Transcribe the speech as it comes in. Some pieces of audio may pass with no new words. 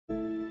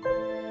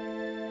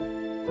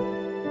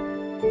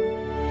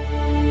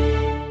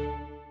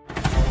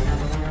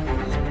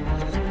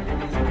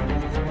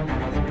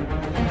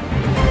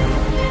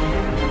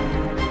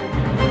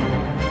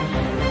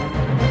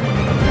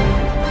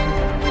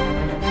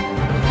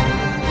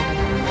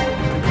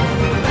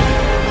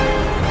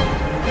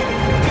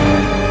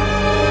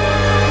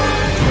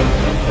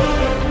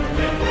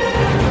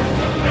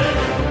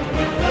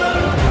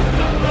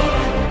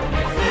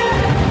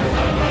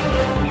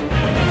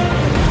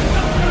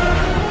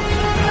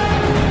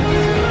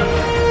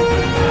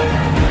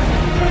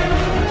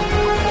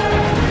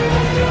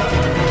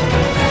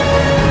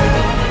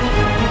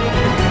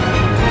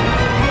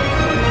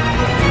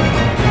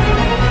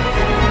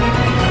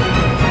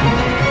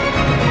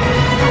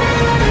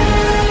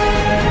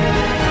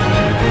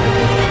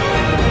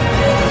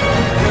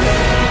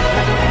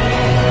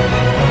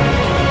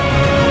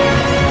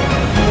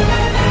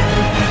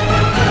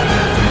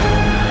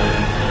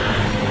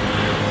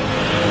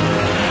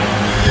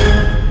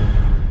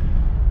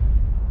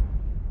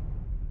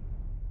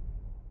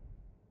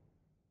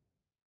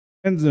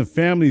Friends and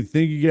family,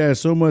 thank you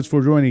guys so much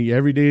for joining.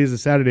 Every day is a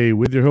Saturday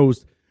with your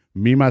host,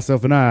 me,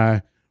 myself, and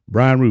I,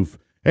 Brian Roof.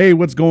 Hey,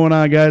 what's going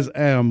on, guys?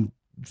 I am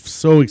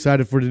so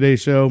excited for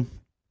today's show.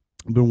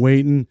 I've been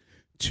waiting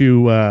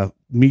to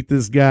meet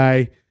this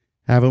guy,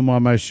 have him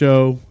on my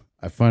show.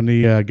 I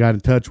finally got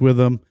in touch with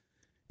him,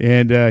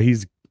 and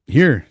he's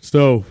here.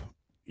 So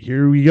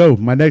here we go.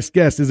 My next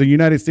guest is a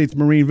United States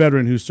Marine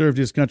veteran who served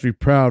his country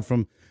proud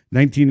from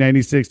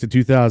 1996 to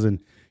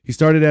 2000. He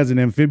started as an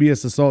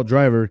amphibious assault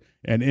driver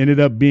and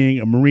ended up being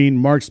a Marine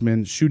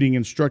marksman, shooting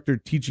instructor,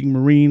 teaching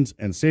Marines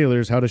and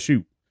sailors how to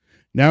shoot.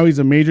 Now he's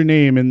a major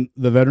name in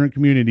the veteran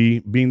community,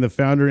 being the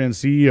founder and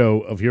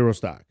CEO of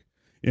Herostock,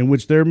 in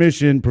which their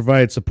mission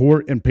provides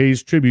support and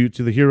pays tribute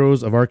to the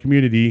heroes of our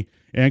community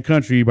and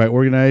country by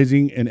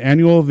organizing an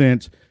annual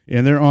event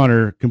in their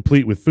honor,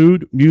 complete with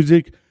food,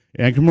 music,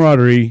 and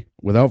camaraderie.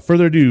 Without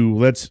further ado,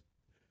 let's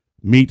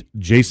meet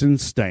Jason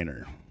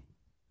Steiner.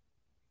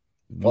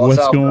 What's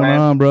up, going man?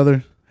 on,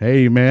 brother?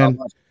 Hey, man.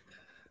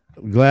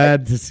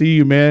 Glad to see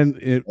you, man,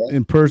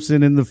 in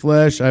person, in the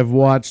flesh. I've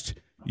watched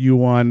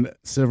you on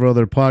several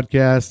other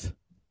podcasts.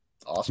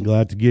 Awesome.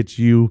 Glad to get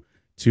you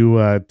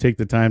to take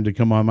the time to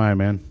come on mine,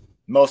 man.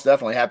 Most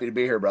definitely happy to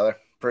be here, brother.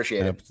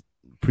 Appreciate it.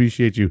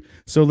 Appreciate you.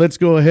 So let's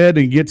go ahead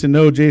and get to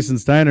know Jason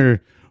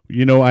Steiner.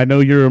 You know, I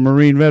know you're a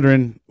Marine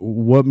veteran.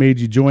 What made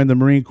you join the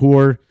Marine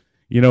Corps?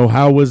 You know,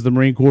 how was the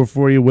Marine Corps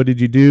for you? What did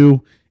you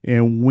do?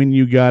 And when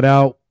you got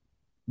out,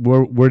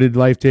 where did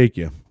life take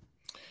you?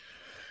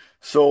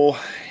 So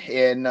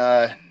in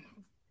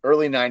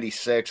early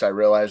 96, I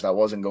realized I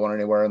wasn't going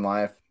anywhere in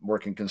life,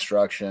 working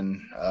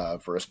construction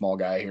for a small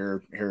guy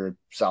here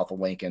south of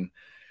Lincoln.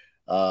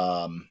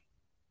 Got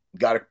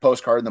a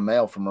postcard in the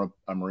mail from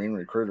a Marine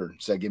recruiter.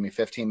 Said, give me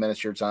 15 minutes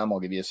of your time.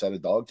 I'll give you a set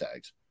of dog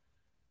tags.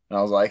 And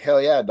I was like,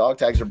 hell yeah, dog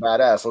tags are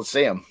badass. Let's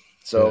see them.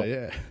 So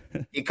yeah.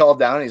 He called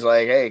down. He's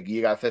like, hey,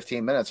 you got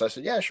 15 minutes? I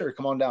said, yeah, sure.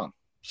 Come on down.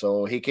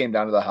 So he came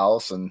down to the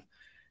house, and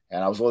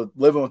I was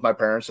living with my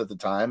parents at the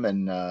time,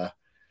 and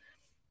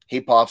he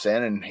pops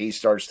in and he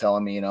starts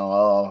telling me,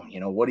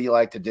 what do you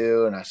like to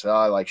do? And I said,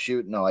 I like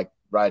shooting. I like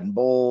riding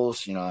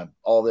bulls,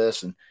 all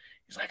this. And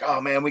he's like, oh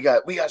man, we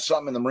got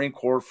something in the Marine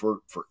Corps for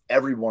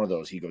every one of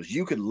those. He goes,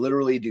 you could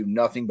literally do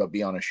nothing but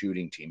be on a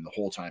shooting team the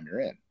whole time you're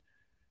in.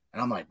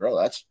 And I'm like, bro,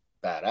 that's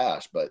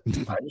badass, but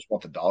I just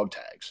want the dog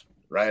tags,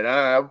 right?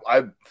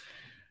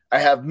 I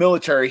have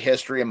military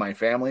history in my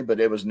family,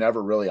 but it was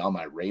never really on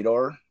my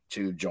radar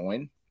to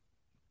join.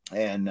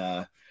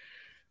 And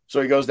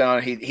so he goes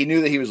down. He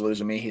knew that he was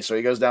losing me. So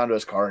he goes down to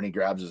his car and he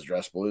grabs his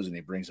dress blues and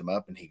he brings them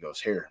up and he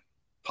goes, here,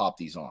 pop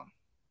these on.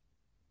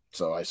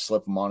 So I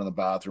slip them on in the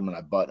bathroom and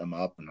I button them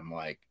up and I'm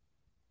like,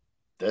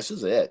 this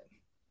is it.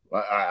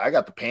 I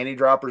got the panty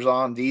droppers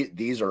on.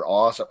 These are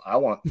awesome. I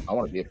want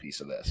to be a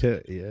piece of this.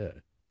 Yeah.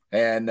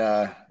 And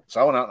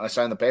so I went out and I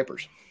signed the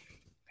papers,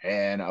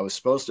 and I was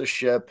supposed to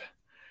ship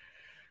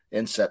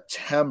in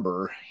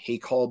September. He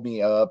called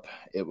me up.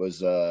 It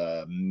was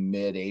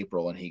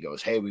mid-April, and he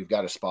goes, hey, we've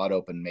got a spot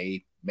open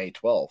May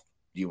 12th.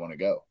 Do you want to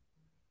go?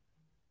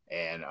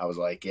 And I was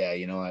like, yeah,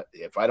 you know what?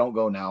 If I don't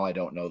go now, I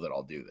don't know that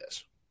I'll do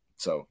this.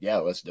 So, yeah,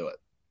 let's do it.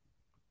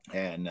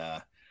 And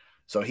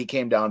so he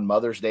came down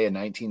Mother's Day in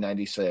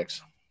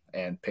 1996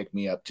 and picked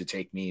me up to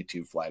take me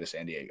to fly to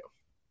San Diego.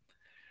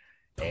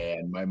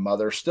 And my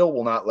mother still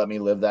will not let me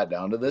live that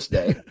down to this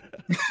day.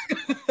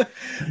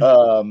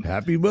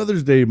 Happy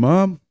Mother's Day,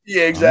 Mom.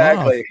 Yeah,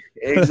 exactly.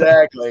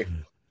 Exactly.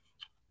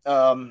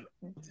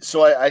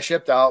 So I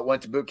shipped out,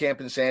 went to boot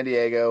camp in San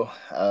Diego,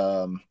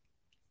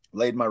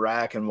 laid my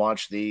rack and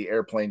watched the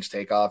airplanes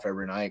take off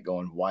every night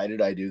going, why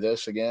did I do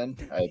this again?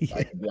 I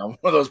could be on one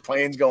of those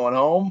planes going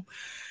home.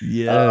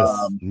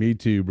 Yes, me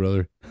too,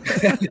 brother.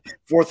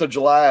 4th of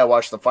July, I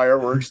watched the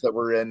fireworks that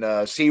were in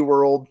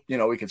SeaWorld.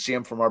 We could see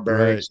them from our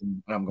barracks. Right.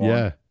 And I'm going,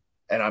 yeah.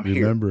 And I'm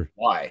here.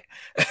 Why?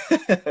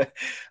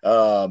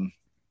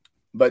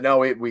 But no,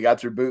 we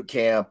got through boot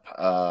camp.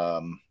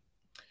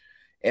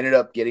 Ended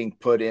up getting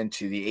put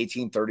into the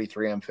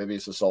 1833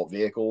 amphibious assault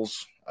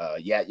vehicles,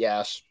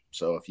 YAS.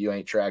 So if you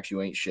ain't tracks,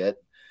 you ain't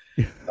shit.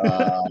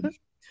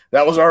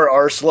 That was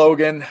our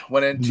slogan.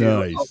 Went into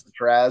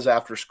Alcatraz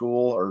after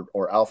school,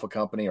 or Alpha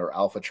Company, or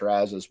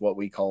Alcatraz is what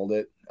we called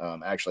it.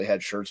 Actually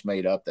had shirts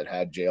made up that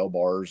had jail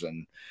bars,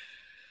 and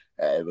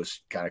it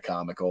was kind of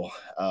comical.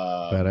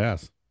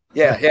 Badass.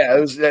 Yeah. It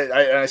was.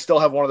 I still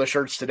have one of the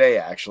shirts today.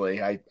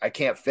 Actually, I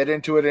can't fit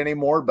into it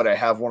anymore, but I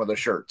have one of the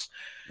shirts.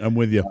 I'm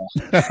with you.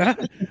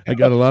 I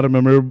got a lot of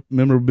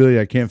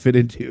memorabilia I can't fit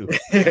into.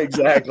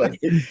 Exactly.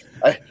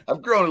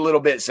 I've grown a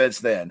little bit since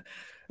then.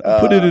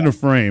 Put it in a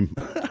frame.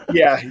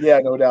 Yeah,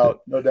 no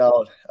doubt.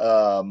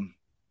 So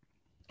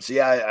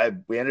yeah,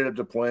 we ended up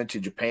deploying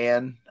to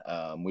Japan.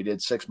 We did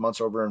 6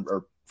 months or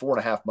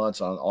 4.5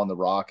 months on the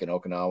Rock in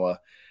Okinawa,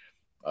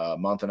 a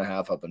month and a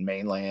half up in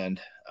mainland.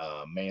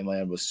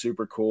 Mainland was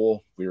super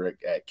cool. We were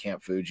at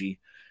Camp Fuji.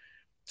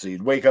 So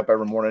you'd wake up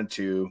every morning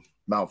to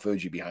Mount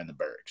Fuji behind the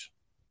barracks.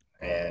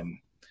 And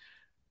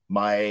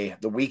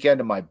the weekend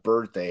of my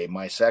birthday,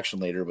 my section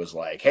leader was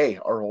like, hey,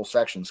 our whole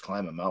section's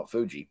climbing Mount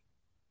Fuji.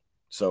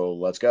 So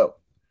let's go.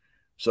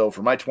 So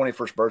for my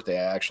 21st birthday,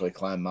 I actually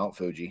climbed Mount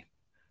Fuji.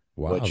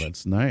 Wow,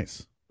 that's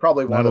nice.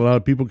 Probably not a lot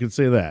of people can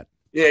say that.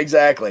 Yeah,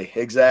 exactly.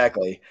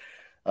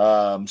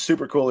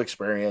 Super cool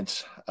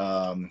experience.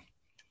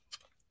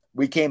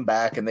 We came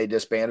back and they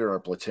disbanded our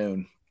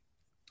platoon.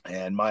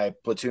 And my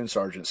platoon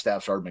sergeant,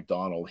 Staff Sergeant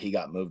McDonald, he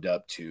got moved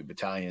up to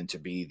battalion to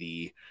be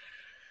the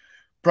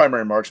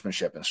primary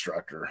marksmanship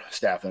instructor,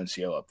 staff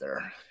NCO up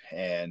there.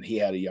 And he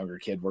had a younger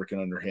kid working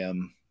under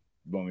him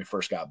when we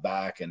first got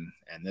back. And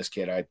this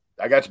kid,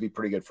 I got to be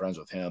pretty good friends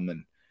with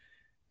him.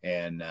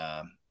 And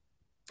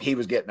he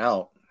was getting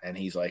out and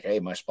he's like, hey,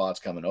 my spot's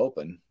coming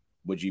open.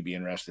 Would you be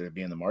interested in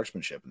being the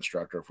marksmanship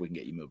instructor if we can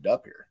get you moved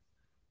up here?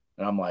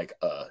 And I'm like,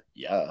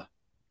 yeah,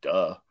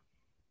 duh.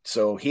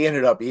 So he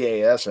ended up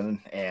EASing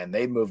and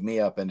they moved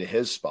me up into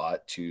his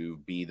spot to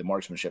be the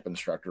marksmanship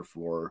instructor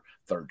for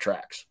 3rd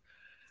Tracks.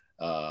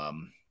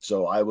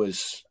 So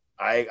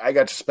I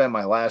got to spend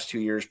my last 2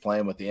 years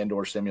playing with the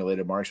indoor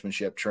simulated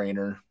marksmanship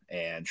trainer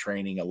and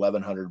training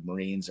 1,100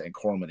 Marines and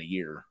corpsmen a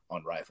year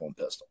on rifle and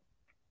pistol.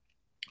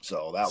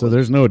 So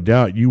there's no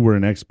doubt you were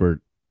an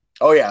expert.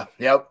 Oh yeah.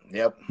 Yep.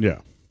 Yeah.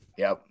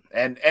 Yep.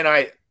 And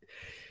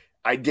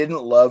I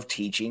didn't love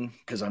teaching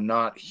because I'm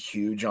not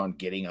huge on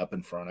getting up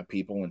in front of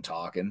people and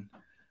talking.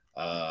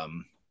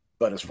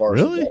 But as far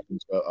really?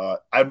 as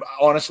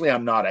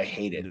I'm not. I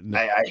hate it.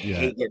 I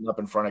hate getting up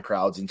in front of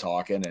crowds and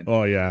talking. And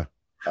oh yeah.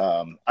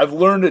 I've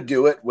learned to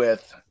do it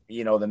with,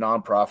 the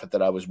nonprofit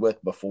that I was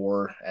with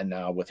before. And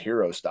now with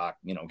Herostock,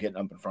 getting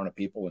up in front of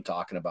people and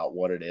talking about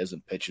what it is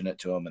and pitching it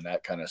to them and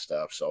that kind of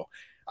stuff. So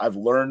I've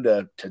learned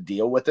to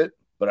deal with it,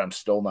 but it's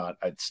still not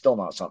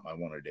something I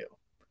want to do.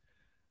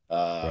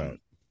 Right.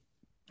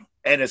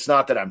 And it's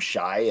not that I'm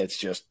shy. It's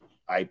just,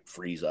 I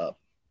freeze up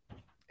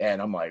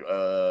and I'm like,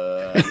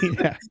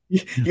 yeah.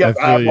 You got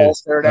the eyeballs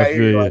staring at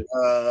you. Like,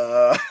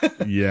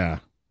 yeah.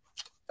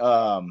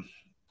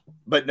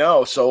 But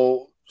no,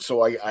 so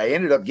I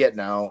ended up getting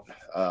out.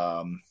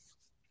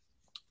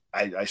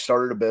 I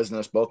started a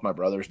business. Both my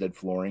brothers did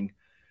flooring.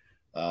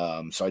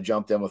 So I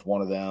jumped in with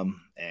one of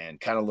them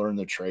and kind of learned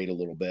the trade a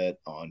little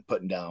bit on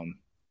putting down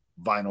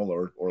vinyl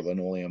or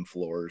linoleum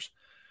floors.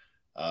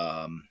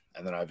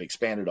 And then I've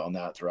expanded on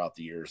that throughout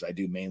the years. I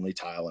do mainly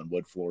tile and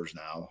wood floors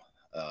now.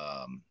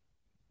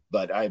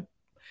 But I've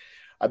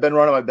been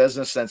running my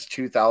business since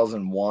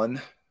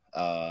 2001.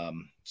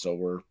 So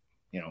we're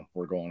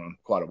going on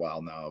quite a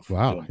while now.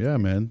 Wow. Yeah,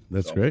 man.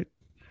 That's great.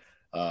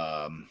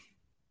 So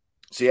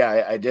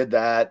yeah, I did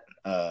that.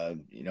 I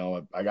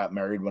got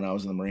married when I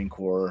was in the Marine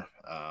Corps.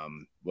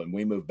 When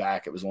we moved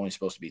back, it was only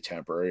supposed to be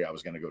temporary. I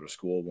was going to go to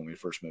school when we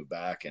first moved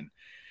back, and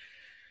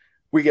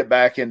we get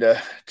back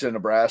to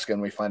Nebraska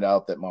and we find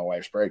out that my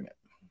wife's pregnant,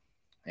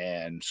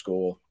 and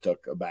school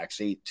took a back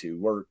seat to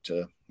work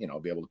to,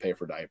 be able to pay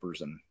for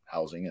diapers and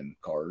housing and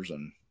cars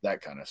and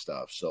that kind of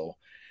stuff. So,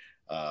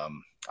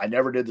 I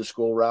never did the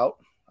school route.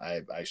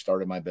 I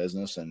started my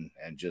business and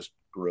just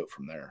grew it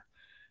from there.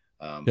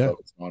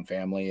 Focused on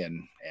family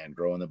and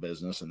growing the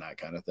business and that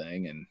kind of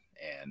thing. And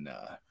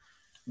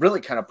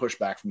really kind of pushed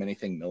back from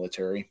anything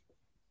military.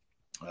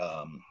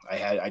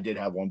 I did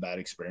have one bad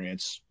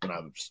experience when I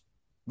was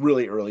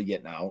really early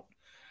getting out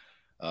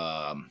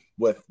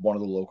with one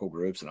of the local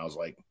groups. And I was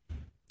like,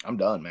 I'm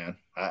done, man.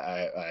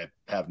 I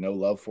have no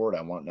love for it.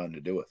 I want nothing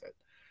to do with it.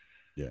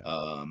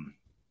 Yeah.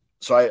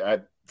 So I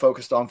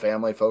focused on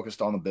family,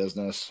 focused on the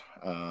business.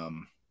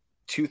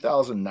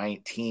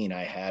 2019,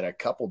 I had a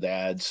couple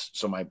dads.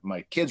 So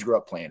my kids grew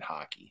up playing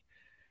hockey.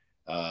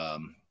 I'd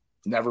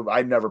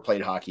never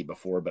played hockey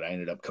before, but I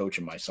ended up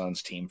coaching my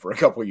son's team for a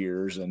couple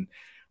years and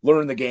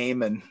learned the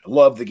game and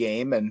loved the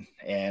game.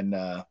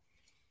 And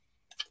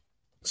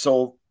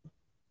so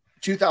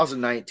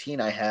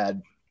 2019, I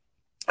had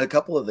a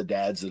couple of the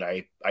dads that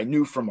I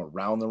knew from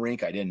around the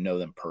rink. I didn't know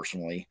them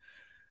personally.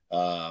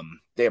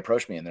 They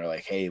approached me and they're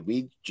like, hey,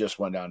 we just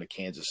went down to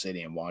Kansas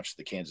City and watched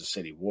the Kansas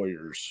City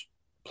Warriors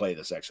play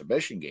this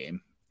exhibition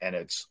game. And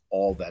it's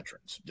all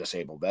veterans,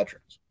 disabled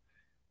veterans.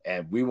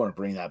 And we want to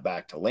bring that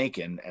back to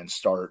Lincoln and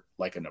start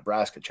like a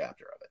Nebraska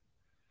chapter of it.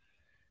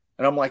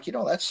 And I'm like,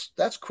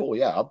 that's cool.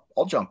 Yeah,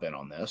 I'll jump in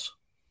on this.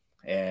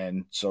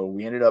 And so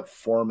we ended up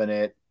forming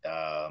it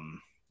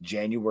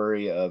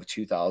January of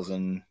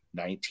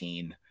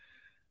 2019.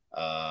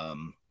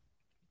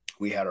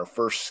 We had our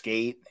first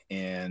skate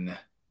in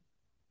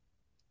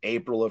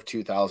April of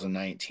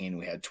 2019.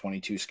 We had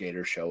 22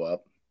 skaters show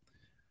up.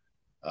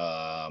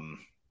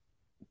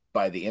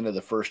 By the end of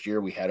the first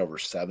year, we had over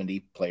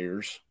 70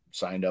 players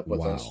signed up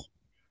with us.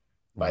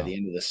 By the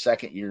end of the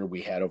second year,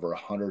 we had over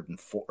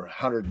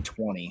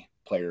 120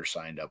 players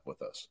signed up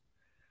with us.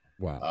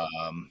 Wow.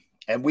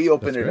 And we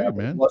opened it up.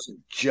 It wasn't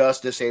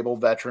just disabled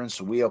veterans.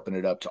 So we opened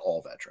it up to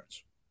all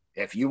veterans.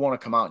 If you want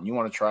to come out and you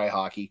want to try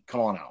hockey,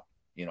 come on out.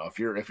 If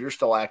you're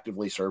still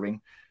actively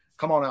serving,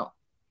 come on out.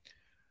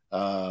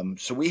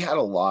 So we had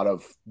a lot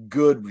of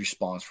good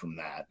response from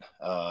that.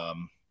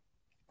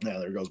 Now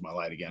there goes my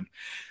light again.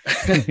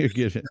 You're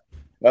good.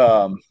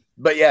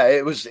 But yeah,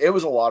 it was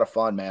a lot of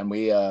fun, man.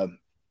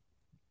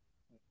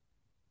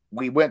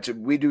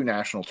 we do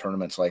national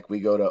tournaments. Like we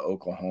go to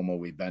Oklahoma,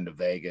 we've been to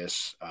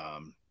Vegas.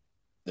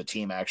 The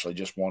team actually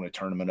just won a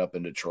tournament up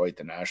in Detroit,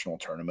 the national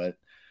tournament.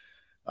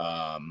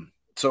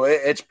 So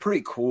it's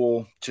pretty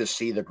cool to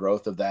see the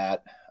growth of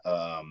that.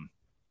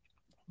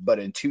 But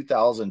in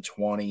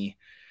 2020,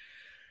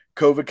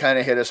 COVID kind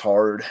of hit us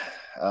hard.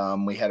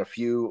 We had a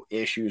few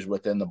issues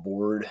within the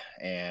board,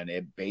 and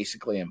it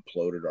basically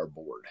imploded our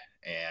board.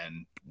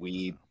 And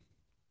we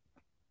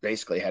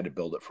basically had to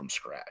build it from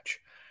scratch.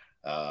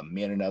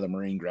 Me and another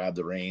Marine grabbed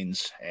the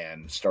reins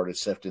and started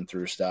sifting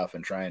through stuff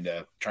and trying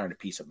to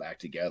piece it back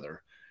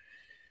together.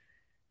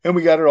 And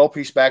we got it all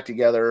pieced back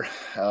together.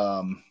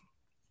 And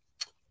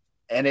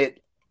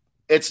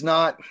it's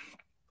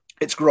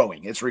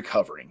growing. It's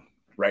recovering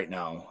right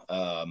now.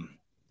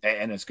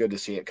 And it's good to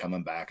see it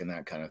coming back and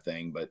that kind of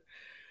thing. But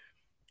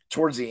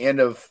towards the end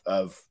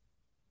of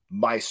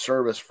my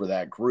service for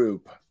that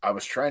group, I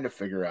was trying to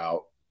figure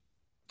out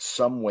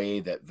some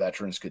way that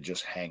veterans could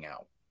just hang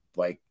out.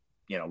 Like,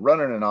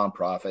 running a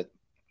nonprofit,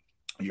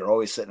 you're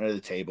always sitting at the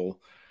table.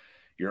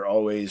 You're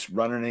always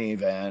running an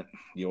event.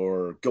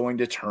 You're going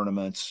to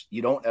tournaments.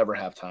 You don't ever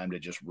have time to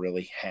just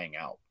really hang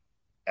out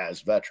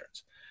as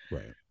veterans.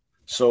 Right.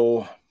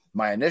 So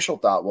my initial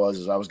thought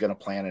was I was going to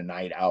plan a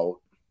night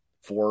out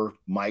for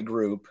my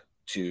group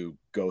to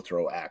go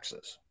throw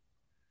axes,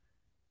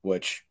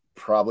 which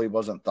probably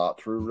wasn't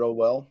thought through real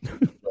well.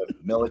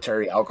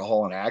 Military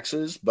alcohol and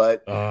axes,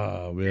 but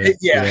oh man,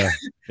 yeah.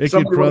 It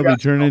could probably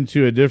turn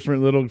into a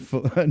different little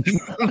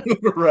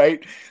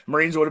right.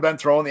 Marines would have been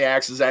throwing the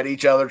axes at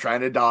each other, trying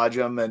to dodge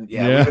them, and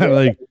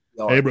like,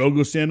 hey bro,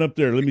 go stand up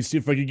there. Let me see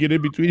if I can get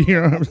in between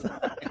your arms.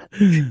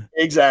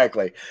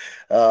 Exactly.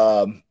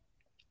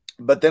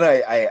 But then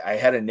I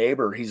had a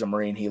neighbor. He's a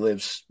Marine. He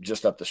lives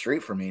just up the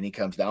street from me, and he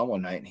comes down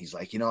one night and he's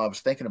like, I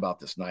was thinking about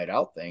this night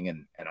out thing,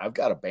 and I've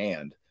got a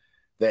band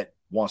that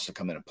wants to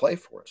come in and play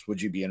for us. Would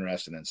you be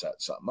interested in setting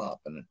something up?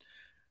 And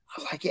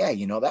I was like, yeah,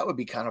 that would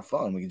be kind of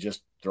fun. We could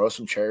just throw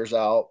some chairs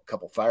out, a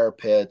couple fire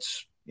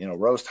pits,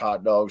 roast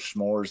hot dogs,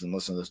 s'mores, and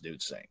listen to this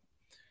dude sing.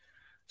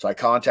 So I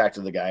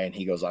contacted the guy, and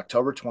he goes,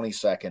 October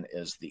 22nd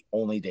is the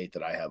only date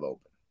that I have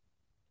open.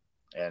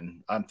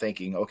 And I'm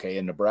thinking, okay,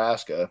 in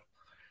Nebraska,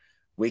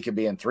 we could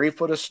be in 3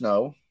 foot of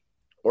snow,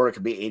 or it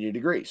could be 80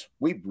 degrees.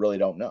 We really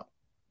don't know.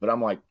 But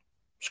I'm like,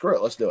 screw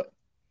it, let's do it.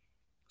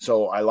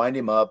 So I lined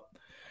him up.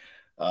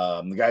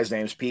 The guy's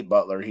name's Pete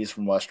Butler. He's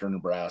from Western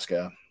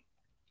Nebraska.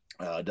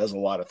 Does a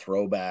lot of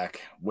throwback,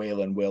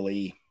 Waylon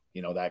Willie,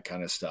 that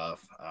kind of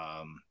stuff.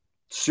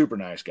 Super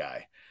nice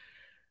guy.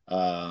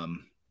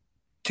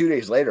 2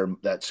 days later,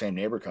 that same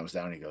neighbor comes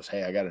down and he goes,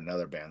 hey, I got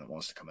another band that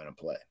wants to come in and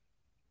play.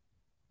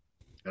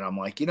 And I'm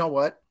like, you know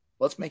what?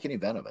 Let's make an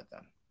event of it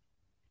then.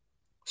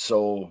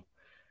 So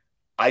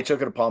I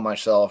took it upon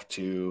myself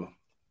to,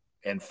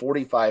 in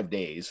 45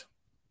 days,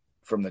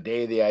 from the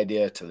day of the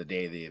idea to the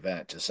day of the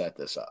event, to set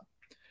this up.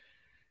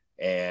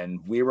 And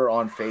we were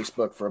on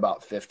Facebook for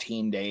about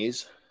 15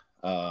 days.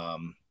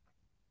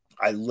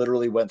 I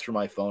literally went through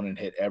my phone and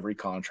hit every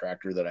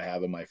contractor that I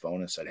have in my phone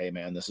and said, hey,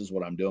 man, this is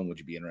what I'm doing. Would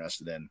you be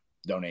interested in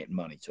donating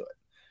money to it?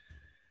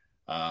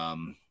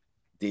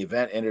 The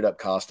event ended up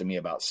costing me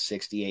about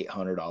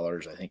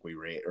 $6,800. I think we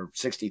raised, or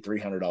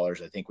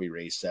 $6,300. I think we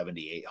raised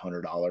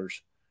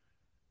 $7,800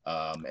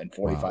 in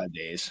 45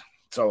 days.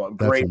 So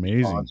that's amazing.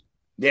 Response.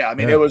 Yeah, I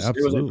mean, it was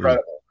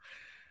incredible.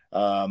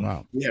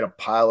 Wow. We had a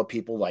pile of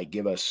people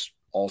give us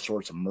all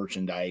sorts of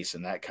merchandise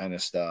and that kind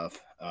of stuff,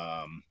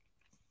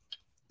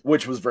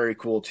 which was very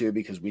cool too,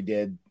 because we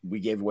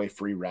gave away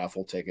free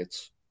raffle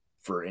tickets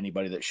for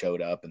anybody that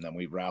showed up. And then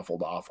we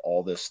raffled off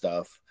all this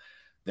stuff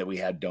that we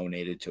had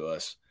donated to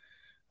us.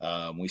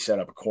 We set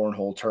up a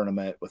cornhole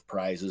tournament with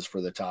prizes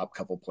for the top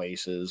couple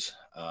places.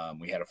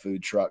 We had a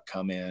food truck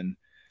come in.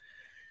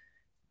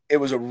 It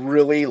was a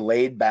really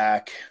laid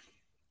back,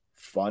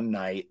 fun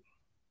night,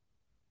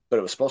 but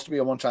it was supposed to be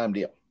a one-time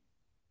deal.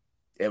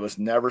 It was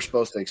never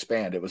supposed to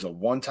expand. It was a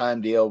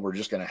one-time deal. We're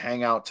just going to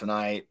hang out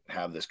tonight,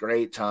 have this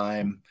great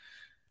time,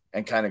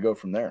 and kind of go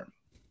from there.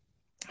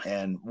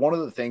 And one of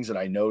the things that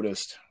I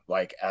noticed,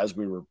 as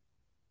we were,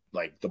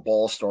 the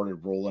ball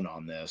started rolling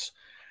on this,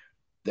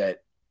 and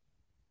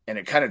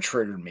it kind of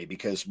triggered me,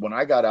 because when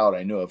I got out,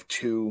 I knew of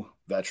 2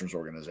 veterans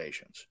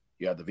organizations.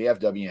 You had the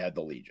VFW, you had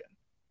the Legion.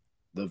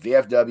 The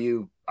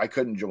VFW, I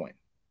couldn't join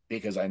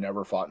because I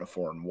never fought in a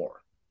foreign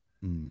war.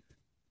 Mm.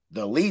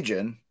 The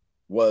Legion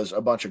was a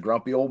bunch of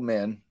grumpy old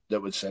men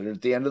that would sit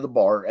at the end of the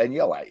bar and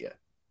yell at you.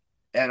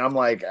 And I'm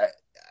like,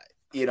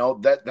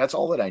 that's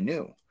all that I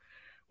knew.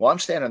 Well, I'm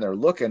standing there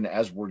looking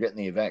as we're getting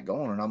the event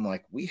going, and I'm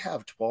like, we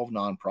have 12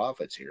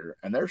 nonprofits here,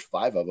 and there's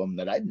 5 of them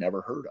that I'd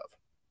never heard of.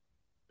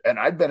 And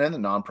I'd been in the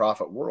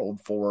nonprofit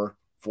world for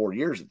 4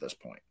 years at this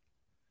point.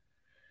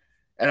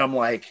 And I'm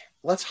like,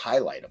 let's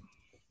highlight them.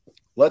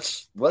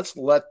 Let's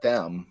let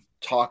them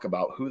talk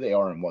about who they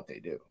are and what they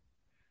do.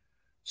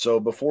 So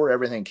before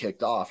everything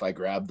kicked off, I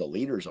grabbed the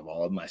leaders of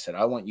all of them. I said,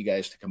 I want you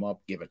guys to come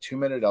up, give a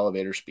 2-minute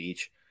elevator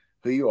speech,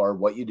 who you are,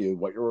 what you do,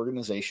 what your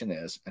organization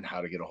is, and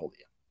how to get a hold of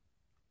you.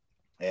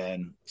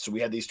 And so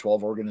we had these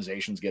 12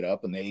 organizations get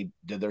up and they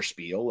did their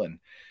spiel, and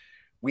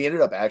we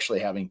ended up actually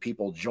having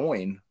people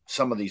join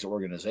some of these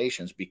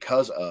organizations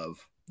because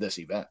of this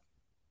event.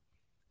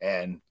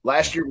 And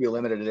last year we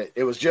limited it.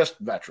 It was just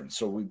veterans.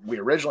 So we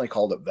originally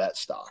called it Vet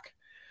Stock,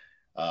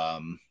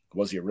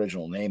 was the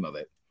original name of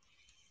it.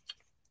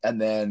 And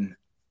then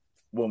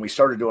when we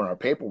started doing our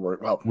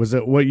paperwork, well, was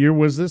it, what year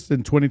was this?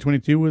 In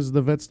 2022 was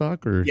the Vet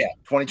Stock, or? Yeah,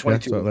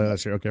 2022. Yeah, so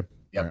last year. Okay.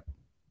 Yep.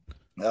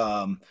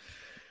 Right.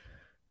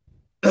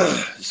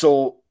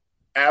 So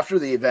after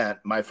the event,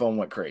 my phone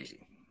went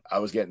crazy. I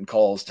was getting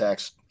calls,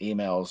 texts,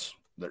 emails.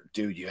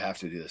 Dude, you have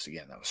to do this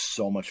again. That was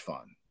so much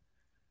fun.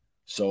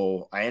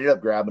 So I ended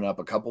up grabbing up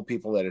a couple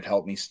people that had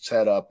helped me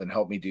set up and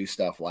helped me do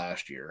stuff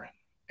last year.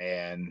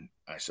 And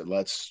I said,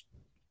 let's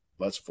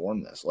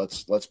form this.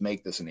 Let's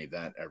make this an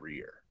event every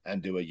year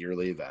and do a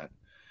yearly event.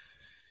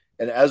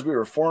 And as we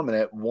were forming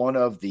it, one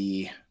of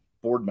the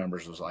board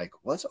members was like,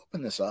 let's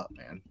open this up,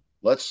 man.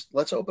 Let's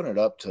open it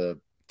up to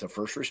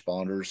first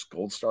responders,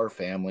 Gold Star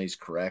families,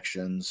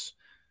 corrections,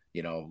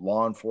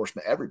 law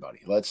enforcement, everybody.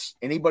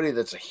 Anybody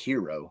that's a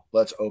hero,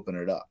 let's open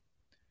it up.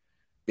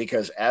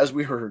 Because as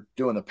we were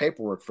doing the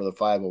paperwork for the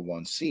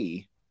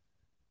 501c,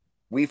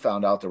 we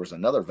found out there was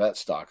another vet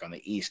stock on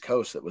the East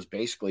Coast that was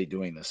basically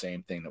doing the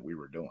same thing that we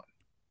were doing.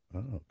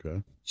 Oh,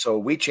 okay. So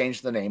we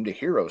changed the name to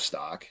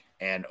Herostock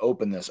and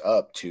opened this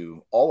up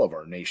to all of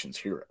our nation's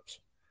heroes.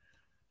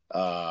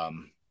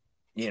 And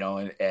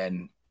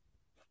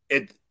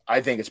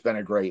I think it's been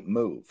a great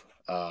move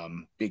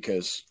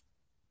because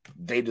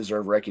they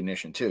deserve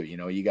recognition too.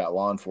 You got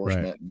law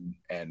enforcement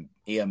and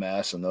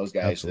EMS and those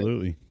guys.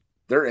 Absolutely.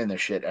 They're in the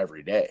shit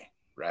every day,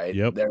 right?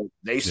 Yep.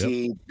 They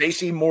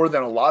see more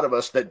than a lot of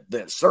us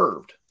that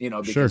served,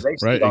 because sure.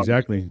 Right.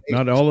 Exactly.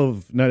 Not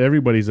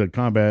everybody's a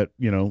combat,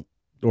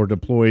 or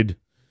deployed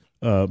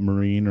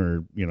Marine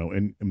or,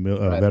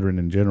 veteran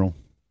in general.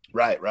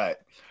 Right.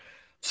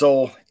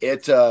 So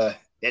it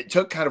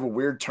took kind of a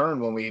weird turn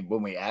when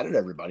we added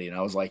everybody, and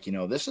I was like,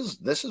 this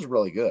is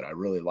really good. I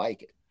really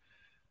like it.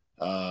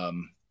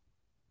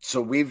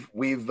 So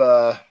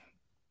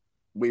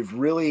we've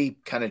really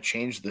kind of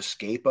changed the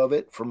scape of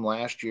it from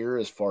last year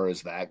as far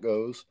as that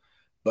goes,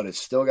 but it's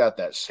still got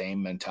that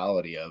same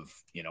mentality of,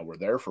 we're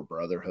there for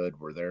brotherhood.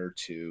 We're there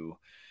to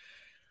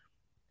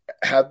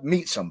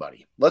meet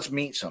somebody. Let's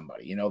meet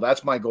somebody.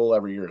 That's my goal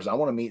every year is I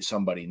want to meet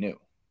somebody new.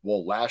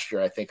 Well, last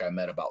year, I think I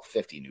met about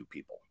 50 new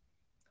people.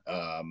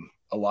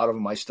 A lot of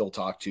them I still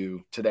talk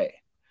to today.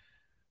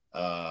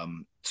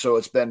 So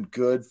it's been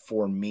good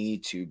for me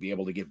to be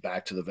able to give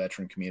back to the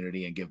veteran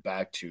community and give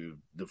back to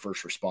the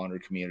first responder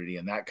community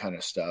and that kind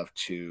of stuff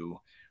to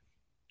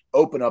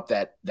open up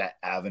that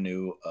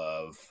avenue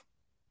of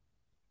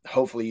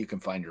hopefully you can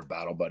find your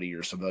battle buddy,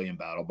 your civilian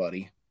battle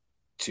buddy,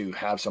 to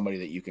have somebody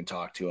that you can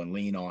talk to and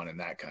lean on and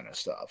that kind of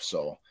stuff.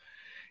 So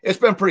it's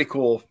been pretty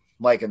cool,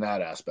 liking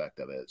that aspect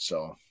of it.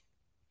 So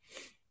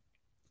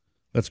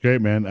that's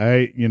great, man.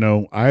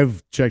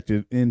 I've checked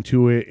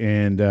into it,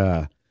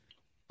 and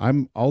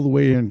I'm all the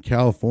way in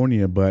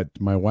California, but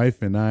my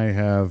wife and I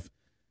have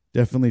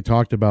definitely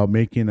talked about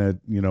trying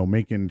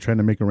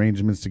to make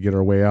arrangements to get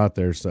our way out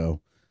there.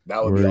 So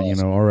that would be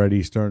awesome.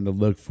 Already starting to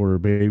look for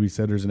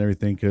babysitters and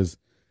everything, because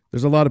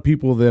there's a lot of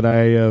people that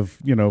I have,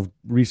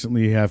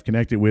 recently have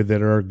connected with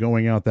that are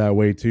going out that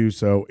way too.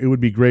 So it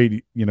would be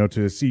great,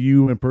 to see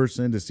you in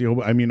person, to see.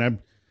 I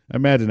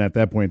imagine at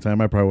that point in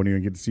time, I probably wouldn't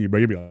even get to see you, but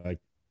you'd be like,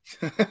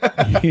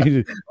 I'll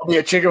be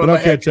a chicken. But I'll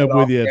catch up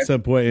with you at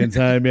some point in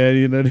time, man.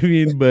 You know what I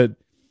mean? But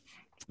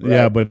right.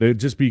 Yeah, but it'd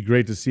just be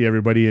great to see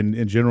everybody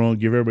in general and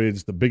give everybody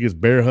just the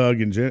biggest bear hug.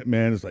 And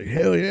man, it's like,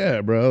 hell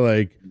yeah, bro.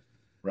 Like,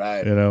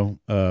 right.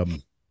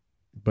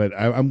 But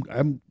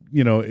I'm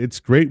it's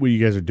great what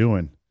you guys are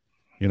doing.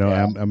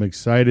 I'm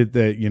excited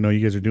that, you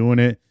guys are doing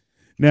it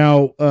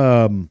now,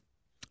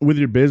 with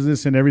your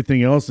business and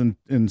everything else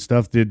and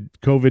stuff. Did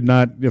COVID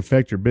not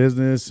affect your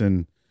business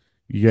and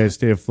you guys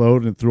stay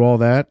afloat and through all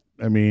that?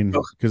 I mean,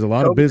 because a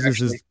lot of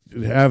businesses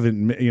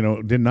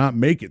did not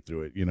make it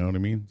through it. You know what I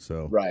mean?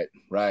 So right.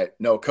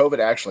 No, COVID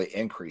actually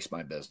increased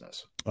my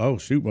business. Oh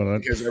shoot!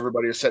 Because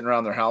everybody was sitting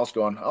around their house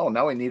going, "Oh,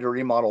 now we need to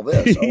remodel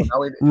this."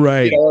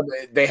 Right.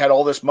 They had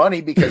all this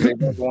money because they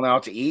weren't going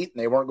out to eat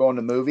and they weren't going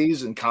to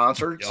movies and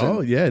concerts.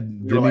 Oh yeah,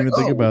 didn't even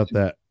think about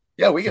that.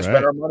 Yeah, we can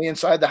spend our money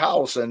inside the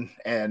house, and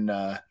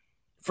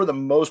for the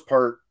most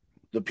part,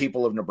 the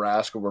people of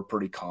Nebraska were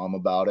pretty calm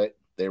about it.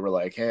 They were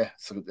like,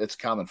 so it's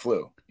common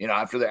flu,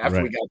 after we got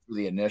through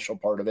the initial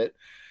part of it.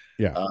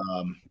 Yeah.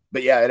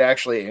 But yeah, it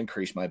actually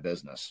increased my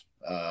business.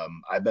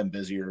 I've been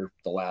busier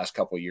the last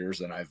couple of years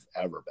than I've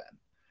ever been.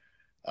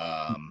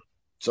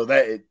 So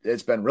that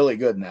it's been really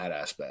good in that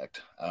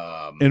aspect.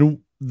 And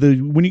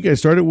when you guys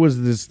started, was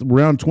this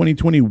around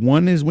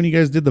 2021 is when you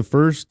guys did the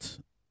first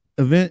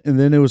event, and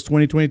then it was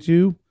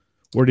 2022,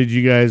 or did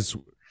you guys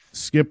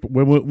skip?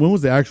 When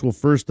was the actual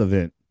first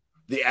event?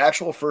 The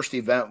actual first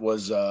event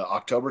was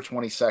October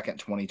 22nd,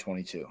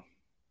 2022.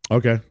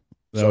 Okay.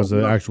 That was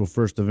the actual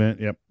first event.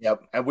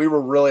 Yep. And we were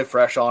really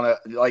fresh on it.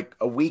 Like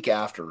a week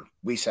after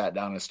we sat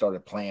down and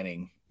started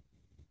planning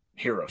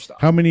Herostock.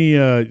 How many,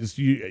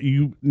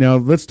 you now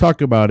let's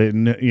talk about it.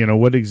 And,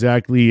 what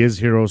exactly is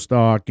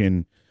Herostock,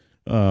 and,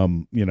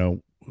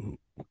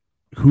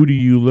 who do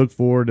you look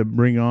for to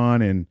bring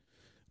on, and,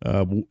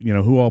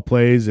 who all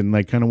plays, and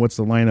like kind of what's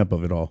the lineup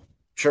of it all?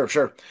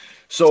 Sure.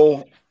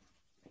 So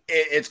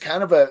it's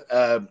kind of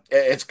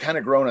it's kind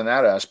of grown in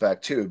that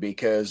aspect too,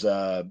 because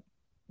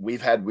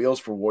we've had Wheels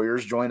for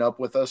Warriors join up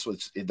with us.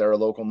 They're a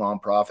local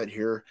nonprofit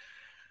here.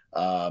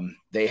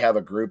 They have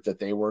a group that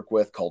they work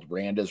with called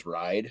Randa's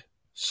Ride.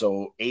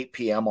 So 8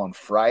 p.m. on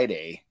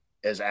Friday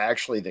is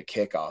actually the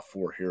kickoff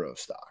for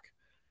Herostock.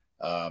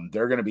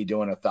 They're going to be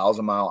doing a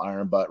 1,000-mile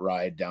iron butt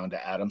ride down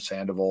to Adam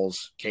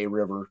Sandoval's K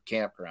River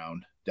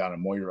campground down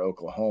in Moyer,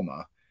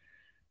 Oklahoma.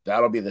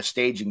 That'll be the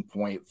staging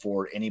point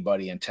for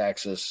anybody in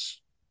Texas,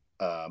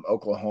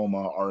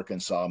 Oklahoma,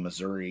 Arkansas,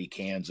 Missouri,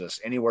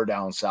 Kansas, anywhere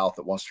down south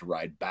that wants to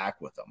ride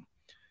back with them.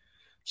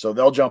 So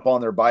they'll jump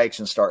on their bikes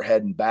and start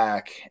heading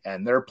back,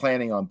 and they're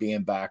planning on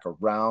being back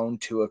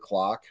around 2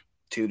 o'clock,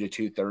 2 to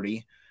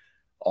 2:30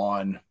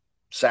 on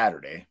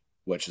Saturday,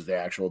 which is the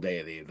actual day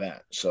of the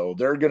event. So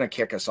they're going to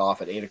kick us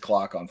off at 8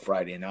 o'clock on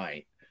Friday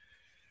night.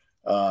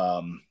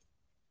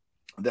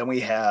 Then we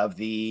have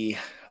the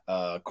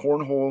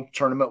cornhole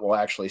tournament will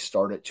actually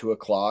start at 2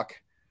 o'clock.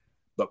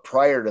 But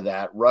prior to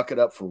that, Ruck It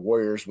Up for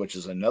Warriors, which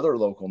is another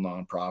local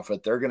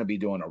nonprofit, they're going to be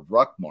doing a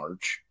ruck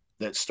march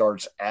that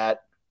starts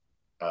at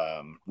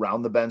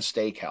Round the Bend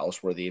Steakhouse,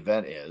 where the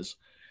event is.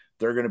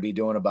 They're going to be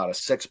doing about a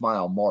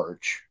 6-mile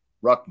march,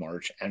 ruck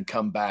march, and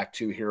come back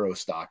to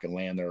Herostock and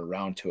land there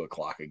around 2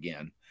 o'clock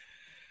again.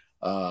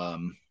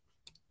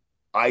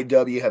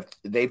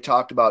 They've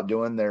talked about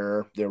doing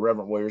the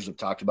Irreverent Warriors have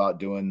talked about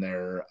doing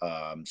their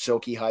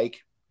Silky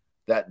hike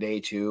that day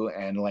too,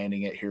 and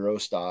landing at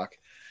Herostock.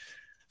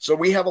 So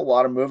we have a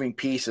lot of moving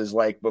pieces.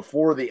 Like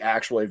before the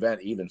actual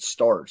event even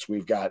starts,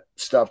 we've got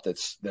stuff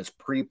that's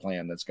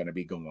pre-planned that's going to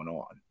be going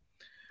on.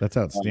 That's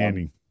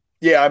outstanding.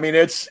 Yeah, I mean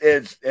it's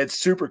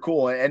super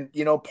cool, and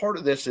part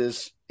of this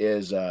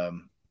is I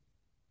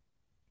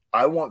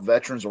want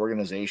veterans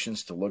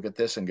organizations to look at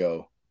this and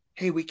go,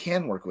 hey, we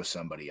can work with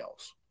somebody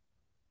else.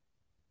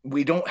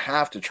 We don't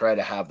have to try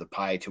to have the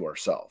pie to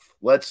ourselves.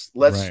 Let's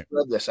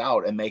spread this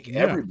out and make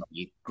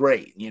everybody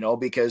great,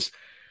 because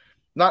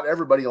not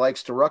everybody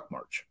likes to ruck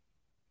march.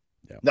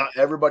 Yeah. Not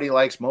everybody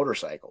likes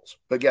motorcycles.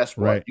 But guess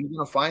what? Right. You're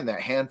going to find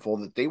that handful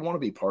that they want to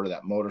be part of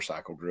that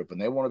motorcycle group,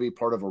 and they want to be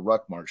part of a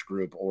ruck march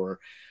group or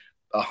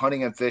a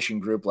hunting and fishing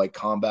group like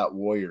Combat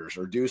Warriors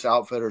or Deuce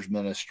Outfitters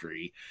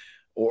Ministry.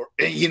 Or,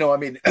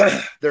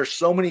 there's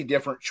so many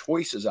different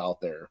choices out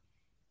there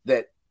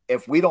that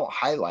if we don't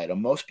highlight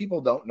them, most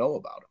people don't know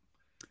about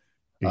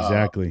them.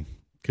 Exactly.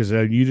 Because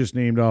you just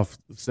named off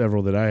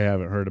several that I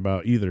haven't heard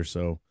about either.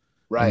 So,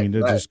 that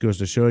just goes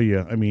to show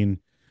you.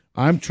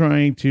 I'm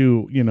trying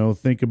to,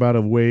 think about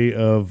a way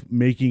of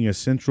making a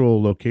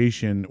central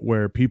location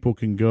where people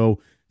can go.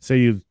 Say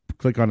you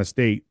click on a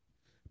state,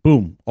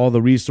 boom, all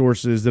the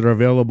resources that are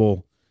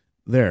available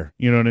there.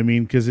 You know what I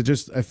mean?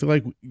 Because I feel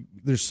like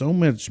there's so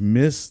much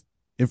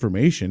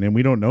misinformation, and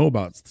we don't know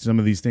about some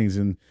of these things.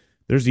 And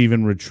there's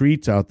even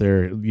retreats out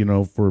there,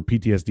 for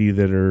PTSD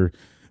that are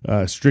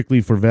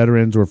strictly for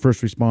veterans or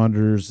first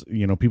responders,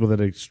 people that,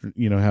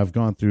 have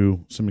gone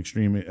through some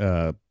extreme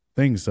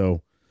things.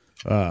 So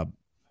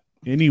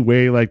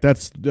anyway, like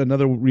that's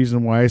another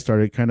reason why I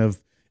started kind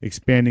of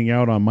expanding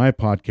out on my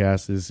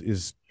podcast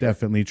is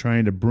definitely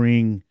trying to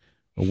bring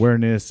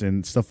awareness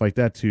and stuff like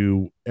that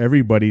to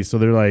everybody. So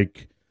they're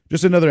like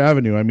just another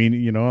avenue.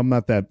 I'm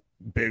not that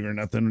big or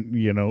nothing,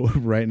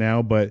 right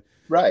now, but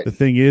the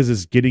thing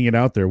is getting it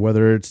out there,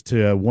 whether it's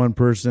to one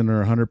person or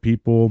 100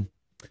 people.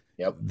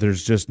 Yep.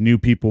 There's just new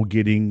people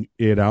getting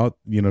it out,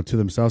 to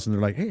themselves, and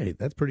they're like, hey,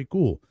 that's pretty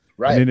cool.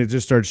 Right. And then it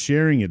just starts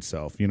sharing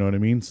itself. You know what I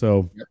mean?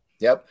 So,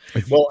 yep.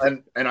 Well,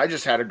 and I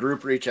just had a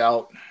group reach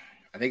out,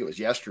 I think it was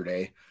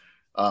yesterday,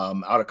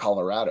 out of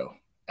Colorado,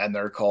 and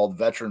they're called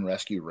Veteran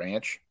Rescue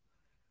Ranch.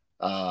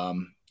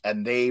 And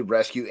they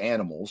rescue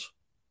animals,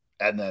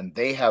 and then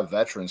they have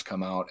veterans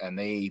come out and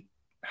they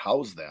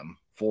house them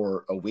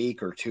for a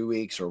week or 2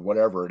 weeks or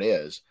whatever it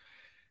is.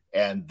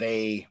 And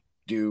they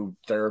do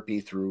therapy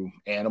through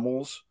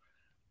animals.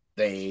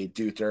 They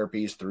do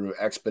therapies through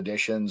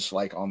expeditions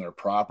like on their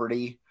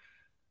property,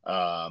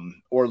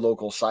 or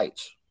local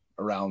sites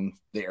around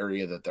the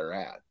area that they're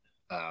at.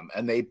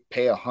 And they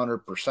pay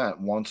 100%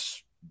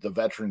 once the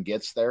veteran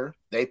gets there.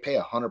 They pay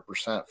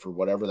 100% for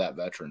whatever that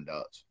veteran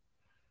does.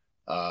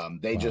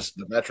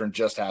 The veteran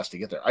just has to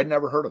get there. I'd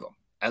never heard of him.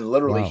 And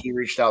literally he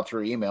reached out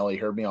through email. He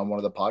heard me on one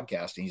of the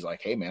podcasts and he's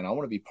like, hey man, I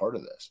want to be part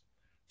of this.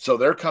 So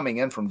they're coming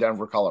in from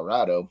Denver,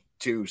 Colorado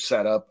to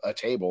set up a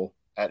table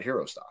at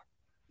Herostock.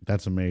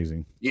 That's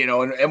amazing.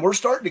 And we're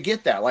starting to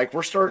get that. Like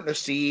we're starting to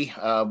see,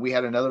 we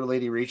had another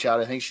lady reach out.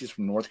 I think she's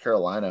from North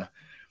Carolina,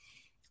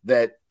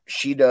 that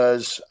she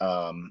does,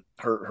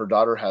 her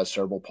daughter has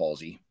cerebral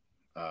palsy.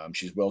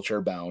 She's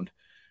wheelchair bound,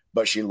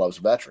 but she loves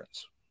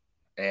veterans.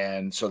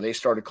 And so they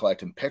started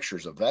collecting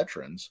pictures of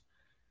veterans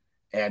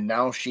And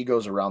now she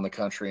goes around the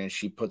country and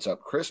she puts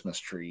up Christmas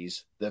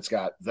trees that's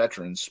got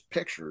veterans'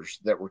 pictures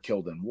that were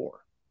killed in war.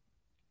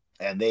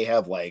 And they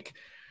have like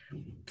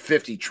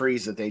 50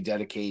 trees that they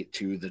dedicate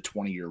to the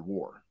 20-year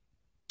war,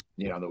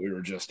 that we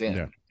were just in.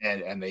 Yeah.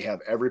 And they have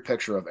every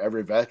picture of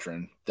every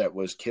veteran that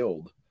was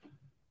killed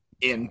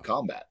in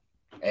combat.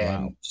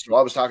 And so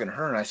I was talking to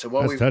her and I said,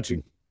 well, that's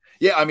touching.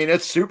 Yeah, I mean,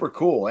 it's super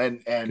cool.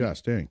 And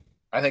gosh dang.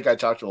 I think I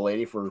talked to a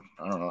lady for,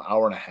 I don't know, an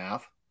hour and a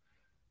half.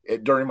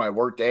 During my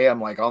work day,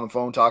 I'm like on the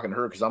phone talking to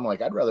her because I'm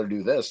like, I'd rather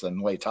do this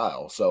than lay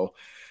tile. So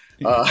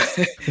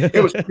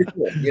it was pretty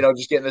cool,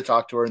 just getting to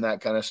talk to her and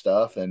that kind of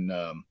stuff. And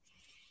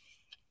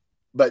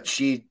but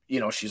she,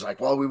 she's like,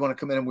 well, we want to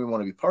come in and we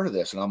want to be part of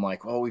this. And I'm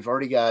like, well, we've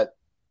already got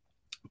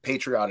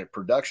Patriotic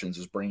Productions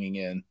is bringing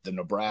in the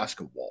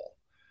Nebraska wall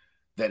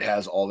that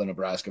has all the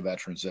Nebraska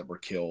veterans that were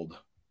killed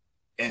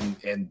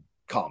in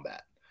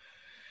combat.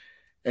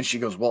 And she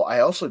goes, well,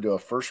 I also do a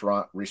first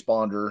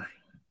responder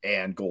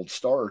and Gold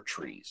Star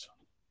trees.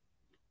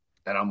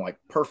 And I'm like,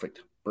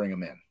 perfect, bring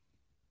them in.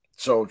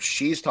 So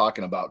she's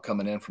talking about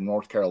coming in from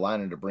North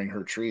Carolina to bring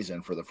her trees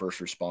in for the first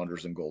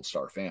responders and Gold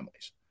Star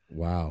families.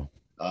 Wow.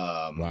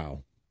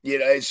 Wow.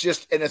 It's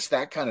just, and it's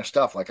that kind of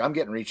stuff. Like I'm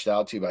getting reached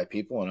out to by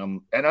people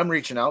and I'm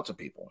reaching out to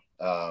people.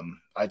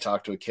 I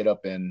talked to a kid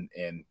up in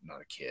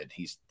not a kid,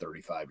 he's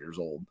 35 years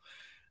old.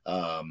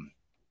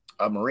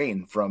 A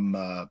Marine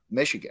from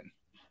Michigan,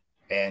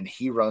 and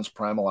he runs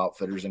Primal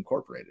Outfitters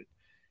Incorporated.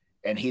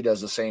 And he does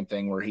the same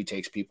thing where he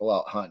takes people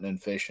out hunting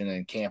and fishing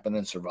and camping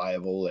and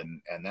survival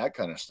and that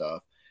kind of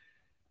stuff.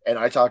 And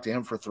I talked to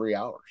him for 3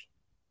 hours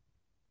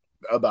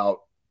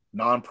about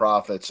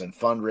nonprofits and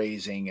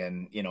fundraising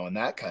and, and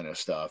that kind of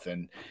stuff.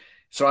 And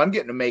so I'm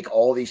getting to make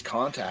all these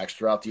contacts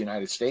throughout the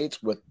United States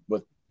with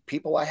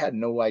people I had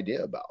no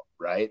idea about.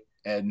 Right.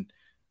 And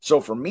so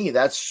for me,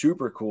 that's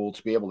super cool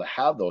to be able to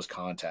have those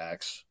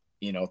contacts,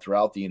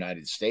 throughout the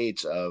United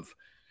States of,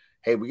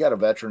 hey, we got a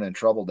veteran in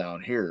trouble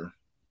down here.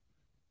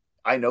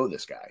 I know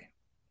this guy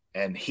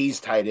and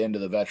he's tied into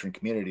the veteran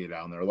community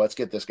down there. Let's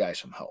get this guy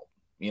some help,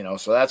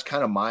 so that's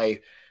kind of my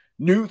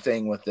new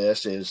thing with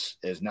this is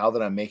now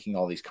that I'm making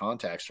all these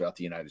contacts throughout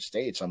the United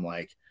States, I'm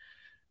like,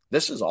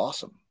 this is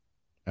awesome.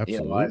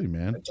 Absolutely,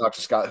 man. I talked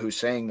to Scott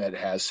Hussein that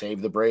has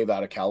Save the Brave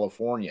out of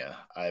California.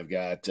 I've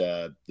got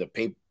the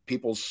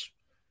People's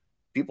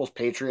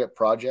Patriot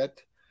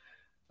Project.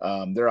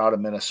 They're out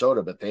of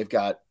Minnesota, but they've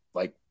got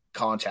like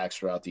contacts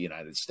throughout the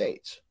United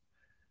States.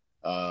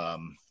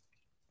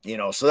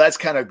 So that's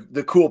kind of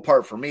the cool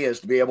part for me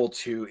is to be able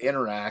to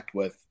interact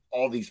with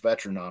all these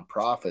veteran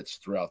nonprofits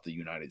throughout the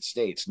United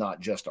States, not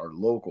just our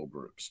local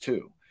groups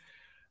too.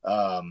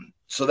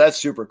 So that's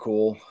super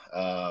cool.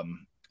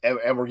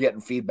 And we're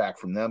getting feedback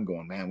from them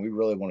going, man, we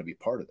really want to be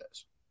part of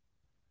this.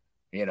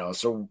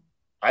 So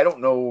I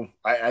don't know.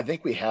 I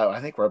think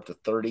we're up to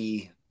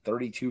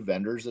 32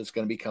 vendors that's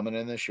going to be coming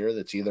in this year.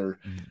 That's either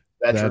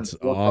veteran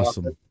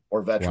awesome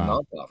or veteran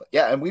nonprofit.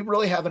 Yeah. And we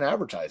really haven't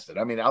advertised it.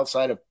 I mean,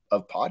 outside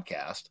of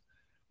podcast,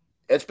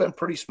 it's been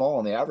pretty small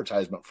on the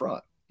advertisement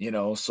front,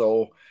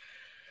 so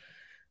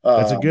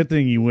that's a good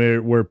thing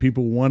where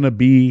people want to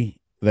be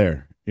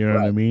there. You know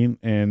right. what I mean?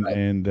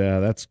 And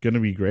that's going to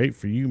be great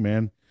for you,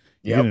 man.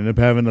 You're Yep. going to end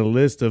up having a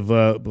list of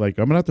I'm going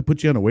to have to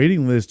put you on a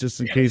waiting list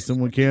just in case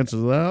someone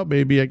cancels out.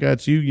 Maybe I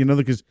got you,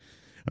 because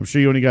I'm sure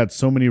you only got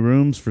so many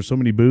rooms for so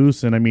many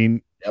booths. And I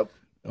mean,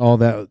 all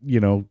that,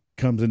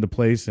 comes into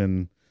place.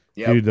 And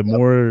dude, the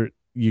more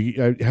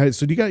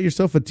so do you got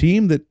yourself a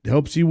team that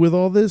helps you with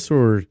all this,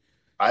 or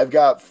I've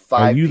got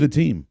 5. Are you the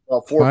team?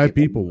 Well, 4 5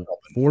 people.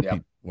 4 people.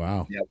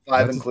 Wow. Yeah,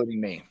 5 including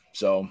me.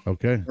 So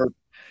okay.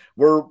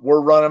 We're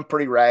running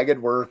pretty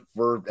ragged. We're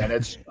and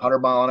it's 100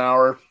 mile an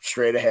hour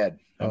straight ahead.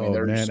 I mean,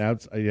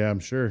 I'm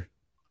sure.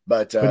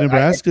 But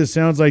Nebraska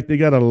sounds like they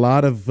got a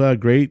lot of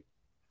great,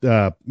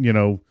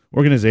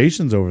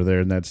 organizations over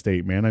there in that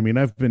state, man. I mean,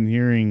 I've been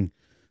hearing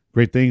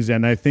great things,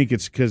 and I think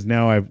it's because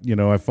now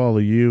I follow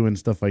you and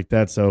stuff like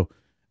that, so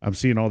I'm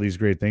seeing all these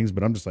great things.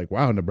 But I'm just like,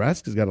 wow,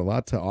 Nebraska's got a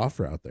lot to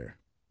offer out there.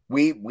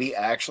 We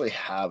actually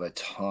have a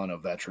ton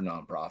of veteran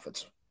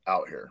nonprofits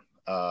out here,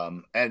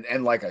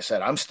 and like I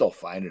said, I'm still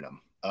finding them.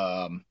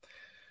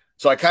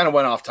 So I kind of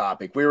went off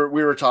topic. We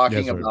were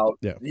talking about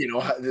the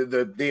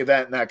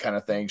event and that kind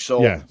of thing.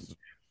 So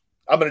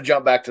I'm going to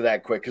jump back to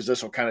that quick because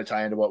this will kind of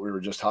tie into what we were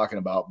just talking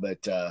about.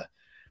 But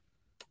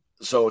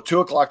so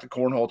 2:00 the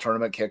cornhole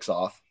tournament kicks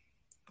off.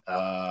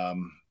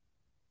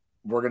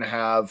 We're going to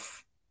have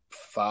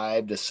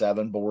 5 to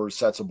 7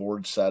 sets of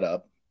boards set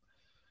up.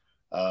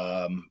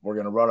 We're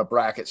going to run a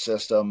bracket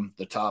system.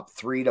 The top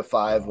 3 to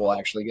 5 will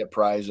actually get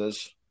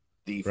prizes.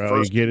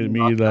 You're getting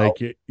me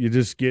like you're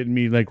just getting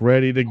me like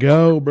ready to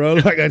go, bro.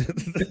 Like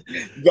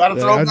you got to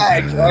throw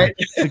bags, right?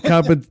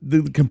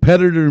 the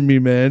competitor in me,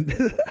 man.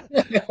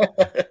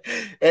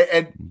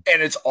 and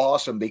it's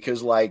awesome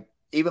because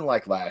even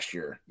last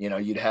year,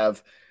 you'd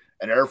have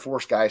an Air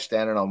Force guy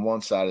standing on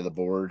one side of the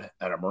board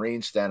and a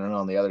Marine standing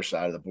on the other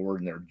side of the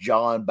board, and they're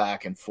jawing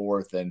back and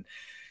forth, and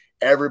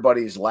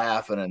everybody's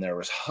laughing, and there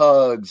was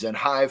hugs and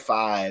high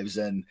fives,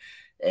 and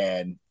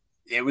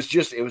it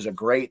was a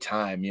great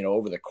time,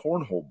 over the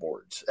cornhole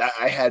boards.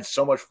 I had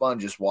so much fun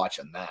just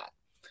watching that.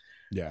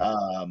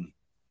 Yeah.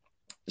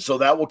 So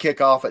that will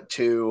kick off at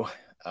 2.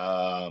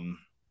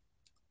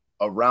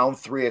 Around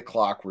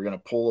 3:00, we're going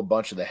to pull a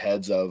bunch of the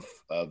heads of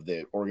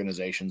the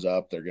organizations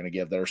up. They're going to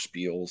give their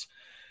spiels.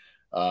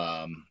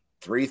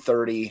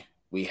 3:30,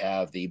 we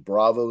have the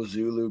Bravo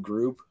Zulu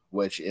group,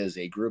 which is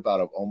a group out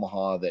of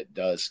Omaha that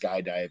does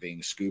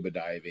skydiving, scuba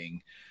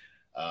diving,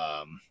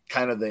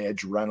 kind of the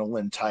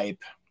adrenaline type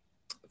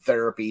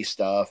therapy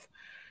stuff.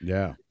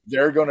 Yeah.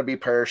 They're going to be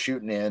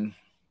parachuting in,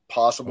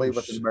 possibly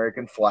with an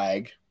American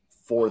flag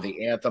for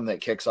the anthem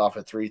that kicks off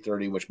at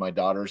 3:30, which my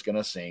daughter's going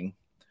to sing.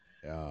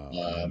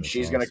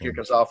 She's going to kick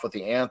us off with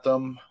the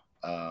anthem,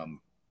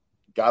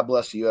 God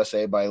Bless the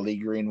USA by Lee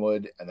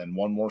Greenwood, and then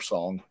one more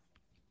song.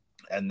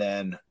 And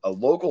then a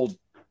local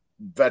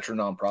veteran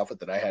nonprofit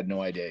that I had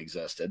no idea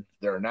existed.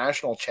 They're a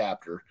national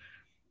chapter,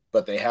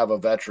 but they have a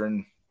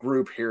veteran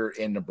group here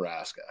in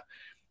Nebraska,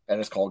 and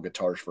it's called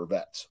Guitars for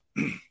Vets.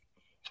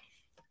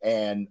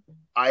 And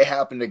I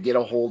happened to get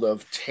a hold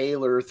of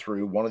Taylor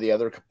through one of the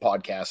other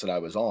podcasts that I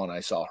was on. I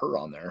saw her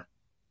on there.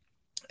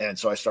 And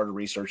so I started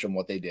researching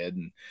what they did.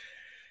 And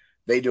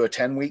they do a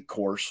 10-week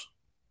course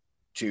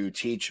to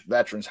teach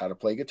veterans how to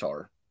play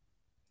guitar.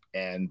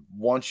 And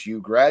once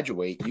you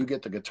graduate, you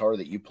get the guitar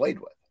that you played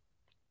with.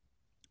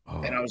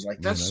 Oh, and I was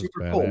like, that's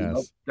super badass.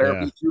 Cool.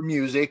 Therapy through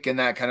music and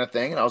that kind of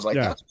thing. And I was like,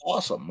 that's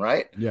awesome,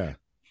 right? Yeah.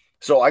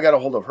 So I got a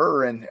hold of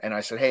her and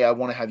I said, hey, I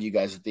want to have you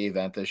guys at the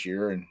event this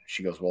year. And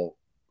she goes, well,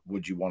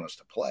 would you want us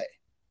to play?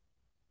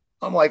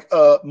 I'm like,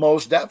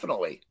 most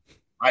definitely.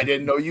 I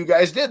didn't know you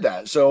guys did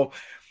that. So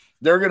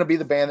they're going to be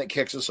the band that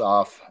kicks us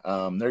off.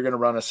 They're going to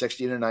run a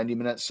 60 to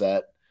 90-minute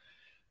set.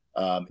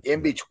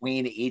 In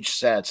between each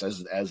sets,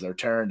 as they're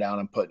tearing down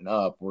and putting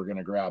up, we're going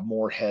to grab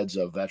more heads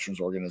of veterans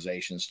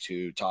organizations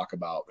to talk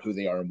about who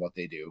they are and what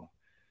they do.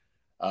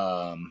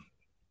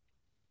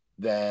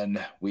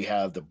 Then we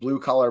have the blue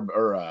collar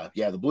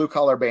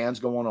bands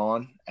going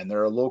on, and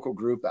they're a local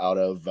group out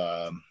of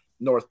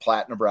North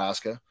Platte,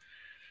 Nebraska,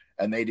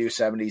 and they do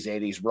 70s,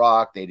 80s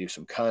rock. They do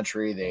some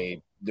country.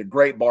 They're a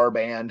great bar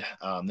band.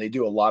 They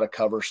do a lot of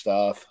cover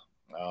stuff.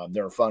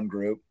 They're a fun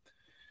group.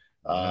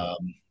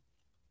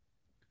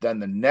 Then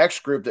the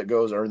next group that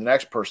goes, or the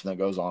next person that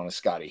goes on, is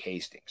Scotty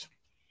Hastings.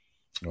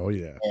 Oh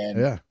yeah.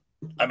 And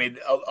I mean,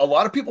 a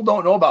lot of people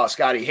don't know about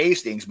Scotty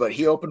Hastings, but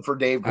he opened for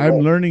Dave Grohl. I'm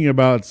learning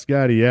about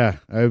Scotty. Yeah.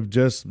 I've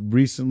just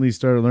recently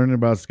started learning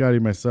about Scotty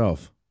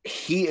myself.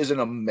 He is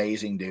an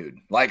amazing dude.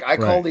 Like I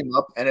called him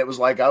up and it was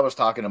like I was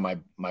talking to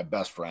my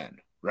best friend,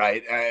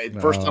 right?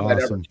 First time I'd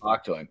ever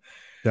talked to him.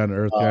 Down to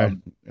earth guy.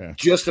 Yeah.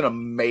 Just an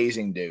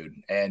amazing dude.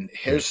 And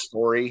his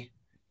story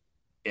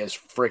is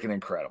freaking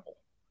incredible.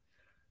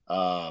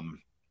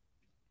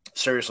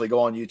 Seriously, go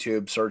on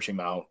YouTube, search him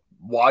out,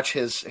 watch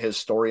his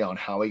story on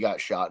how he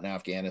got shot in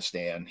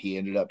Afghanistan. He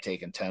ended up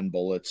taking 10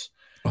 bullets.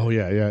 Oh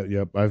yeah.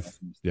 Yep.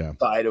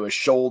 Thigh to his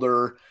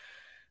shoulder.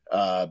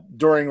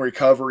 During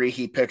recovery,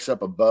 he picks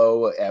up a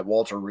bow at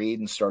Walter Reed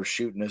and starts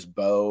shooting his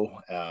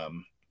bow.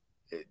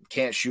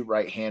 Can't shoot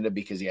right-handed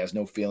because he has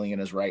no feeling in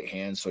his right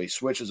hand. So he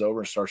switches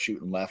over and starts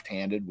shooting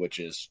left-handed, which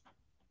is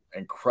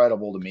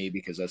incredible to me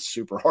because that's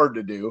super hard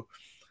to do.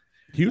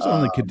 He was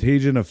on the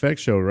Contagion Effect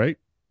show, right?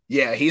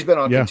 Yeah, he's been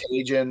on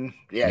Contagion.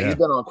 Yeah, he's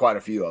been on quite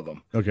a few of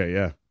them. Okay,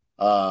 yeah.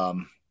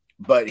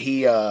 But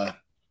he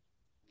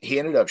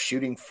ended up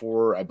shooting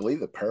for, I believe,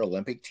 the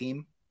Paralympic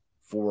team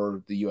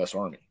for the U.S.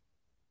 Army.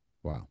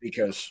 Wow.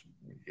 Because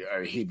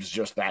he was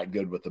just that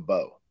good with the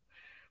bow.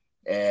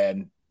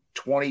 And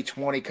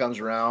 2020 comes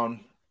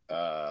around,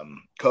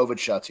 COVID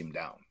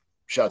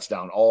shuts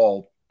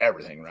down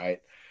everything,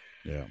 right?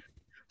 Yeah.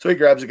 So he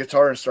grabs a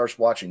guitar and starts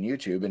watching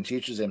YouTube and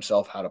teaches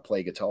himself how to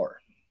play guitar.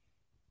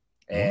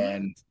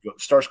 And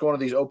starts going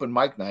to these open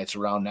mic nights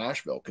around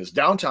Nashville because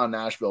downtown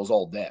Nashville is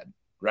all dead,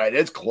 right?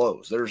 It's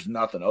closed. There's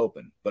nothing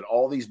open. But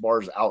all these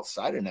bars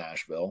outside of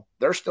Nashville,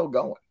 they're still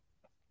going.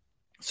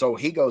 So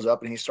he goes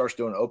up and he starts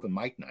doing open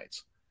mic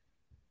nights.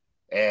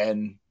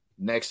 And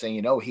next thing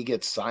you know, he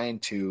gets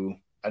signed to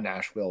a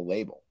Nashville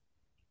label.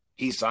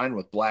 He's signed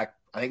with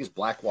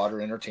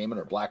Blackwater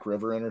Entertainment or Black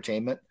River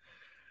Entertainment.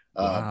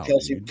 Wow,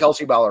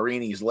 Kelsey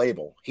Ballerini's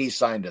label. He's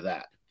signed to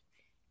that.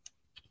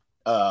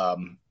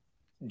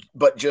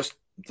 But just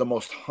the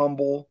most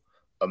humble,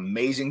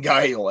 amazing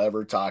guy you'll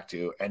ever talk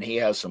to. And he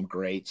has some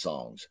great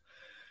songs.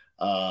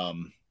 So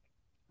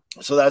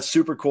that's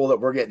super cool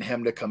that we're getting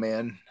him to come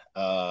in.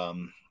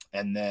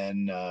 And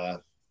then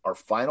our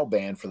final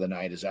band for the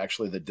night is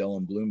actually the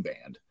Dylan Bloom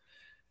Band.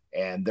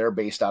 And they're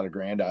based out of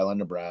Grand Island,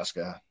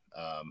 Nebraska.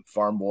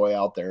 Farm boy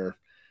out there.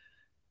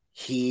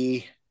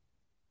 He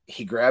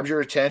grabs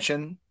your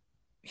attention.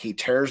 He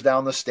tears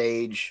down the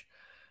stage.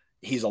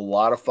 He's a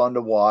lot of fun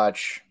to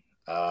watch.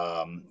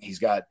 He's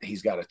got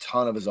a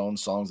ton of his own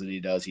songs that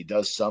he does. He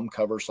does some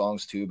cover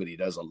songs too, but he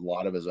does a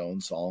lot of his own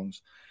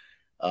songs.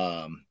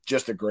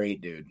 Just a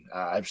great dude.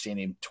 I've seen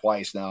him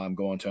twice now. I'm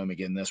going to him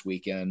again this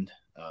weekend,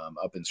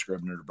 up in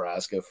Scribner,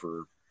 Nebraska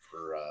for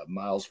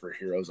Miles for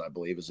Heroes, I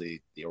believe is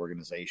the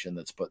organization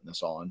that's putting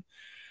this on.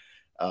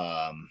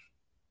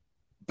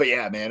 But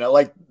yeah, man, I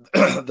like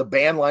the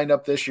band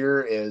lineup this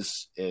year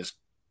is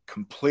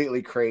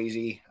completely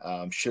crazy.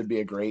 Should be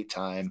a great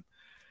time.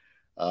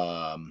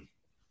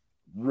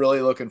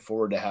 Really looking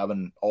forward to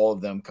having all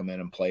of them come in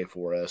and play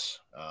for us.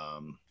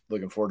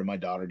 Looking forward to my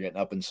daughter getting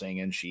up and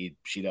singing. She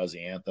does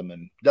the anthem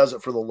and does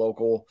it for the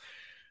local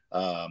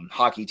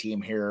hockey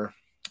team here,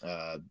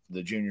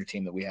 the junior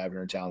team that we have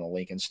here in town, the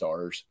Lincoln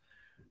Stars.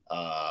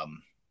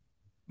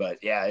 But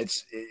yeah,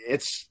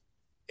 it's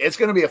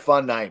going to be a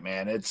fun night,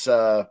 man. It's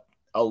a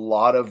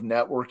lot of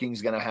networking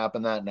is going to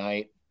happen that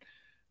night.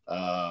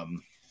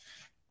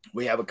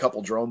 We have a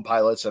couple drone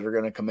pilots that are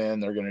going to come in.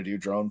 They're going to do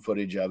drone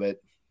footage of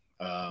it.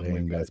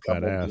 We've got a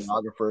couple of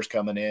videographers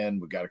coming in.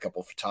 We've got a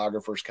couple of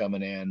photographers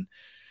coming in.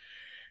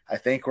 I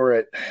think we're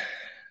at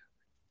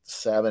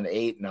 7,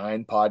 8,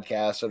 9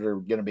 podcasts that are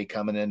going to be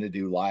coming in to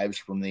do lives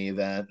from the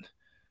event.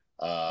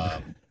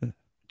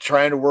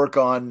 Trying to work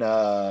on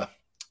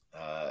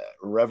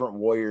Reverent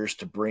Warriors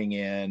to bring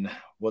in,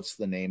 what's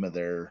the name of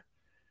their,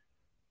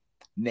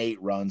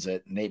 Nate runs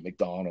it, Nate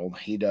McDonald.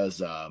 He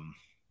does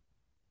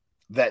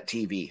Vet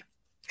TV,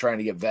 trying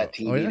to get Vet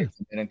TV to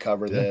come in and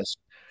cover this.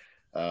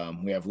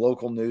 We have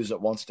local news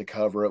that wants to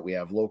cover it. We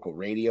have local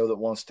radio that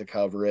wants to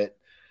cover it.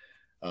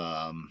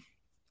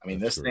 I mean,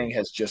 this thing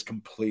has just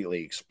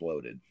completely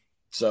exploded.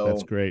 So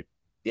that's great.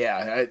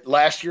 Yeah.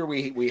 Last year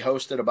we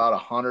hosted about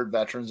 100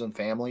 veterans and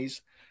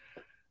families.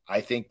 I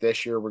think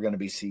this year we're going to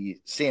be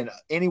seeing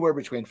anywhere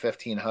between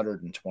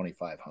 1,500 and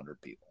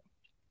 2,500 people.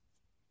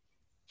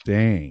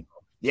 Dang.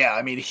 Yeah.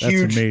 I mean,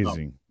 huge. That's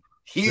amazing.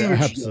 Huge. Yeah,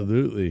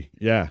 absolutely.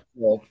 Yeah.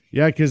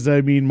 Yeah. Because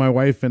I mean, my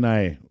wife and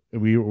I,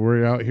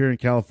 we're out here in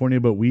California,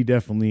 but we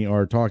definitely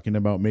are talking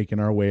about making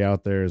our way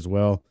out there as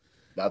well.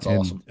 That's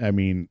awesome. I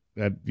mean,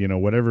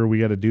 whatever we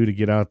got to do to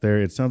get out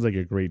there, it sounds like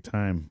a great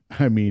time.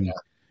 I mean,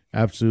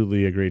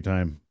 absolutely a great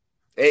time.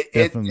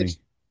 Definitely.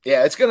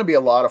 It's going to be a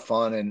lot of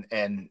fun.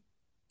 And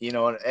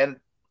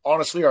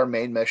honestly, our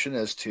main mission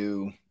is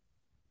to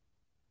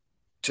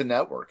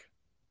network.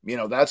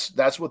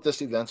 That's what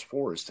this event's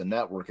for, is to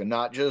network, and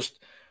not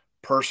just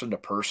person to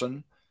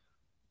person,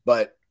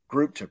 but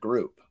group to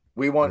group.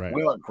 We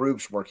want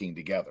groups working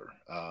together.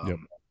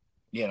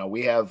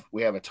 We have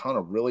a ton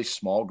of really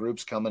small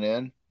groups coming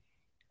in,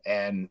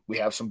 and we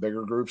have some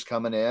bigger groups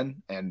coming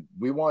in, and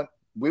we want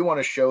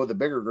to show the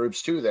bigger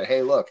groups too that,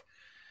 hey, look,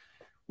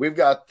 we've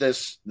got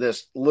this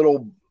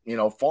little,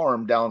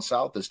 farm down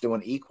south that's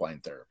doing equine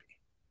therapy.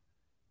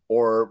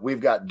 Or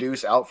we've got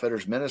Deuce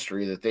Outfitters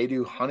Ministry that they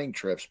do hunting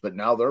trips, but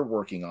now they're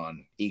working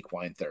on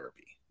equine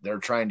therapy. They're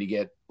trying to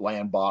get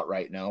land bought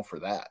right now for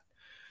that.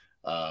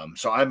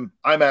 So I'm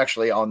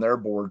actually on their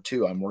board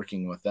too. I'm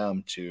working with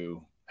them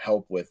to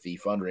help with the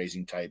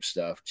fundraising type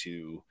stuff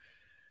to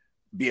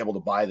be able to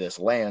buy this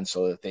land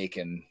so that they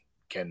can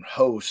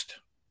host,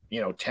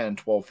 10,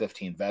 12,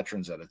 15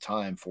 veterans at a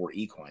time for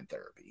equine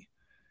therapy.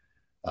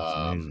 That's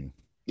amazing.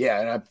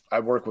 Yeah, and I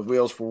work with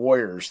Wheels for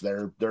Warriors.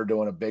 They're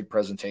doing a big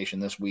presentation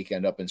this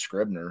weekend up in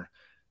Scribner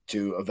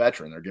to a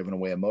veteran. They're giving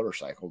away a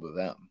motorcycle to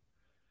them.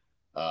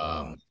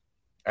 I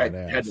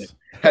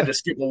had to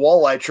skip a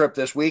walleye trip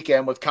this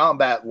weekend with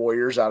Combat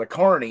Warriors out of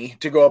Kearney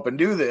to go up and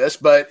do this,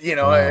 but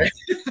wow.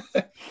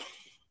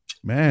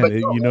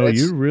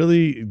 You're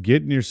really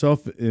getting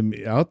yourself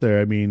out there.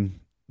 I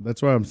mean,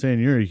 that's why I'm saying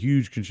you're a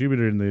huge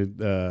contributor in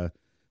the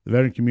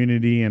veteran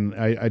community, and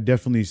I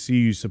definitely see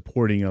you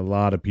supporting a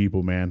lot of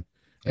people, man.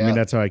 I mean,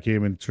 that's how I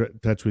came in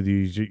touch with you.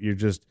 You're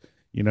just,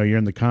 you're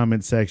in the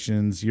comment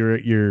sections.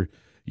 You're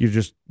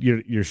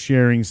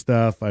sharing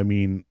stuff. I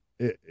mean,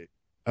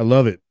 I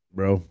love it,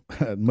 bro.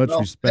 Much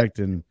respect,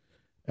 and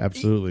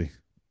absolutely.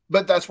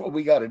 But that's what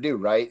we got to do,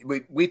 right?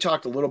 We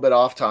talked a little bit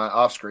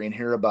off screen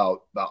here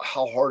about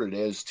how hard it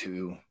is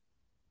to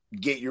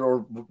get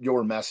your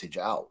message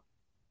out,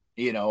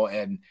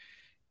 and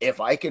if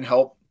I can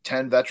help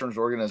 10 veterans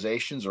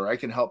organizations, or I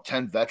can help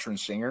 10 veteran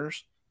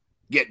singers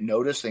get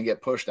noticed and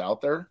get pushed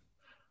out there,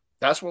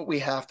 that's what we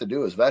have to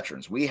do as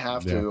veterans. We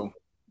have to,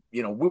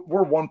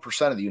 we're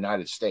 1% of the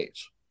United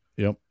States.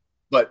 Yep.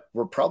 But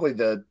we're probably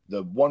the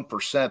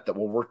 1% that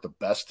will work the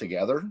best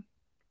together.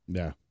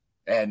 Yeah.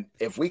 And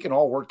if we can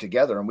all work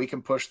together and we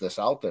can push this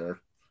out there,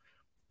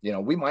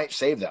 we might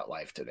save that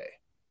life today.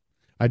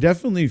 I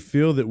definitely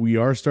feel that we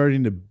are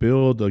starting to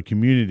build a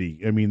community.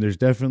 I mean, there's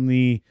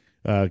definitely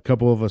a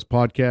couple of us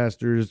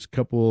podcasters, a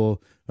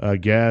couple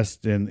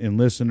guests and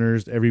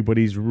listeners.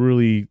 Everybody's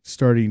really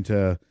starting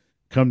to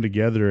come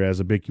together as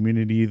a big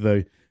community.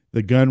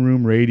 The gun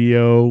room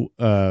radio,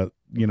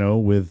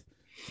 with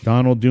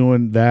Donald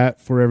doing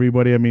that for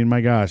everybody. I mean,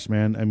 my gosh,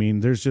 man. I mean,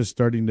 there's just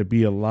starting to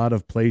be a lot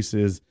of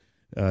places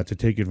to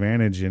take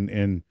advantage,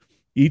 and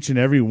each and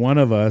every one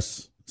of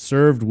us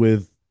served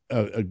with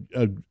a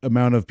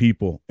amount of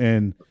people.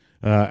 And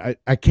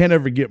I can't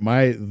ever get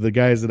the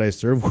guys that I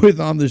serve with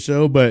on the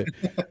show, but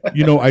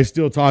I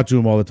still talk to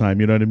them all the time.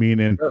 You know what I mean?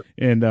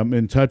 And I'm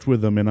in touch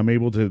with them, and I'm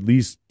able to at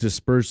least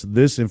disperse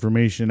this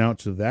information out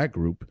to that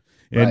group.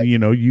 And,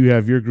 you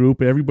have your group.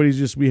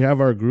 We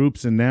have our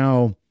groups, and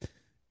now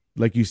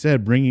like you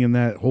said, bringing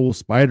that whole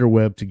spider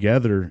web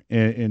together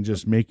and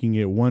just making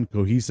it one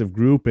cohesive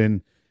group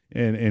and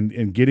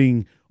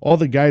getting all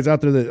the guys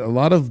out there. That a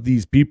lot of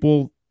these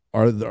people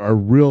are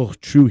real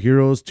true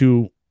heroes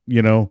to,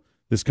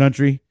 this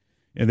country,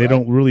 and they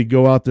don't really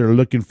go out there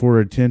looking for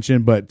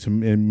attention, but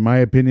in my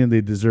opinion,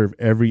 they deserve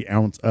every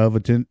ounce of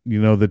attention,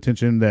 the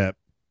attention that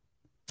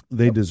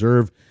they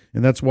deserve.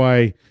 And that's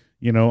why,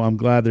 I'm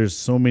glad there's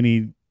so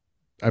many.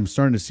 I'm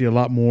starting to see a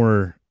lot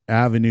more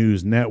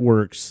avenues,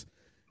 networks,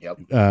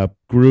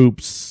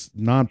 groups,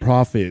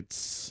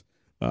 nonprofits,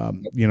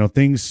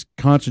 things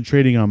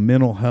concentrating on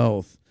mental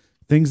health,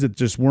 things that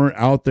just weren't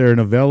out there and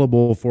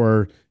available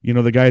for,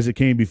 the guys that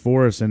came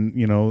before us.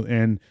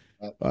 And,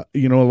 a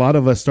lot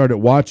of us started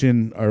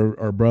watching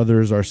our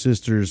brothers, our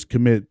sisters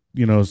commit,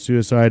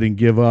 suicide and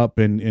give up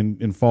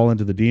and fall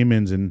into the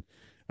demons. And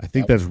I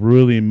think that's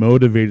really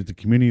motivated the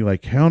community.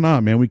 Like, hell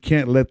no, man, we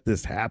can't let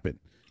this happen.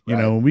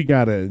 We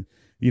gotta,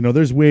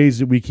 there's ways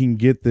that we can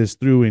get this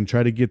through and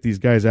try to get these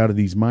guys out of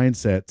these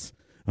mindsets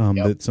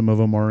that some of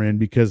them are in,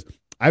 because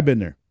I've been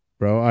there,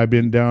 bro. I've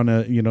been down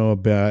a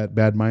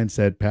bad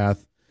mindset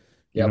path,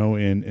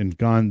 and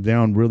gone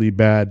down really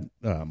bad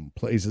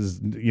places,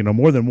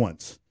 more than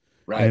once.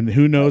 Right. And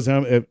who knows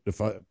how,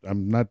 if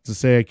I'm not to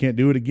say I can't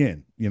do it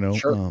again,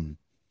 sure.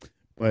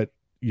 But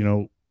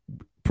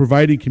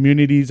providing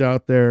communities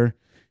out there,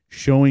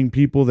 showing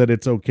people that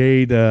it's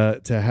okay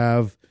to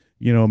have,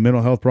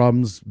 mental health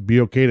problems,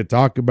 be okay to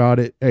talk about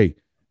it. Hey,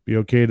 be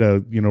okay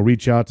to,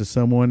 reach out to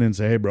someone and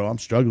say, hey, bro, I'm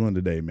struggling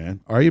today,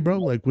 man. Are you, bro?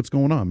 Like, what's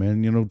going on,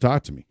 man?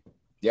 Talk to me.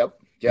 Yep.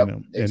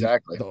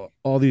 Exactly.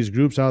 All these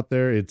groups out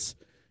there, it's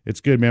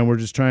good, man. We're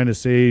just trying to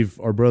save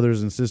our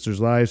brothers and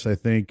sisters' lives. I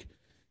think,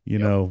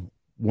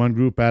 one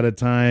group at a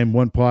time,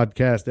 one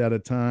podcast at a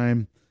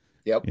time.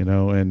 Yep.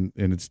 And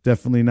it's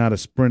definitely not a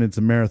sprint, it's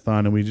a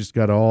marathon, and we just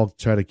got to all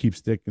try to keep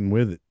sticking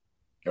with it.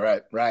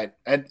 Right.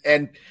 And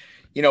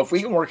if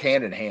we can work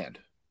hand in hand,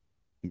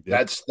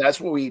 that's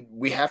what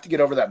we have to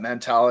get over, that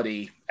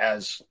mentality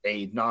as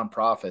a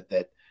nonprofit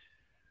that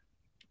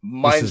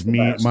mine's this is me,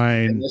 best,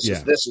 mine. This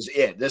is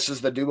it. This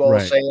is the do all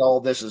say all.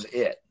 This is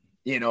it.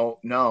 No,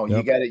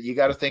 you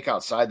got to think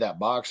outside that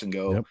box and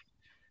go,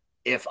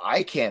 if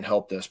I can't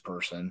help this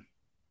person,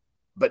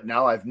 but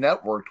now I've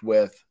networked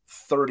with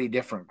 30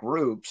 different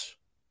groups,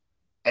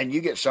 and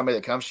you get somebody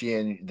that comes to you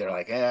and they're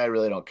like, I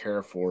really don't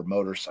care for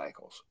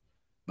motorcycles,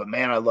 but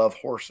man, I love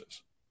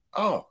horses.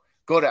 Oh,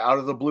 go to Out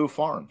of the Blue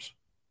Farms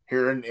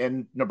here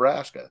in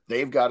Nebraska.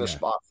 They've got a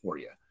spot for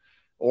you.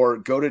 Or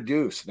go to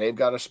Deuce. They've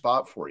got a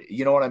spot for you.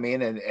 You know what I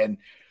mean? And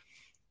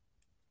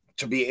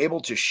to be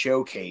able to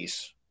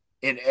showcase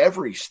in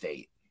every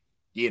state,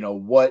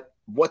 what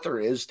there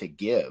is to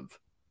give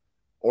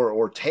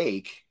or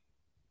take,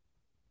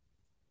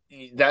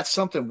 that's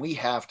something we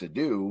have to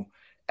do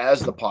as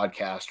the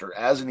podcaster,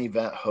 as an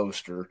event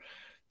hoster,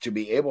 to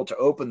be able to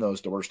open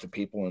those doors to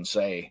people and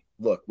say,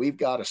 look, we've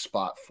got a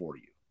spot for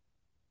you.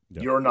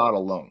 Yep. You're not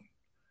alone.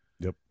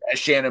 Yep. As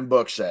Shannon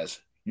Book says,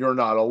 you're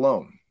not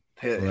alone.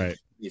 Right.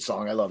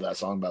 Song. I love that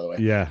song, by the way.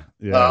 Yeah.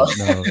 No,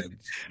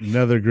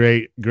 another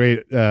great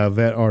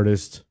vet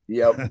artist.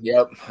 Yep.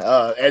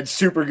 And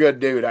super good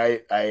dude.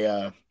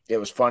 It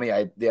was funny.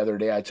 The other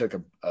day I took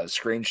a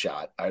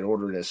screenshot. I'd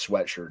ordered his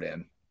sweatshirt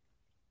in,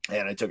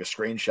 and I took a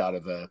screenshot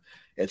of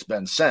it's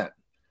been sent,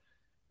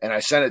 and I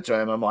sent it to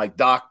him. I'm like,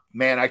 Doc,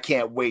 man, I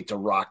can't wait to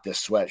rock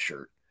this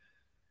sweatshirt.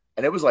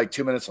 And it was like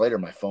 2 minutes later,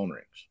 my phone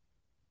rings.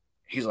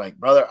 He's like,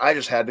 brother, I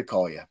just had to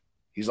call you.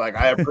 He's like,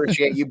 I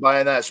appreciate you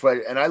buying that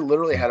sweater. And I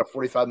literally had a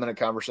 45-minute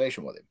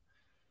conversation with him.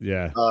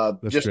 Yeah.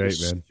 That's just great,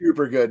 man.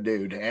 Super good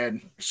dude.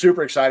 And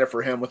super excited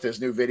for him with his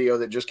new video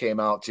that just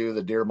came out too,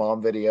 the Dear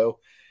Mom video.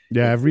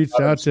 Yeah, I've reached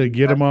out to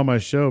get him on my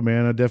show,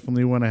 man. I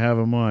definitely want to have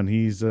him on.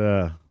 He's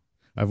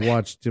I've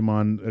watched him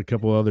on a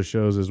couple other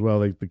shows as well,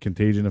 like the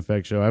Contagion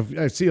Effect show.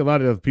 I see a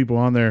lot of people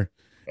on there,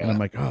 and I'm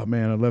like, oh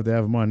man, I'd love to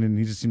have him on. And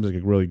he just seems like a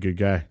really good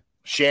guy.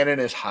 Shannon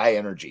is high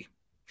energy.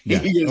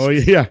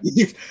 Yeah.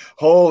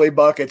 Holy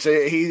buckets.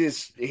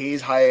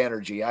 He's high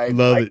energy. I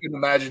can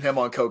imagine him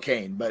on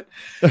cocaine, but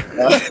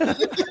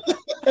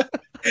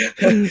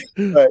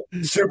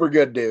super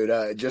good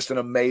dude. Just an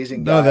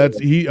amazing guy.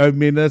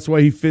 No, that's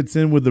why he fits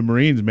in with the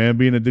Marines, man,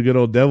 being a good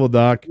old devil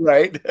doc.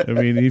 Right. I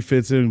mean, he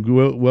fits in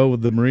well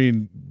with the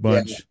Marine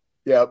bunch.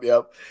 Yeah.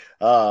 Yep.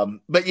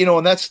 But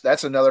and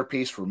that's another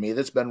piece for me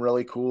that's been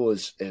really cool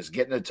is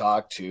getting to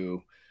talk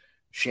to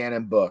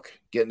Shannon Book,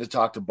 getting to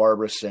talk to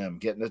Barbara Sim,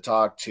 getting to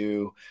talk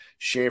to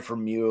Schaefer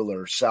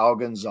Mueller, Sal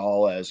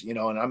Gonzalez, and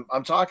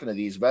I'm talking to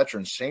these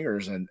veteran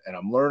singers and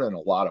I'm learning a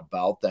lot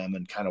about them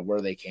and kind of where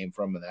they came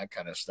from and that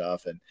kind of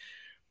stuff. And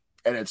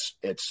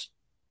it's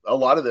a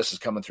lot of this is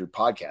coming through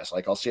podcasts.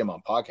 Like I'll see them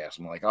on podcasts.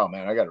 I'm like, oh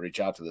man, I got to reach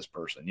out to this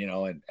person,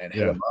 and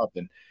hit them up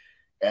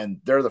and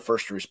they're the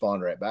first to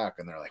respond right back.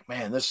 And they're like,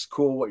 man, this is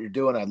cool what you're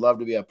doing. I'd love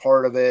to be a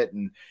part of it.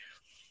 And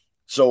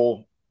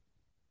so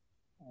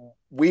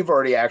we've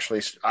already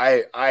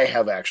I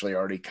have actually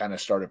already kind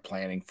of started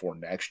planning for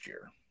next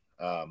year.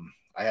 I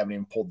haven't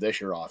even pulled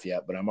this year off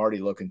yet, but I'm already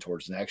looking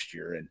towards next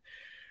year. And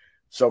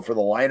So for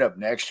the lineup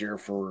next year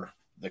for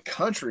the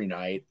country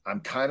night, I'm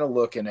kind of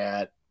looking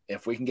at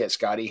if we can get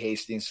Scotty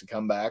Hastings to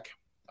come back.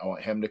 I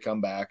want him to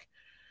come back.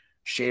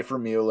 Schaefer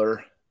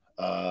Mueller,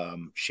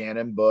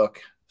 Shannon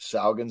Book,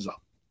 Sal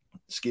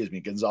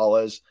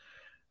Gonzalez,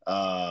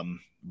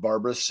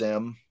 Barbara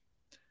Sim.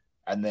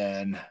 And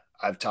then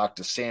I've talked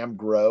to Sam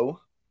Grow,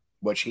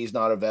 which he's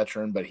not a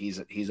veteran, but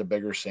he's a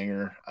bigger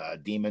singer.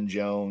 Demon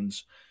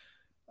Jones.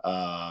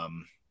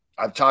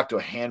 I've talked to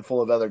a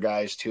handful of other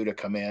guys too to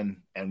come in,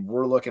 and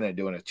we're looking at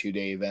doing a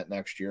 2-day event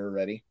next year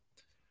already.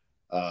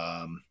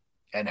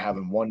 And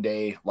having one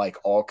day like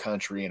all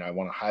country. And I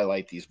want to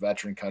highlight these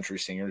veteran country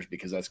singers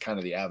because that's kind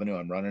of the avenue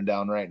I'm running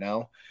down right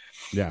now.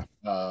 Yeah.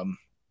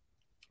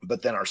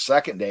 But then our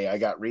second day, I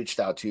got reached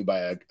out to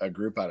by a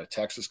group out of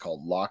Texas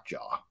called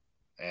Lockjaw,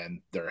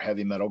 and they're a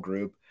heavy metal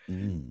group.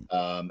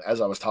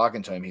 As I was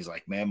talking to him, he's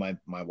like, man,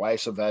 my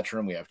wife's a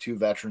veteran. We have 2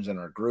 veterans in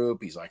our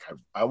group. He's like,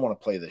 I want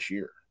to play this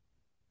year.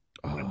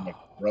 Oh. I'm like,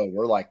 bro,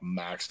 we're like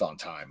maxed on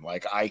time.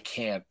 Like I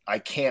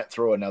can't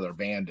throw another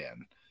band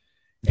in.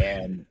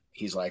 And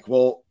he's like,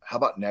 well, how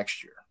about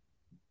next year?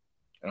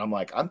 And I'm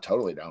like, I'm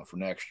totally down for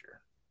next year.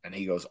 And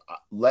he goes,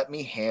 let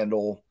me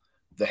handle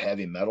the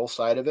heavy metal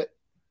side of it.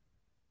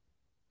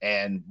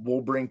 And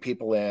we'll bring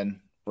people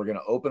in. We're going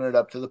to open it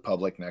up to the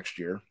public next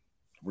year.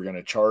 We're going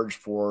to charge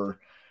for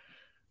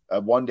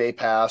a 1-day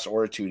pass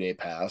or a 2-day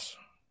pass.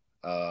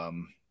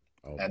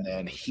 And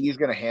then he's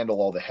going to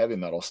handle all the heavy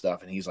metal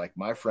stuff. And he's like,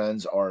 my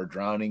friends are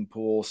Drowning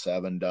Pool,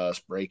 Seven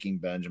Dust, Breaking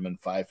Benjamin,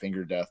 Five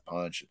Finger Death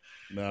Punch.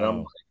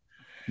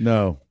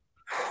 No.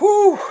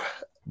 Whew.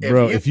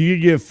 Bro, if you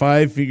could get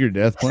Five Finger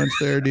Death Punch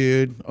there,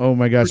 dude, oh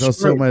my gosh, I'll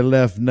sell my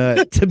left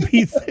nut to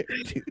be there,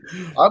 dude.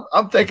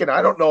 I'm thinking,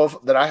 I don't know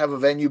that I have a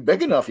venue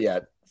big enough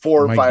yet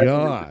for Five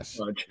Finger Death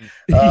Punch.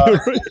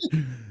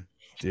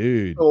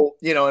 Dude. So,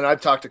 and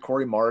I've talked to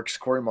Corey Marks.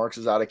 Corey Marks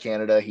is out of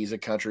Canada. He's a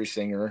country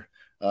singer.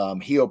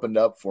 He opened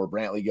up for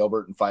Brantley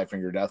Gilbert and Five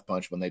Finger Death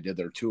Punch when they did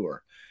their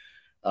tour.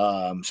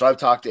 So I've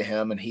talked to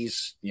him, and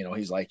he's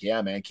like,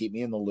 yeah, man, keep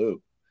me in the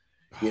loop.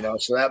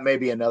 So that may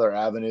be another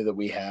avenue that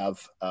we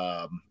have.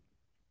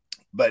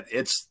 But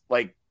it's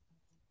like,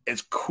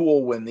 it's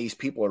cool when these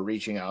people are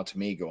reaching out to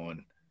me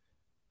going,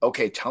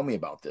 okay, tell me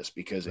about this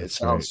because it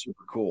sounds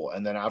super cool.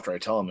 And then after I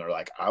tell them, they're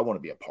like, I want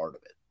to be a part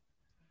of it.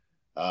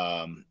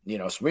 So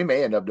we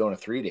may end up doing a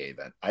 3-day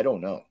event. I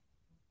don't know.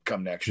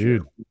 Come next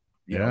year.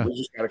 We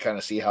just got to kind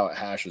of see how it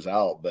hashes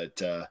out,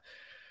 but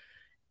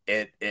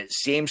it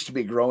seems to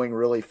be growing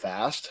really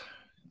fast.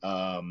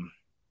 And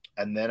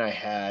then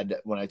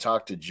when I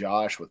talked to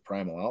Josh with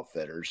Primal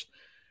Outfitters,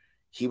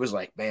 he was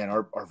like, man,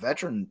 our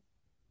veteran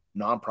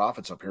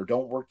nonprofits up here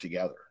don't work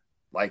together.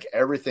 Like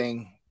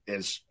everything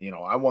is,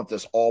 I want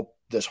this whole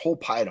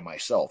pie to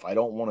myself. I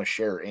don't want to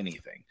share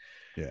anything.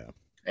 Yeah.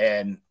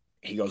 And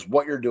he goes,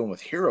 what you're doing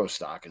with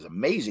Herostock is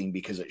amazing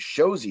because it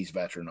shows these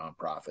veteran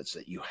nonprofits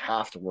that you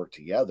have to work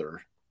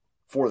together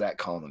for that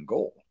common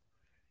goal.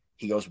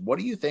 He goes, what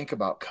do you think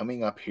about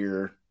coming up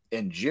here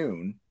in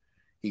June?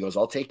 He goes,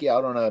 I'll take you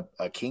out on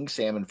a king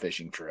salmon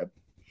fishing trip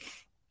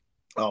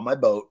on my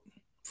boat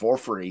for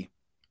free.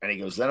 And he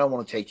goes, then I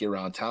want to take you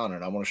around town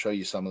and I want to show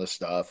you some of the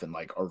stuff. And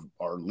like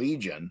our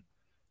Legion,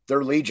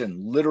 their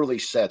Legion literally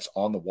sets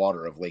on the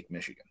water of Lake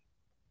Michigan.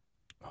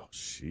 Oh,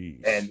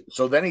 jeez. And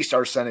so then he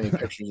starts sending me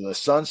pictures of the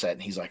sunset,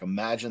 and he's like,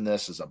 imagine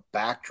this as a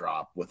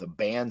backdrop with a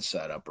band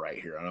set up right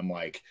here. And I'm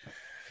like,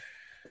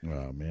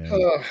 oh, man.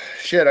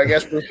 Shit, I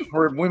guess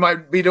we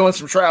might be doing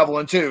some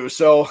traveling too.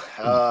 So,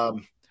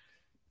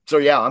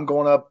 yeah, I'm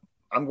going up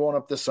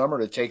this summer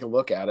to take a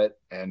look at it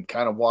and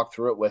kind of walk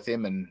through it with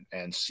him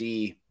and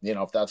see,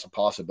 if that's a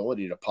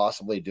possibility to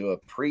possibly do a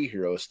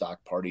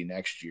pre-Herostock party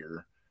next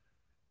year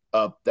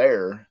up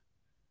there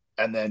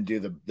and then do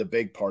the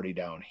big party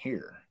down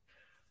here.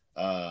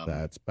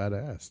 That's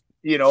badass.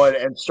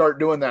 And start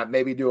doing that.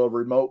 Maybe do a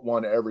remote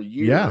one every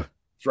year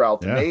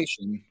throughout the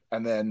nation,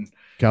 and then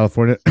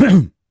California.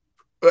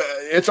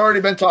 It's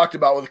already been talked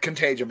about with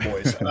Contagion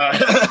Boys. And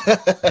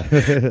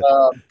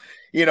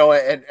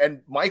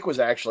Mike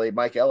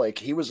Ellick,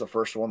 he was the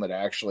first one that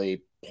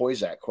actually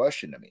posed that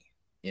question to me.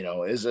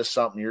 Is this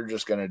something you're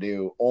just going to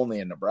do only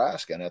in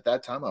Nebraska? And at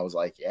that time, I was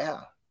like,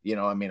 yeah.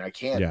 I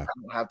can't. I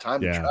don't have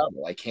time to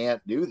travel. I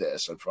can't do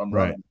this if I'm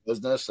running a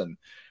business and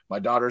my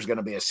daughter's going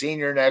to be a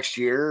senior next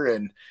year.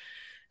 And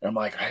I'm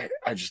like,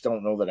 I just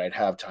don't know that I'd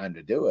have time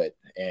to do it.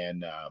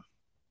 And,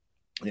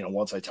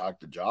 once I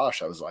talked to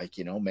Josh, I was like,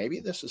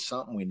 maybe this is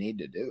something we need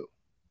to do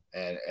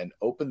and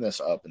open this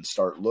up and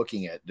start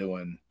looking at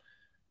doing,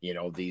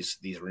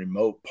 these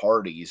remote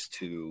parties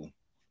to,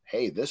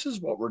 hey, this is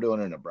what we're doing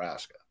in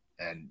Nebraska.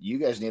 And you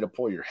guys need to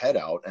pull your head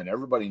out and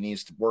everybody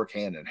needs to work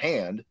hand in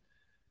hand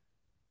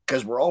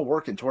because we're all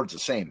working towards the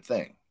same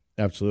thing.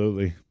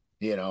 Absolutely.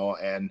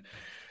 And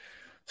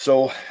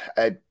so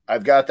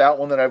I've got that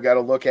one that I've got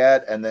to look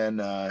at. And then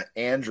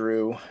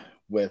Andrew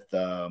with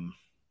the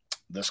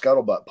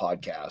Scuttlebutt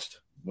podcast,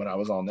 when I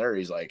was on there,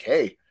 he's like,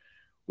 hey,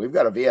 we've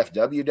got a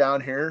VFW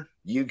down here.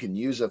 You can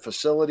use the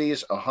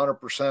facilities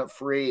 100%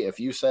 free if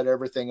you set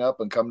everything up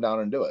and come down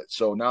and do it.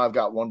 So now I've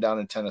got one down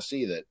in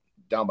Tennessee, that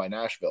down by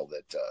Nashville,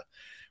 that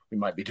we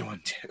might be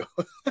doing too.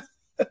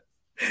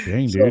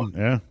 Dang, So, dude.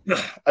 Yeah.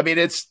 I mean,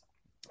 it's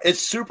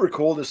super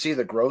cool to see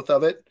the growth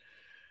of it.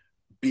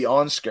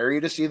 Beyond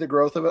scary to see the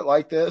growth of it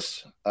like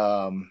this,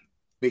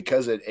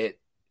 because it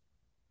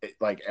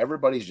like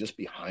everybody's just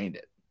behind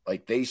it.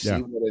 Like they see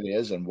what it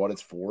is and what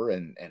it's for,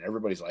 and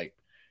everybody's like,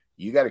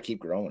 you got to keep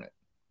growing it,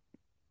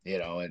 you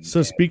know. And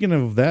so speaking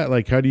of that,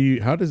 like how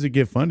does it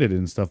get funded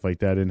and stuff like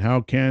that, and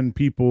how can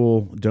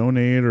people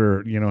donate,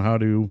 or how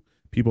do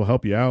people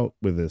help you out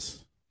with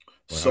this?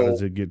 Or so how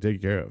does it get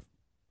taken care of?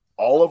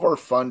 All of our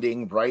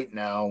funding right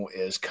now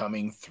is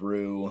coming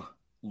through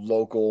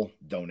local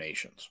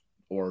donations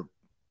or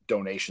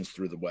donations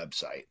through the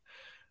website.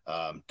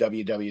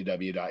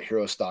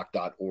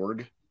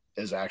 www.herostock.org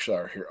is actually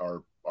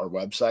our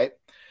website,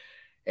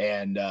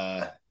 and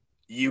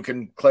you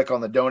can click on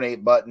the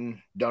donate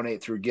button,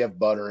 donate through Give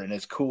Butter, and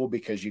it's cool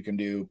because you can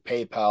do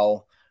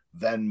PayPal,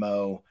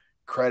 Venmo,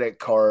 credit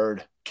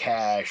card,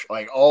 cash,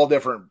 like all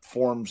different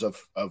forms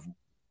of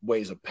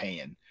ways of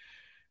paying.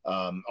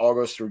 All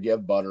goes through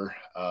Give Butter.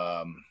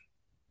 I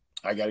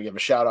got to give a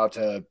shout out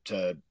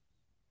to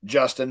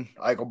Justin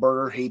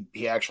Eichelberger.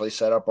 He actually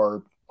set up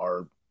our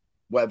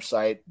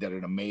website, did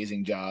an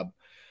amazing job.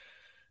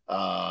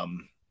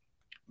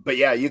 But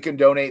yeah, you can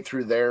donate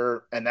through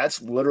there, and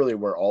that's literally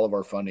where all of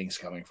our funding's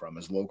coming from,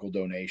 is local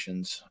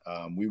donations.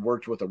 We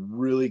worked with a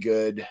really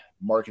good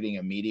marketing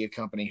and media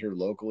company here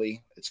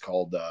locally. It's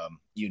called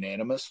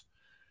Unanimous,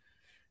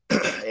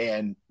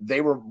 and they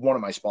were one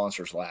of my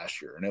sponsors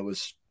last year, and it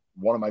was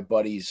one of my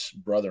buddy's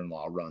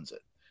brother-in-law runs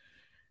it.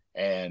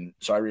 And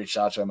so I reached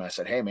out to him. I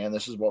said, hey man,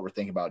 this is what we're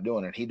thinking about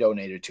doing. And he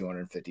donated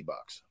 $250.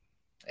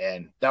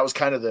 And that was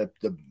kind of the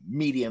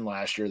median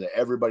last year that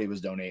everybody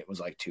was donating, was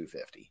like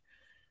 $250.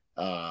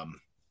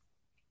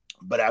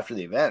 But after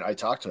the event, I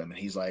talked to him, and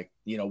he's like,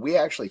 we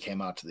actually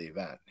came out to the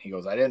event. He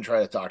goes, I didn't try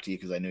to talk to you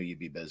because I knew you'd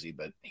be busy,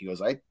 but he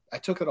goes, I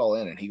took it all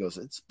in. And he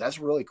goes, that's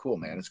really cool,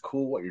 man. It's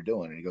cool what you're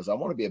doing. And he goes, I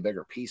want to be a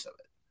bigger piece of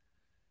it.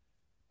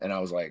 And I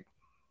was like,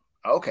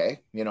 okay,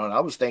 and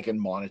I was thinking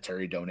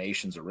monetary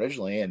donations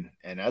originally. And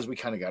as we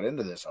kind of got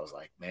into this, I was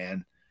like,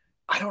 man,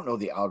 I don't know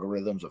the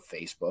algorithms of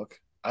Facebook.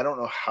 I don't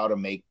know how to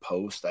make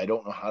posts. I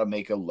don't know how to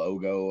make a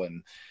logo.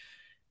 And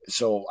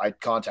so I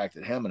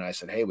contacted him and I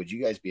said, hey, would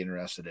you guys be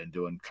interested in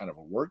doing kind of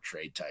a work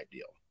trade type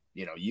deal?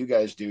 You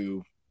guys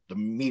do the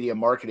media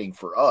marketing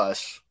for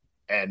us,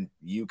 and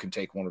you can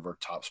take one of our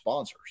top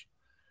sponsors.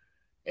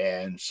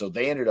 And so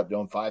they ended up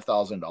doing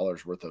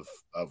 $5,000 worth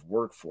of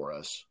work for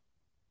us,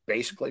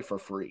 basically for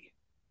free.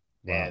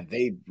 Wow. And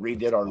they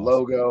redid our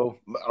logo.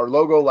 Our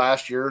logo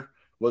last year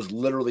was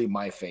literally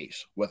my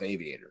face with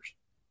aviators.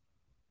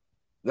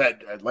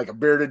 That, like a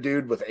bearded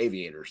dude with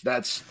aviators.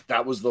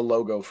 That was the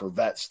logo for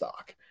Vet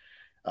Stock.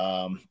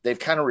 They've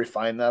kind of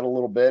refined that a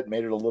little bit,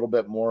 made it a little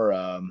bit more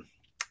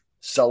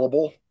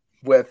sellable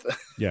with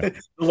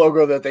the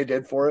logo that they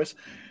did for us.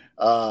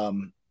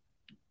 But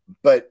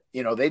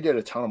they did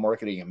a ton of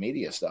marketing and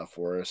media stuff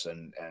for us,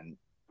 and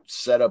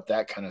set up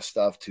that kind of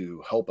stuff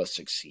to help us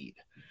succeed.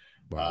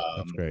 Wow,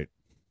 that's great.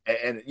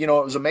 And it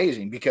was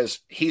amazing because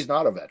he's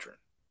not a veteran,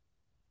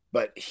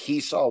 but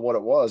he saw what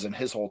it was, and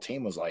his whole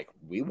team was like,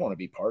 we want to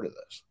be part of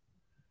this.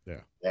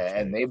 Yeah.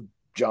 And they've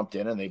jumped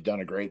in and they've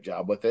done a great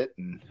job with it.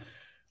 And,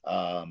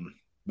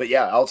 but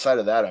yeah, outside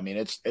of that, I mean,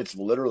 it's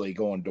literally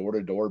going door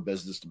to door,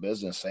 business to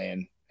business,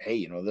 saying,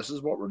 hey, this is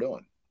what we're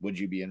doing. Would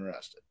you be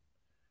interested?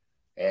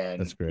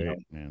 And that's great,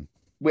 man.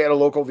 We had a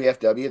local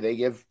VFW. They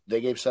gave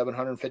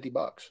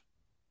 $750.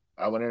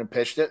 I went in and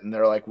pitched it, and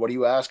they're like, what are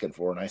you asking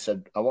for? And I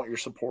said, I want your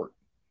support.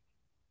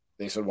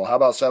 They said, well, how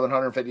about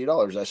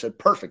 $750? I said,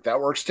 perfect. That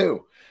works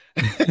too.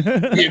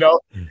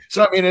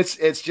 So, I mean,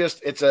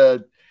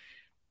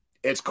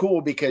 it's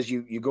cool because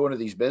you go into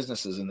these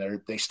businesses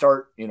and they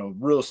start,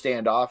 real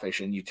standoffish,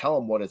 and you tell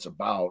them what it's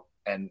about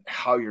and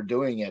how you're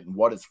doing it and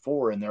what it's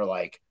for. And they're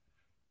like,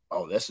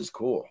 oh, this is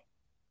cool.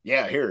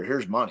 Yeah,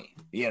 here's money,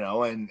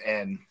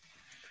 and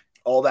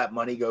all that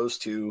money goes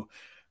to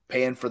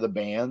paying for the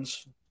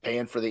bands,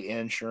 paying for the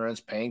insurance,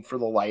 paying for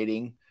the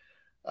lighting,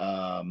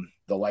 the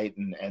light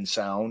and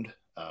sound.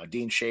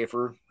 Dean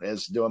Schaefer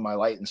is doing my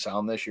light and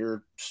sound this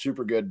year.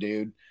 Super good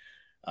dude.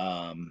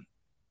 And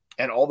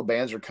all the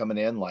bands are coming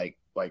in like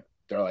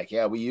they're like,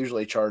 yeah, we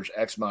usually charge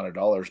X amount of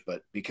dollars,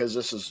 but because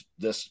this is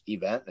this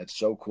event, it's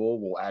so cool,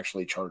 we'll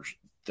actually charge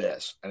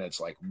this, and it's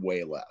like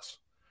way less.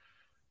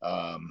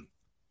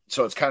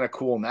 So it's kind of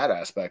cool in that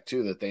aspect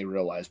too, that they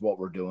realize what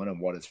we're doing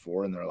and what it's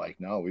for, and they're like,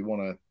 no, we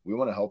want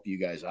to help you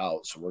guys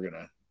out, so we're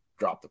gonna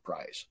drop the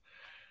price.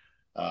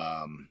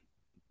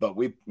 But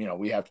we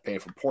have to pay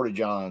for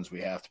porta-johns,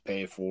 we have to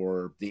pay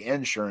for the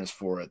insurance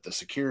for it, the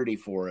security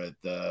for it,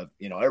 the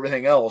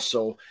everything else.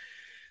 So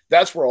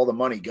that's where all the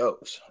money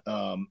goes.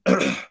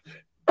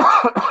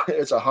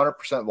 It's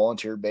 100%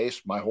 volunteer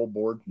based. My whole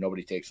board,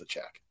 nobody takes a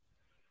check.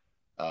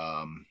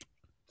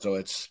 So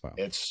it's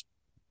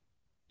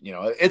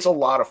it's a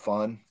lot of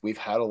fun. We've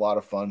had a lot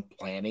of fun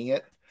planning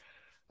it.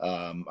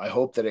 I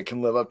hope that it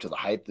can live up to the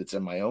hype that's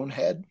in my own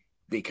head,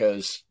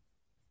 because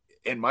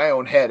in my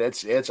own head,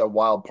 it's a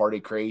wild party,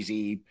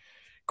 crazy,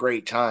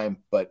 great time,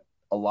 but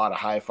a lot of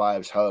high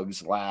fives,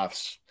 hugs,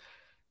 laughs,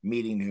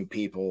 meeting new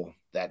people,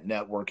 that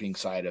networking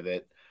side of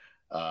it.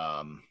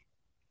 And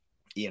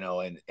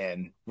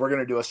we're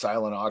going to do a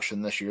silent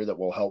auction this year that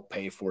will help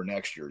pay for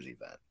next year's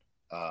event.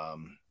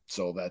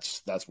 So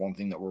that's one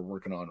thing that we're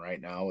working on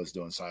right now, is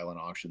doing silent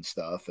auction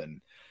stuff.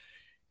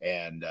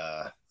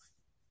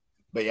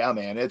 But yeah,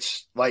 man,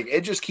 it's like,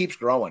 it just keeps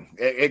growing.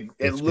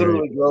 It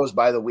literally grows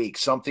by the week.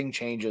 Something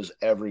changes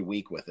every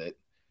week with it,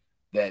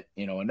 that,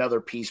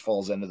 another piece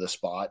falls into the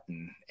spot,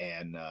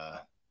 and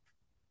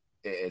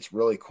it's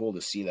really cool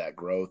to see that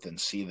growth and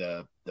see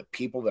the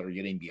people that are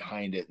getting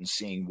behind it and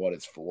seeing what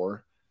it's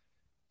for,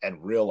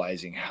 and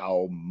realizing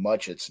how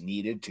much it's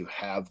needed to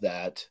have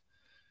that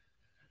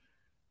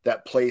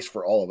place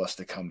for all of us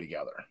to come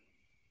together.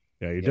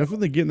 Yeah, you're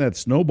definitely getting that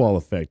snowball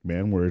effect,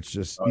 man, where it's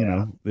just,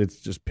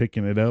 it's just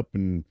picking it up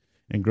and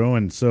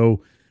growing.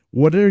 So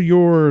what are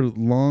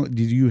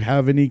did you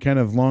have any kind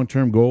of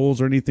long-term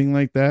goals or anything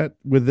like that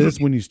with this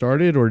when you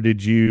started, or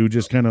did you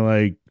just kind of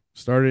like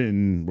start it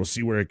and we'll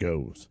see where it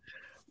goes?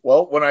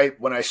 Well, when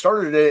I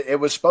started it, it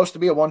was supposed to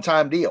be a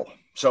one-time deal.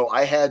 So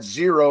I had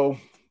zero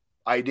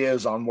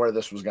ideas on where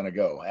this was going to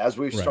go. As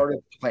we've started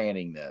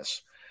planning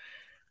this,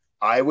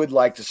 I would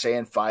like to say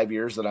in 5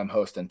 years that I'm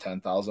hosting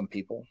 10,000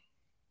 people.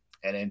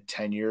 And in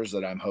 10 years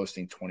that I'm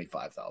hosting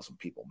 25,000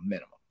 people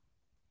minimum.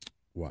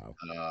 Wow.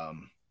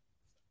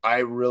 I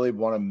really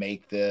want to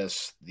make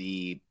this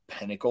the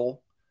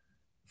pinnacle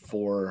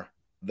for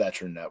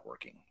veteran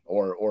networking,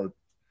 or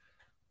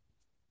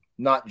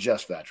not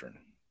just veteran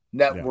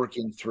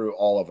networking through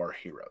all of our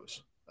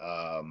heroes.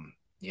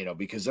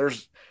 Because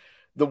there's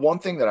the one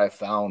thing that I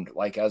found,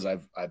 like, as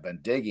I've been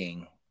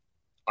digging,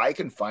 I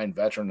can find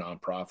veteran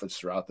nonprofits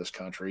throughout this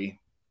country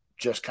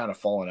just kind of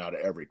falling out of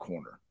every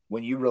corner.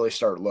 When you really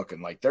start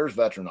looking, like, there's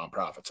veteran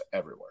nonprofits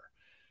everywhere.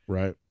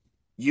 Right.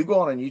 You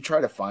go on and you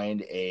try to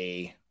find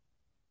a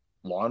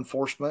law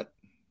enforcement,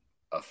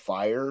 a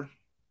fire,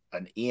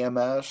 an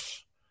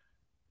EMS,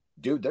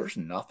 dude, there's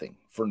nothing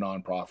for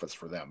nonprofits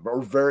for them,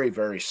 or very,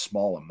 very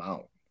small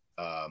amount.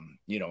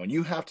 And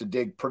you have to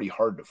dig pretty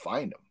hard to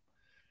find them.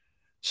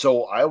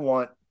 So I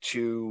want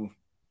to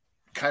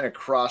kind of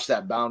cross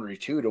that boundary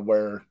too, to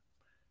where,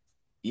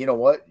 you know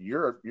what,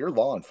 you're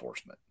law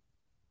enforcement,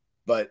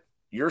 but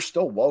you're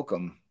still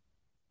welcome,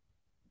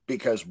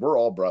 because we're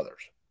all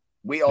brothers.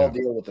 We all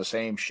deal with the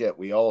same shit.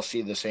 We all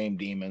see the same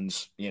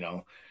demons,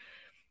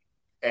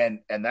 and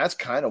that's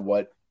kind of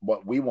what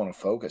we want to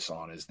focus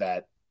on, is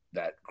that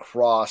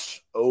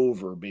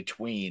crossover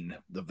between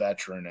the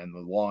veteran and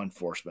the law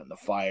enforcement, and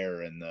the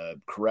fire and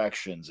the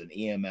corrections and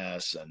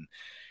EMS.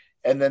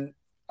 And then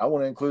I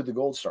want to include the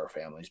Gold Star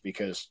families,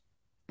 because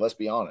let's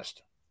be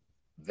honest,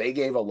 they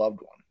gave a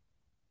loved one,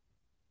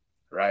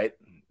 right?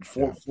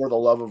 For the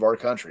love of our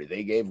country.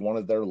 They gave one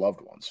of their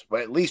loved ones,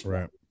 but at least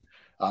one.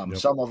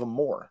 Some of them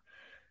more.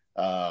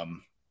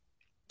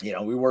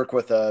 We work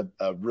with a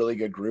really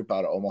good group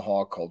out of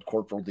Omaha called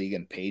Corporal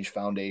Deegan Page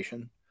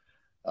Foundation.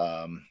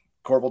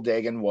 Corporal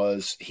Deegan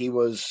was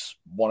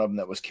one of them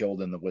that was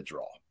killed in the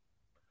withdrawal.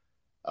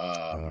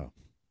 And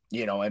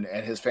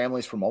his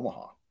family's from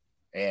Omaha.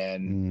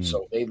 And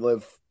so they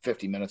live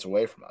 50 minutes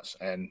away from us.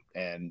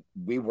 And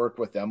we work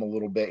with them a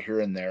little bit here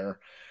and there.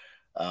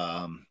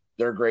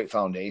 They're a great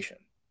foundation,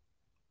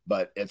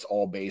 but it's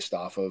all based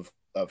off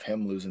of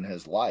him losing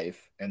his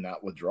life and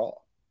that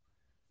withdrawal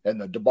and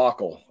the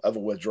debacle of a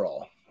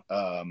withdrawal.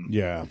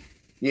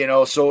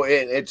 So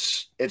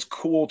it's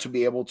cool to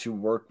be able to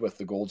work with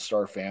the Gold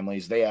Star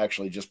families. They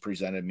actually just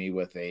presented me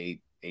with a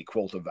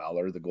quilt of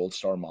valor, the Gold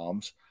Star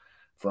moms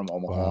from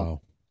Omaha,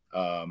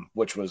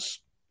 which was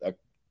a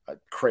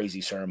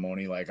crazy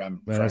ceremony. Like,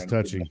 that's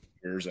touching.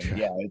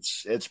 And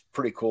it's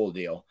pretty cool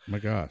deal. Oh my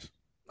gosh.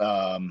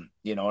 And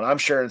I'm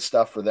sharing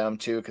stuff for them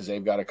too, because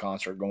they've got a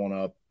concert going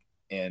up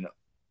in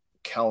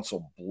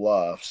Council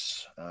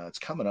Bluffs. It's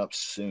coming up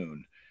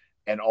soon,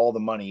 and all the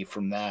money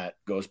from that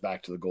goes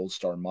back to the Gold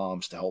Star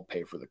moms to help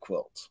pay for the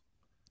quilts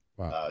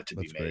to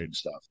be made and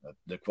stuff,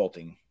 the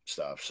quilting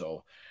stuff.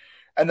 So,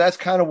 and that's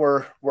kind of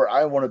where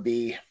I want to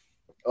be.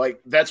 Like,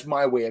 that's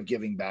my way of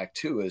giving back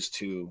too, is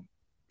to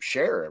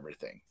share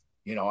everything.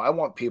 I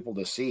want people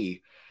to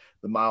see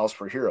the Miles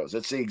for Heroes.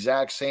 It's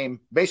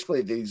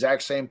basically the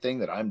exact same thing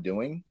that I'm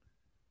doing,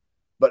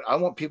 but I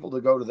want people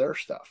to go to their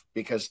stuff,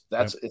 because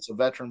it's a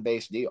veteran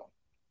based deal.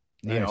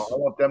 Nice. I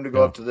want them to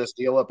go up to this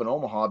deal up in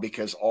Omaha,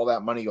 because all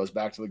that money goes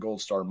back to the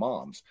Gold Star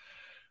moms.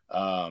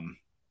 And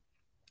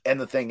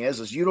the thing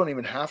is you don't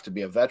even have to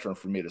be a veteran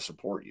for me to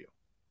support you.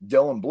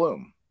 Dylan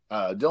Bloom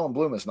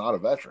is not a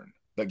veteran,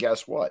 but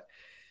guess what?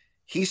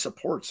 He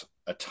supports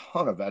a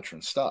ton of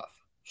veteran stuff.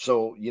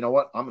 So you know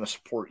what? I'm going to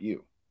support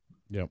you.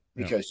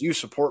 Because you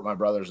support my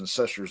brothers and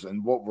sisters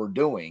and what we're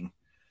doing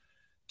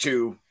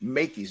to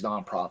make these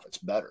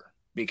nonprofits better.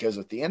 Because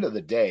at the end of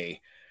the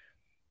day,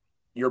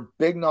 your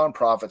big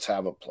nonprofits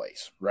have a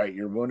place, right?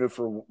 Your Wounded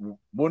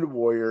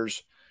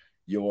Warriors,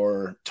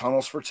 your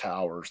Tunnels for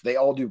Towers, they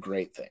all do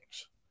great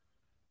things.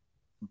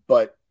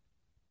 But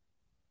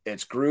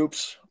it's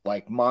groups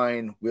like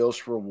mine, Wheels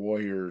for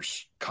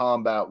Warriors,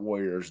 Combat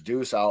Warriors,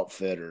 Deuce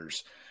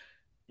Outfitters,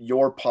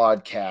 your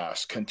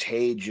podcast,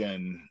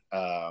 Contagion,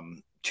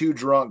 Two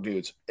Drunk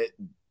Dudes.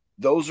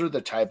 Those are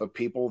the type of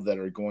people that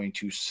are going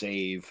to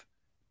save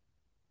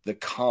the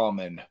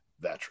common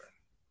veteran,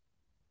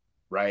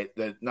 right?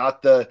 That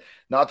not the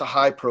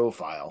high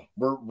profile.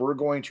 We're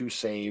going to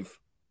save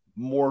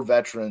more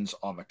veterans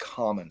on the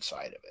common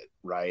side of it,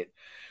 right?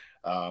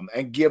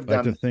 And give them.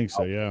 I like to think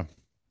so, yeah.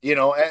 You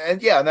know,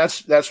 and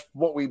that's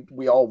what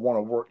we all want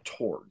to work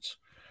towards.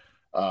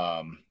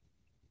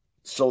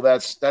 So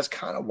that's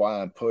kind of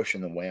why I'm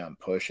pushing the way I'm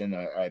pushing.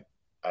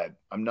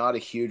 I'm not a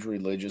huge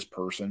religious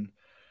person,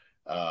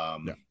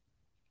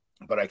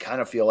 but I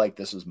kind of feel like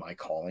this is my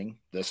calling.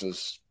 This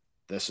is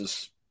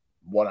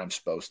what I'm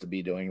supposed to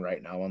be doing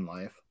right now in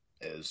life,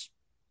 is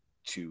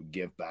to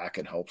give back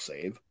and help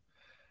save.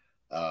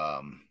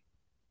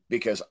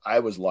 Because I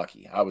was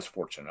lucky. I was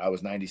fortunate. I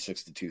was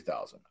 96 to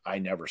 2000. I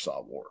never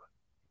saw war,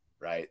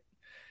 right?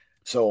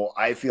 So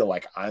I feel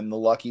like I'm the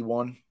lucky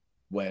one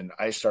when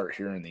I start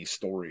hearing these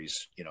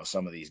stories, you know,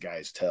 some of these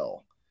guys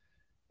tell,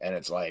 and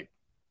it's like,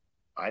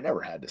 I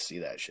never had to see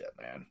that shit,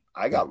 man.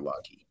 I got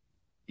lucky.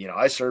 You know,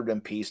 I served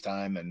in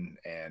peacetime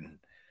and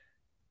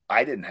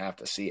I didn't have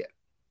to see it.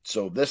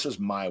 So this is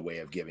my way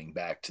of giving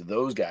back to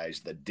those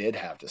guys that did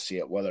have to see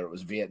it, whether it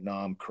was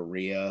Vietnam,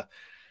 Korea,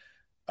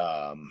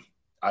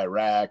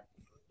 Iraq,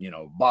 you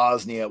know,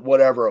 Bosnia,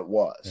 whatever it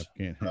was.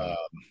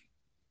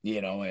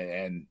 You know,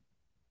 and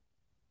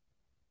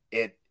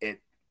it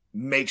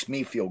makes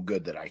me feel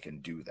good that I can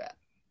do that.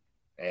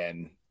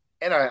 And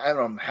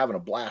I'm having a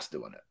blast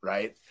doing it,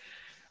 right?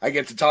 I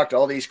get to talk to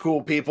all these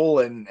cool people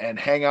and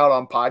hang out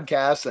on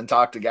podcasts and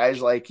talk to guys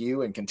like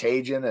you and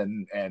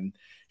Contagion and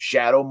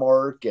Shadow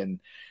Mark. And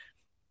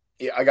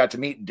I got to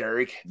meet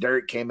Derek.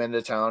 Derek came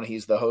into town.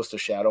 He's the host of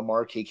Shadow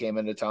Mark. He came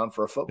into town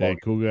for a football game.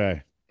 Cool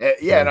guy.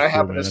 Yeah, and I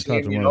happened to see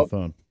him, you know,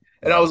 phone.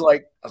 And I was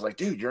like,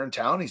 dude, you're in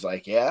town? He's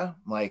like, yeah.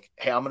 I'm like,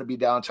 hey, I'm going to be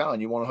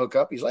downtown. You want to hook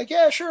up? He's like,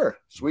 yeah, sure.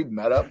 So we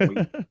met up. We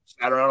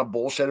sat around and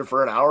bullshitted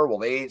for an hour while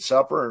they ate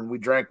supper and we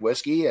drank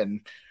whiskey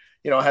and,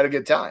 you know, had a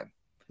good time.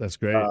 That's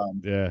great.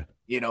 Yeah.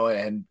 You know,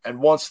 and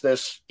once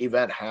this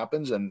event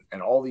happens and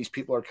all these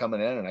people are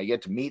coming in and I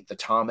get to meet the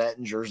Tom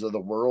Ettingers of the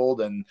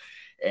world and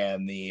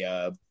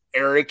the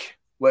Eric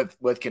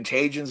with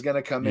Contagion's going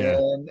to come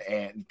in,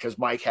 and because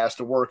Mike has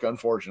to work,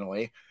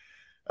 unfortunately.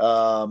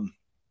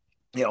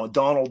 You know,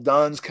 Donald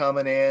Dunn's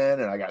coming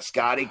in and I got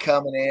Scotty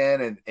coming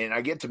in and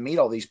I get to meet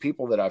all these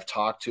people that I've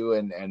talked to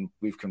and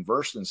we've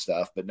conversed and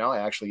stuff, but now I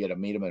actually get to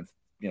meet them in,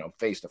 you know,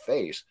 face to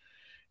face.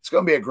 It's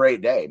going to be a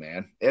great day,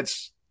 man.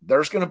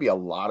 There's going to be a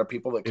lot of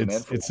people that come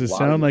in. It's a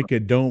sound like you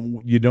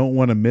don't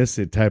want to miss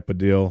it type of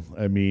deal.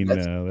 I mean,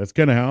 that's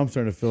kind of how I'm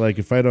starting to feel like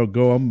if I don't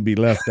go, I'm going to be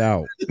left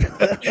out.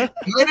 kind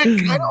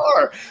of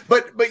are.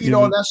 But you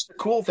know, and that's the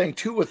cool thing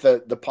too with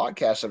the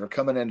podcasts that are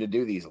coming in to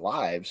do these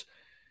lives.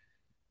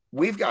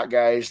 We've got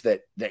guys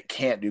that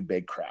can't do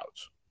big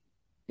crowds,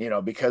 you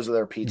know, because of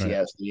their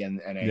PTSD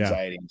and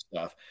anxiety and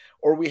stuff.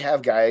 Or we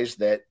have guys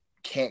that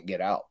can't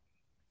get out,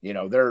 you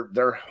know,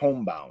 they're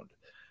homebound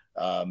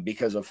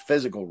because of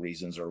physical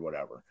reasons or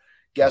whatever.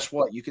 Guess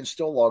what? You can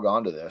still log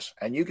on to this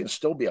and you can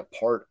still be a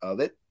part of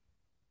it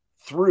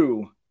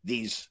through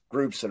these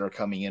groups that are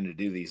coming in to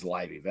do these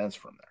live events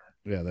from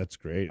there. Yeah, that's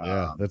great.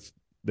 That's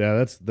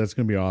going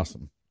to be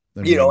awesome.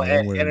 I mean, you know,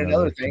 and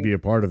another thing, to be a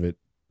part of it.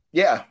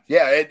 Yeah.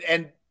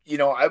 And you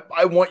know,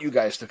 I want you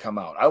guys to come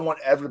out. I want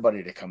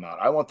everybody to come out.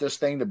 I want this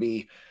thing to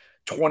be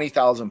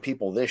 20,000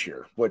 people this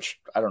year, which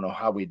I don't know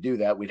how we'd do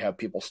that. We'd have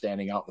people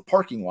standing out in the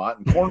parking lot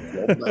in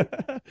cornfield.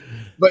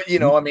 but, you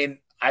know, I mean,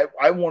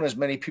 I want as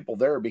many people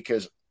there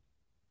because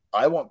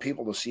I want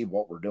people to see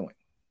what we're doing.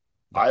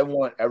 I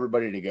want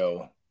everybody to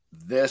go,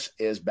 this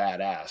is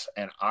badass,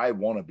 and I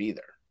want to be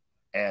there.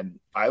 And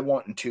I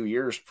want in 2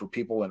 years for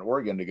people in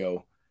Oregon to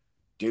go,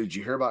 dude, did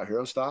you hear about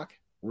Herostock?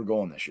 We're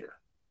going this year.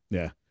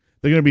 Yeah.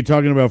 They're going to be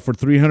talking about for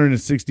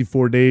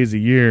 364 days a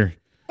year.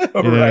 You know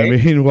what I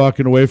Right. mean?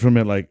 Walking away from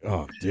it like,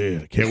 oh,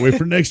 dude, I can't wait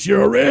for next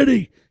year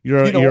already.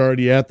 You're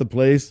already at the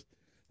place.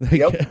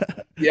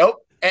 Yep.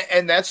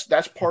 And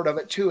that's part of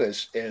it too,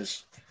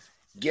 is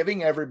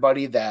giving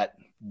everybody that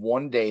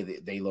one day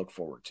that they look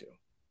forward to.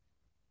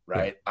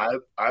 Right.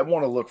 I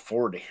want to look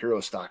forward to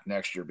Herostock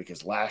next year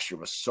because last year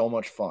was so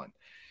much fun.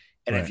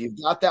 And if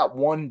you've got that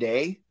one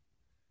day,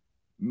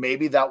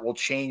 maybe that will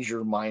change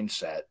your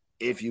mindset.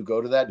 If you go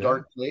to that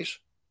dark place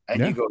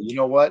and you go, you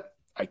know what?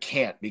 I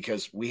can't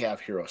because we have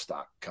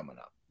Herostock coming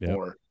up. Yep.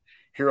 Or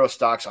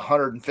Herostock's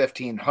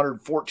 115,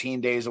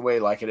 114 days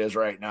away like it is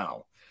right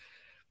now.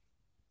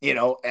 You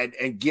know,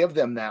 and give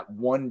them that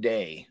one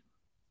day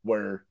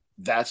where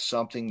that's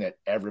something that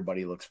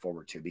everybody looks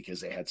forward to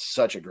because they had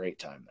such a great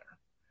time there.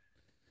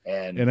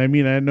 And I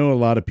mean, I know a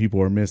lot of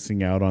people are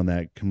missing out on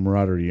that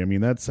camaraderie. I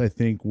mean, that's, I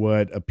think,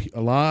 what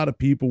a lot of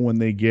people, when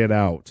they get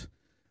out,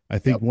 I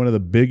think one of the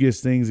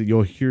biggest things that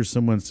you'll hear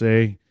someone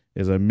say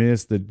is, I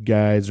miss the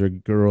guys or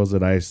girls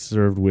that I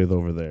served with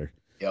over there,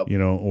 you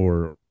know,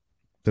 or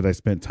that I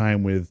spent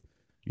time with,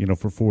 you know,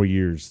 for 4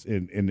 years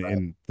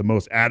in the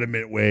most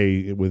adamant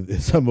way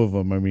with some of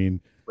them. I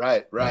mean,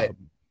 right.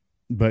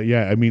 But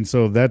yeah, I mean,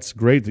 so that's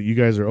great that you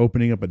guys are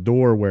opening up a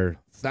door where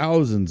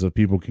thousands of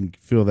people can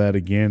feel that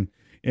again.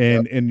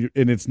 And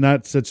it's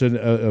not such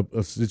a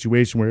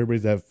situation where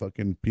everybody's at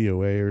fucking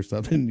POA or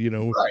something, you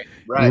know.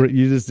 Right.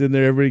 You're just in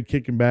there, everybody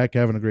kicking back,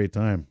 having a great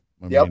time.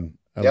 I mean,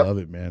 I love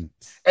it, man.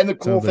 And the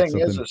cool thing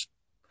is,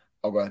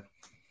 oh, go ahead.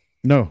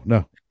 No,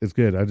 it's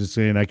good. I'm just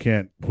saying I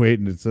can't wait,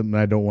 and it's something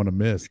I don't want to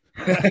miss.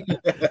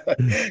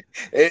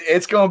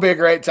 It's going to be a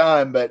great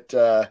time, but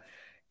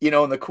you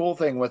know, and the cool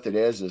thing with it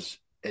is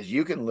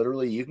you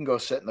can go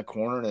sit in the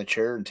corner in a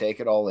chair and take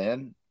it all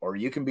in, or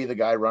you can be the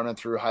guy running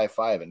through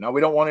high-fiving. Now,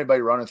 we don't want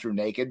anybody running through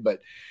naked, but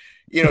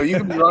you know, you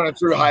can be running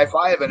through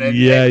high-fiving.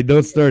 And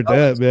don't start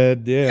that,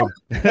 man.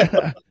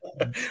 Damn.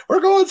 We're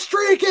going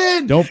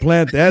streaking. Don't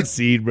plant that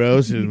seed, bro.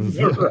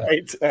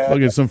 Right.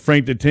 Look at some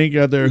Frank the Tank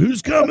out there.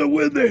 Who's coming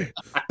with me?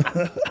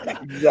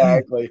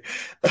 Exactly.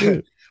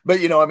 But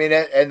you know, I mean,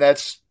 and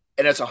it's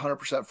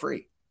 100%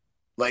 free.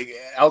 Like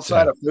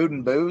outside of food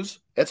and booze,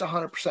 it's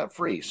 100%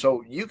 free.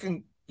 So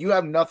you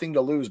have nothing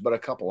to lose but a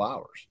couple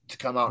hours to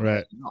come out and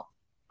hang out.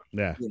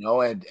 Yeah. You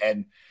know,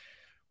 and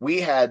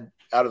we had,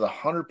 out of the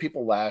 100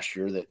 people last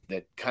year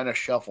that kind of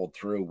shuffled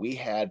through, we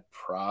had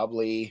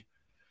probably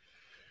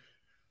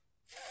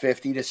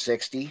 50 to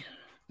 60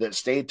 that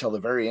stayed till the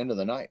very end of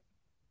the night.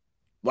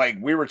 Like,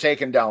 we were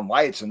taking down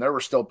lights and there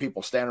were still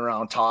people standing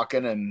around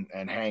talking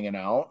and hanging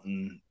out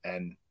and,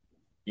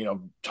 you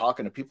know,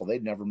 talking to people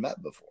they'd never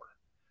met before.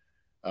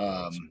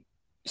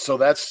 So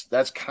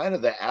that's kind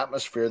of the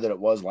atmosphere that it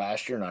was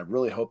last year. And I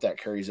really hope that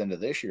carries into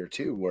this year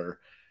too, where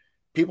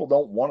people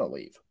don't want to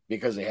leave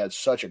because they had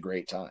such a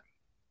great time.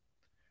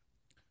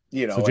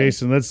 You know, so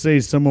Jason, let's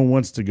say someone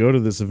wants to go to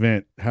this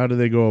event. How do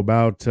they go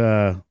about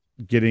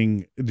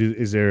getting?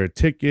 Is there a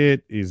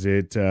ticket? Is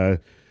it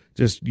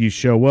just you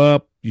show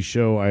up, you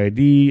show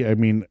ID? I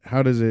mean,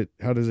 how does it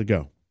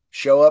go?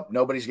 Show up.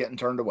 Nobody's getting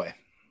turned away.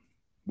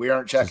 We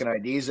aren't checking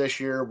IDs this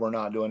year. We're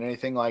not doing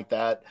anything like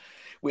that.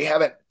 We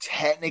haven't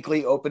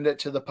technically opened it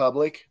to the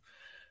public,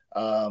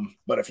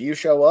 but if you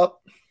show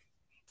up,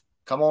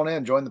 come on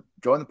in, join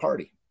the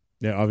party.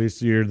 Yeah,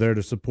 obviously you're there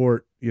to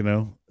support, you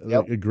know,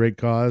 a great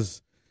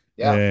cause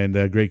and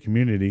a great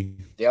community.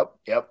 Yep.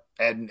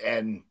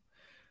 And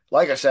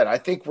like I said, I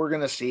think we're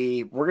gonna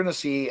see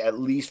at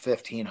least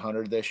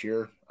 1,500 this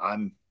year.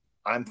 I'm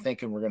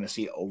thinking we're gonna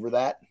see over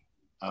that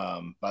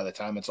by the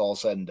time it's all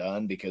said and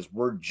done, because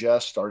we're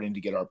just starting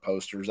to get our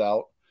posters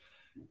out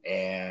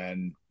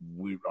and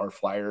our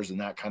flyers and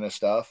that kind of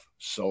stuff.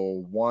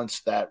 So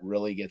once that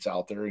really gets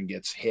out there and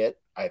gets hit,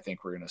 I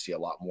think we're going to see a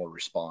lot more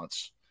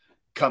response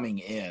coming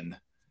in,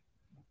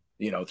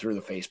 you know, through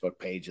the Facebook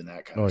page and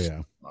that kind of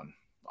stuff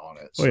on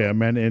it. So. Oh yeah,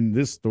 man. And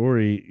this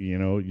story, you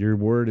know, your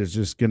word is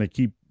just going to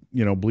keep,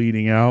 you know,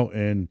 bleeding out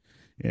and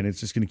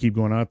it's just going to keep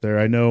going out there.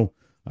 I know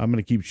I'm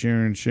going to keep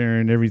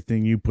sharing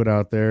everything you put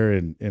out there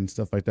and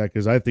stuff like that,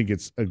 because I think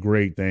it's a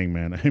great thing,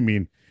 man. I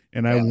mean,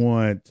 and I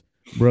want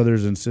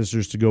brothers and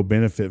sisters to go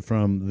benefit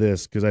from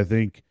this, because I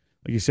think,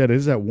 like you said, it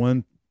is that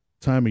one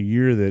time a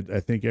year that I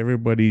think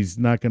everybody's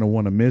not going to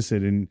want to miss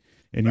it, and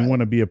you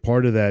want to be a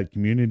part of that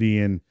community,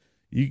 and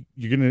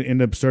you're going to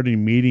end up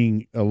starting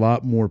meeting a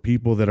lot more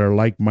people that are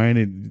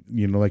like-minded,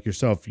 you know, like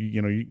yourself.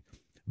 You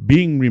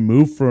being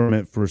removed from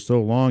it for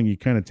so long, you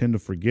kind of tend to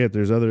forget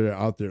there's other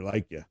out there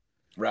like you.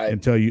 Right.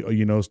 Until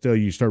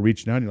you start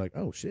reaching out and you're like,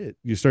 oh shit,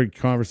 you start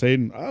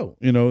conversating. Oh,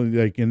 you know,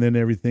 like, and then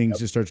everything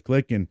just starts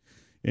clicking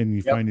and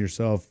you find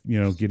yourself,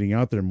 you know, getting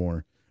out there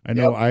more. I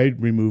know I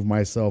removed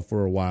myself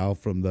for a while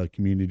from the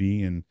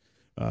community. And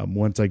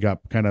once I got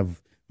kind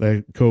of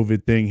the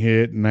COVID thing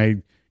hit and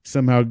I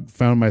somehow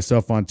found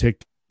myself on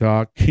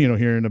TikTok, you know,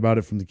 hearing about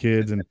it from the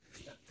kids and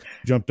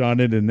jumped on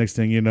it. And next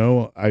thing you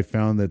know, I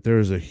found that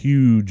there's a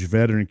huge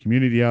veteran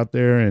community out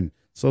there, and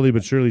slowly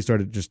but surely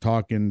started just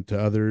talking to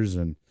others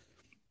and,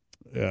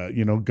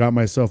 you know, got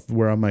myself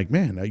where I'm like,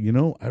 man,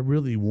 I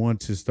really want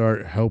to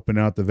start helping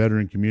out the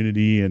veteran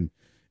community and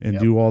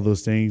do all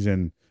those things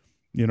and,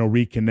 you know,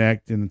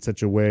 reconnect in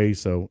such a way.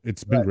 So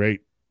it's been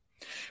great.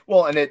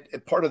 Well, and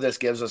it part of this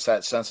gives us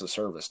that sense of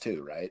service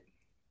too, right?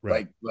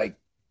 Like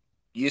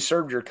you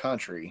served your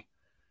country,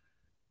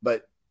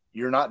 but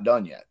you're not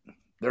done yet.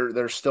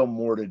 There's still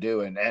more to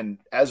do. And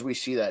as we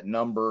see that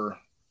number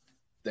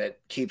that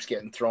keeps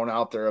getting thrown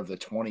out there of the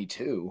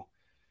 22,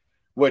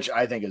 which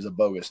I think is a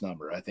bogus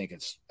number. I think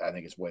it's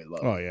way low.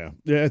 Oh yeah.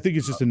 Yeah. I think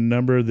it's just a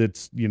number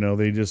that's, you know,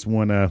 they just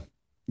want to,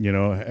 you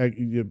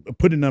know,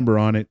 put a number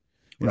on it,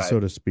 so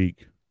to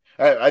speak.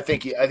 I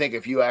think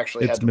if you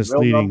actually it's had the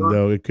misleading real number,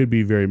 though. It could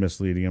be very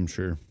misleading, I'm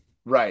sure.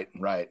 Right.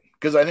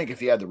 Because I think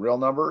if you had the real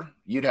number,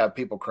 you'd have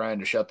people crying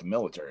to shut the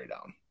military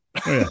down.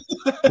 Oh,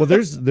 yeah. Well,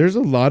 there's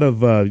a lot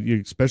of,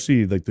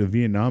 especially like the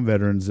Vietnam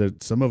veterans,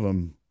 that some of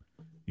them,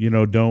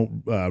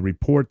 don't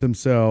report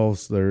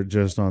themselves. They're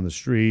just on the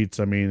streets.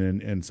 I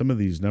mean, and some of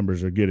these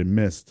numbers are getting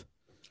missed.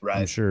 Right.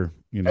 I'm sure,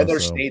 And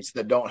there's states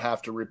that don't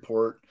have to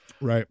report.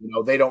 Right.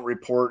 They don't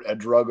report a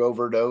drug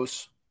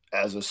overdose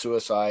as a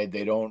suicide.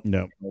 They don't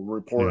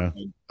report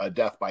a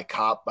death by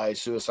cop by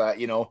suicide.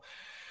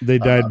 They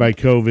died by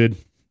COVID.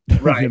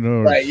 Right.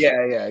 Right.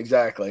 Yeah.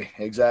 Exactly.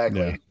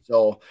 Yeah.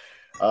 So,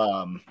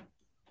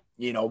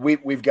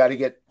 we've got to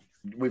get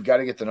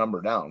the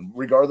number down,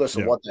 regardless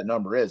of what that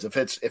number is. If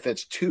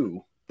it's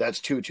 2, that's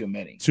too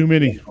many. Too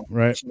many.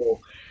 Right. So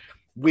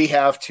we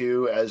have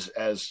to, as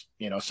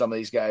some of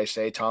these guys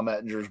say, Tom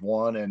Ettinger's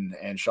one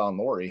and Sean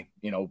Laurie,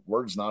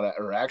 words not,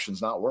 or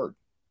action's not word.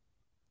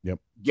 Yep.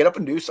 Get up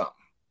and do something.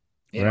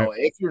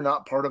 If you're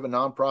not part of a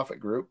nonprofit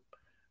group,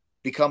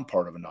 become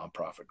part of a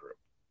nonprofit group.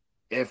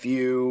 If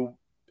you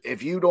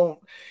go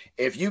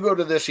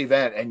to this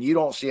event and you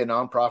don't see a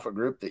nonprofit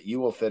group that you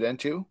will fit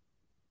into,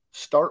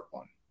 start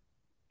one.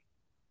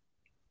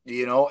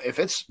 If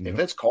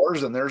it's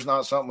cars and there's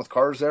not something with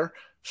cars there,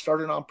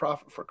 start a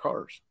nonprofit for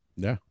cars.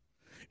 Yeah.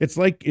 It's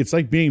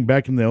like being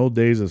back in the old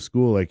days of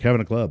school, like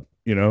having a club,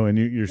 and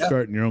you're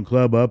starting your own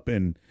club up,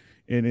 and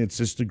it's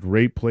just a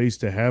great place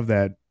to have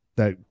that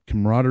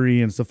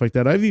camaraderie and stuff like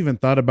that. I've even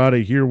thought about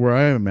it here where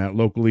I am at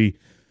locally,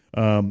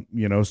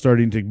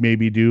 starting to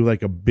maybe do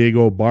like a big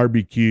old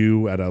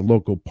barbecue at a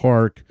local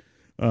park,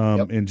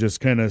 and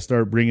just kind of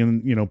start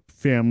bringing,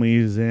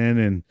 families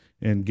in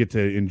and get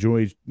to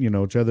enjoy,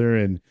 each other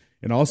and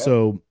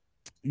also,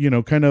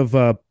 kind of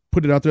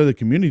put it out there to the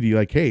community,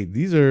 like, hey,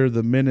 these are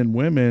the men and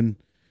women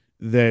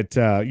that,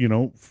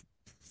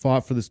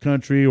 fought for this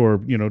country or,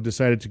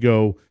 decided to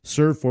go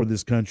serve for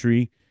this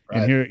country.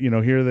 Right.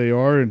 And here they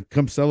are, and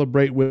come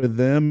celebrate with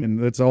them,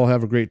 and let's all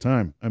have a great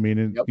time. I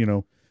mean,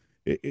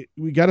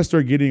 we got to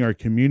start getting our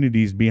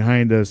communities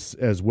behind us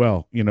as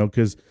well,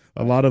 because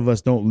a lot of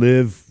us don't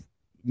live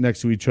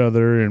next to each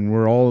other, and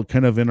we're all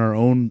kind of in our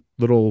own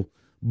little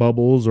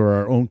bubbles or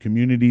our own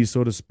communities,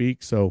 so to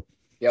speak. So,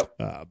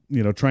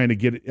 trying to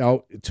get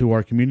out to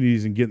our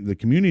communities and getting the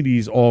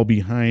communities all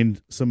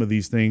behind some of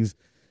these things,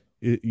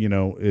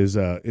 is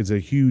a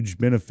huge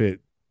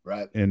benefit.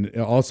 Right. And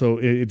also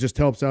it just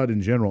helps out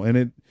in general.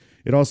 And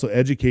it also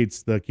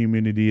educates the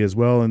community as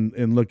well.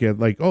 And look at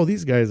like, oh,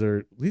 these guys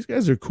are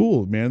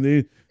cool, man.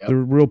 They're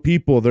real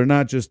people. They're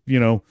not just,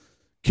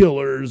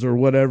 killers or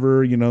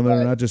whatever, they're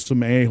not just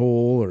some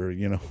a-hole or,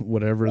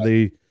 whatever.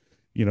 Right.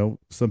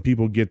 Some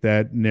people get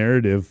that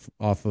narrative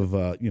off of,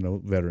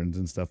 veterans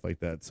and stuff like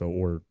that. So,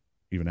 or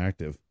even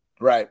active.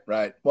 Right.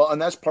 Well,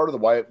 and that's part of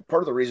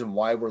the reason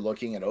why we're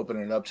looking at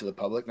opening it up to the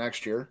public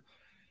next year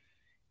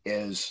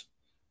is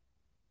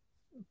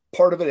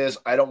part of it is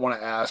I don't want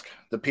to ask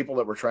the people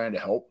that we're trying to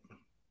help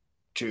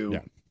to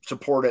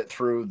support it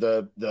through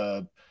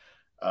the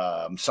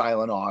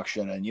silent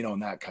auction and,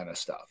 that kind of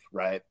stuff.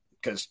 Right.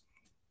 Because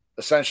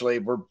essentially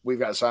we've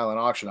got silent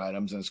auction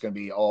items and it's going to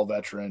be all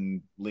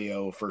veteran,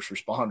 Leo, first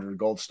responder,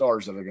 gold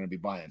stars that are going to be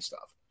buying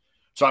stuff.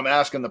 So I'm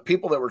asking the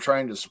people that we're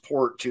trying to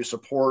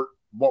support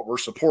what we're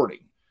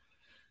supporting.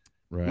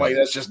 Right. Like,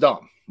 that's just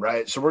dumb.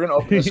 Right. So we're going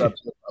to open this up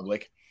to the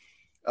public.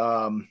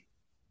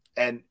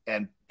 And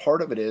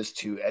part of it is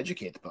to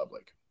educate the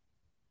public.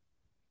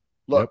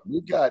 Look,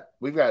 we've got,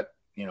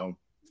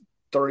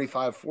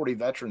 35, 40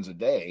 veterans a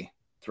day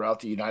throughout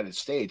the United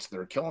States that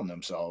are killing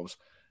themselves.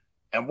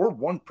 And we're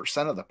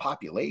 1% of the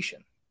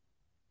population.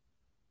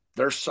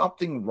 There's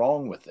something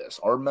wrong with this.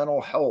 Our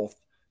mental health,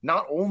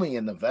 not only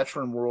in the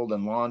veteran world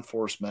and law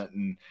enforcement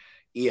and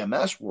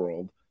EMS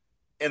world,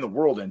 in the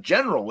world in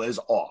general, is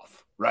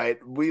off, right?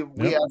 We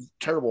have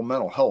terrible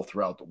mental health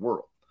throughout the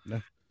world. Yeah.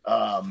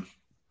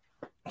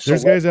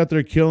 There's guys out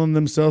there killing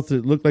themselves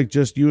that look like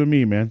just you and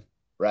me, man.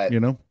 Right.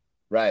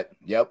 Right.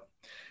 Yep.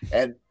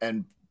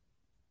 And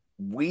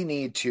we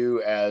need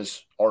to,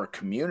 as our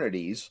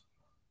communities,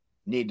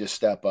 need to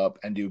step up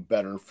and do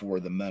better for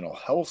the mental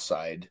health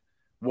side,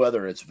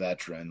 whether it's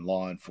veteran,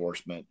 law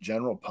enforcement,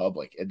 general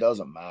public, it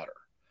doesn't matter.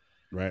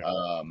 Right.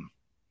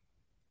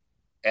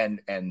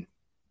 And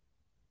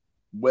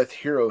with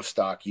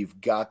Herostock, you've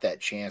got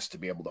that chance to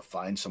be able to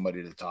find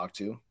somebody to talk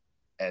to.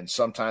 And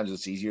sometimes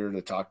it's easier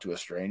to talk to a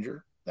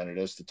stranger than it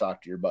is to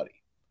talk to your buddy.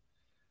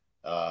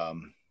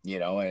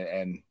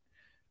 And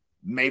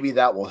maybe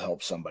that will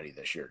help somebody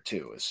this year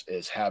too,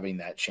 is having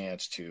that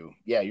chance to,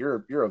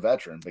 you're a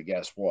veteran, but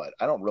guess what?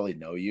 I don't really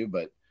know you,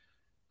 but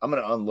I'm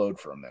going to unload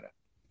for a minute,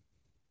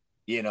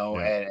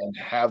 and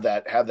have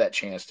that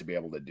chance to be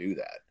able to do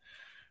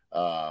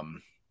that.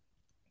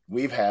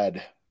 We've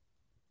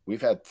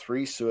had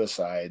 3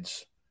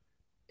 suicides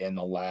in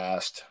the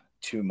last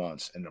 2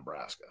 months in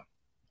Nebraska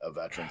of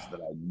veterans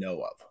that I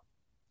know of.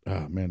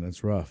 Oh man,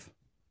 that's rough.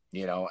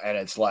 And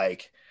it's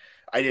like,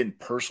 I didn't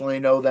personally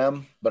know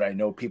them, but I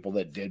know people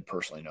that did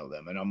personally know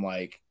them. And I'm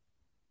like,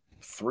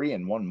 3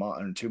 in 1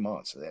 month or 2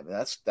 months.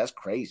 That's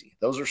crazy.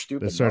 Those are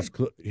stupid. That starts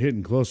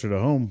hitting closer to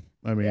home.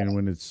 I mean,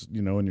 when it's,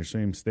 in your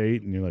same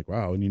state and you're like,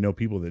 wow. And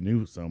people that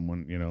knew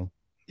someone,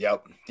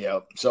 Yep.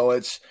 So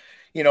it's,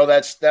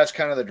 that's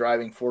kind of the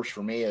driving force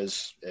for me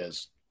is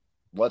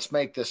let's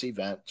make this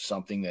event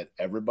something that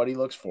everybody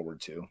looks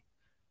forward to.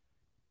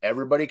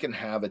 Everybody can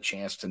have a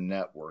chance to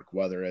network,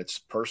 whether it's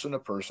person to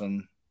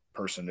person,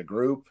 person to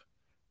group,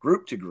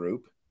 group to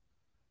group.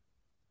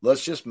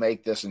 Let's just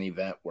make this an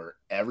event where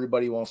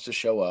everybody wants to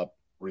show up,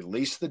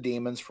 release the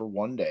demons for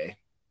one day,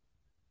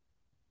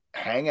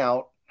 hang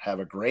out, have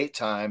a great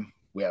time.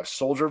 We have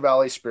Soldier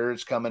Valley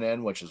Spirits coming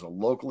in, which is a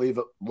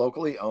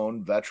locally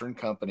owned veteran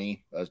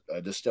company,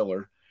 a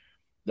distiller.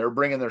 They're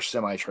bringing their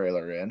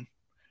semi-trailer in.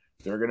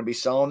 They're going to be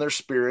selling their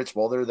spirits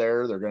while they're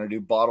there. They're going to do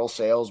bottle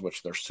sales,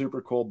 which they're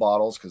super cool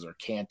bottles because they're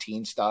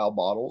canteen-style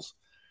bottles.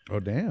 Oh,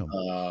 damn.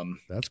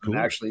 That's cool. I'm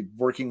actually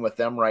working with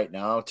them right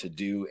now to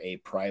do a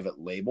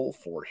private label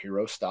for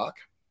Herostock.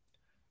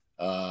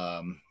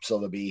 So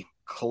there'll be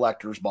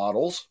collector's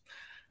bottles.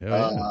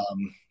 Yeah.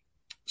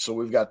 So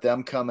we've got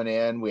them coming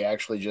in. We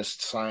actually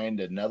just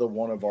signed another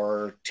one of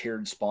our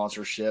tiered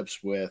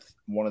sponsorships with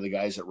one of the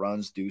guys that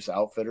runs Deuce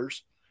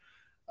Outfitters.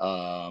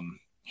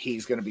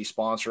 He's going to be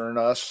sponsoring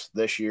us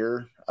this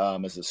year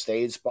as a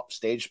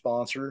stage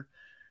sponsor.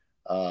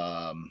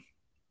 I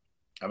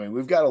mean,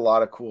 we've got a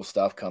lot of cool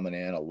stuff coming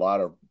in, a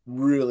lot of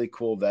really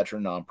cool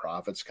veteran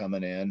nonprofits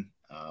coming in.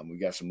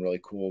 We've got some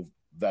really cool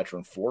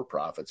veteran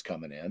for-profits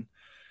coming in.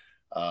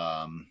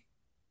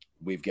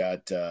 We've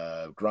got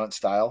Grunt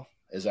Style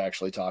is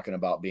actually talking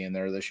about being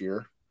there this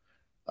year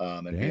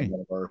and being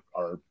one of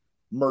our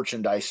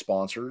merchandise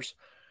sponsors.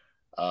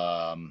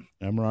 I'm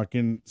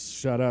rocking.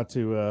 Shout out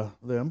to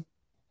them.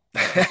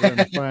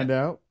 To find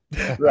out.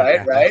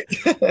 Right.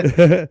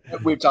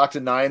 We've talked to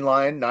Nine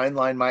Line. Nine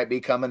Line might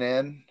be coming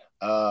in.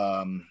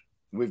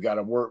 We've got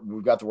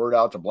the word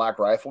out to Black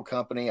Rifle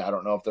Company. I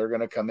don't know if they're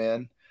going to come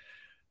in.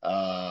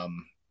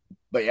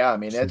 But yeah, I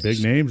mean, it's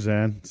big names,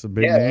 man. Some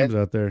big names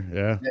out there.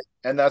 Yeah.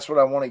 And that's what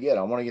I want to get.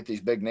 I want to get these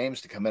big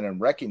names to come in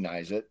and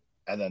recognize it.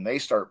 And then they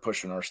start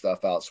pushing our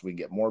stuff out so we can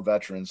get more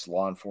veterans,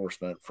 law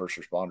enforcement, first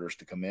responders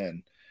to come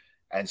in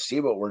and see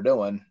what we're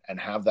doing and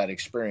have that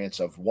experience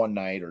of one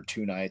night or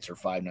 2 nights or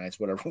 5 nights,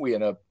 whatever we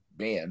end up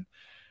being.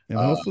 And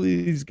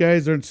hopefully these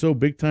guys aren't so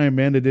big time,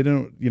 man, that they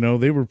don't,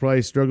 they were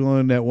probably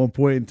struggling at one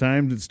point in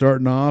time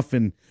starting off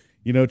and,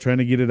 trying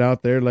to get it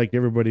out there like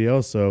everybody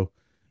else. So,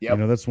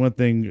 that's one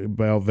thing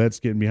about vets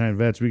getting behind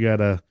vets. We got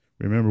to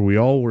remember we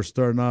all were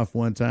starting off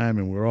one time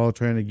and we're all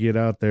trying to get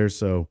out there.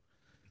 So,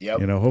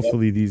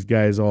 hopefully these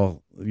guys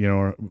all,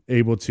 are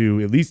able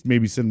to at least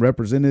maybe send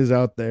representatives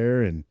out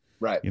there and,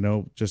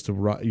 just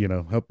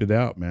to, help it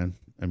out, man.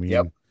 I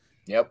mean,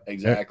 Yep,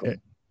 exactly.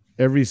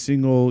 Every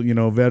single,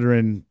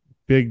 veteran,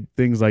 big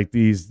things like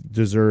these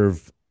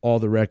deserve all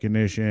the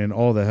recognition,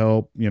 all the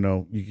help, you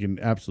can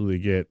absolutely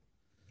get.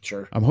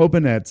 Sure. I'm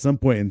hoping at some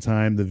point in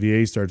time, the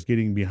VA starts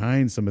getting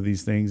behind some of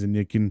these things and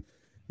you can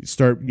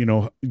start,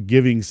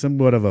 giving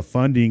somewhat of a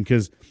funding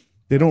because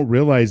they don't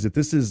realize that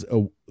this is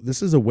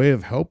a way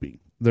of helping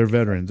their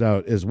veterans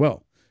out as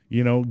well,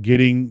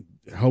 getting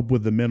help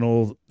with the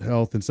mental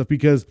health and stuff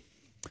because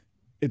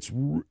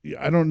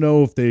I don't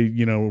know if they,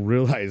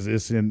 realize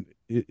this and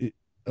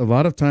a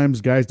lot of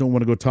times guys don't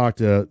want to go talk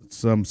to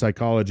some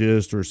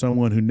psychologist or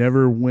someone who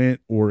never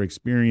went or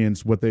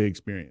experienced what they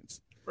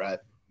experienced. Right.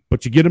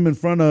 But you get them in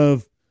front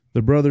of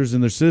the brothers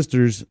and their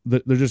sisters,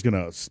 they're just going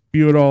to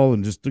spew it all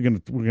and we're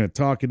going to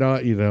talk it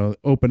out,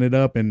 open it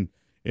up. And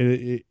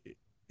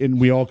and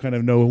we all kind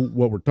of know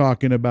what we're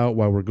talking about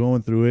while we're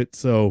going through it.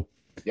 So,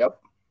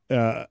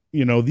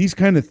 these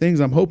kind of things,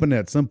 I'm hoping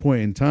at some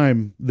point in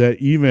time that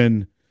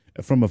even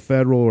from a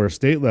federal or a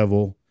state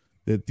level,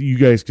 that you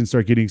guys can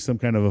start getting some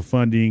kind of a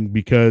funding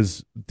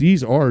because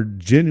these are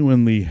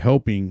genuinely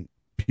helping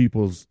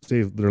people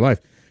save their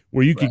life.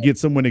 Where you could get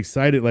someone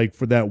excited like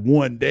for that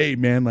one day,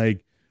 man,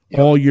 like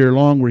all year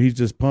long, where he's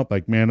just pumped,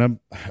 like, man, I'm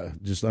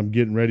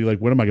getting ready. Like,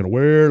 what am I gonna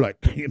wear? Like,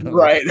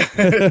 right?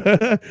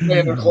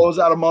 Man, their clothes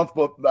out a month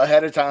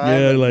ahead of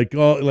time. Yeah, like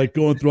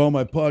going through all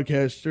my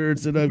podcast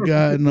shirts that I've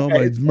got and all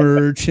my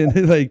merch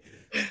and like.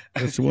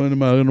 Which one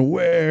am I going to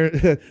wear?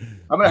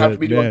 I'm going to have to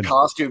be doing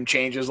costume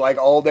changes like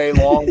all day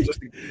long just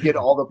to get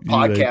all the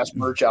podcast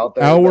merch out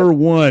there. Hour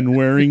 1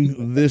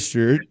 wearing this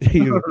shirt.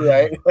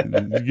 Right. You're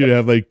going to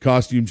have like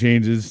costume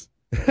changes.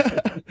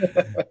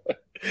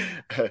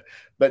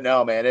 But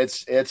no, man,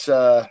 it's been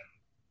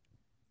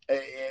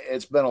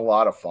a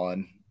lot of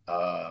fun.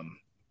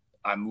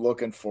 I'm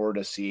looking forward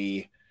to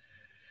seeing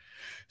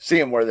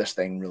where this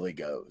thing really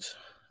goes.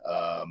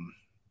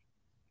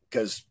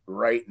 Because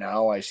right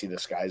now I see the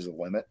sky's the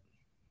limit.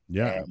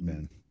 Yeah,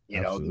 man.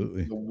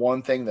 Absolutely. The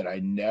one thing that I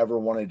never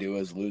want to do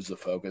is lose the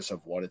focus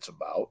of what it's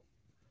about.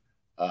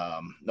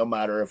 No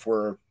matter if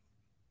we're,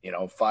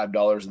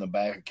 $5 in the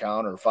bank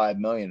account or $5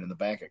 million in the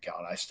bank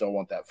account, I still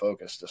want that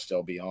focus to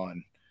still be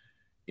on,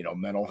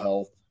 mental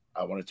health.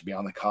 I want it to be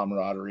on the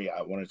camaraderie.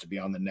 I want it to be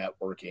on the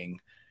networking.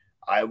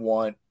 I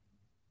want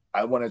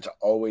it to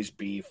always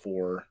be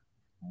for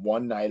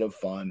 1 night of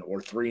fun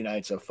or 3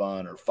 nights of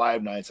fun or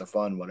 5 nights of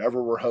fun,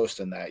 whatever we're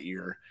hosting that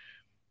year.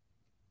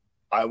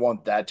 I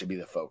want that to be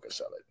the focus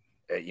of it.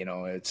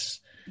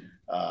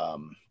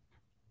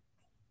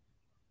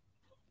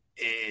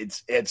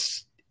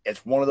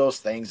 it's one of those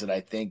things that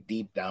I think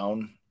deep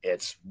down,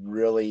 it's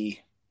going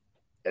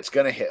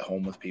to hit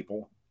home with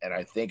people. And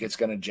I think it's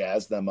going to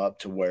jazz them up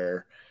to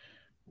where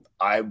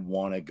I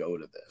want to go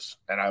to this.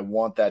 And I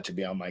want that to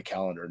be on my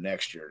calendar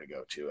next year to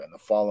go to and the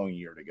following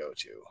year to go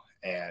to.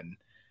 And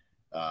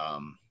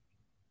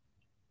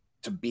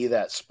to be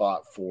that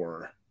spot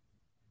for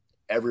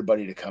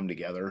everybody to come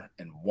together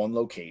in one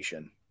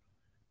location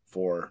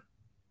for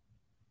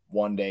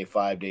 1 day,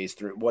 5 days,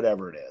 through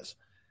whatever it is,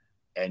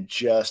 and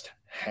just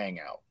hang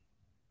out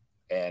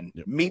and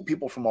meet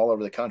people from all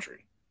over the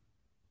country,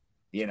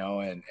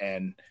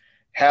 and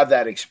have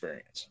that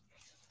experience.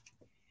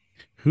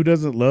 Who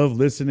doesn't love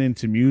listening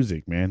to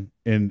music, man,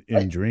 and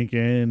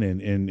drinking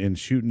and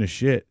shooting the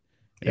shit?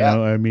 You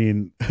know, I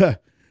mean,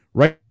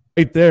 right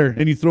there,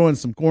 and you throw in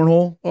some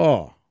cornhole.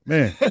 Oh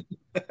man,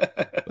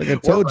 like I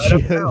told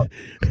you,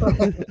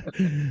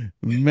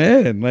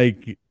 man,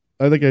 like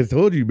I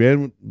told you,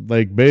 man,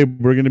 like babe,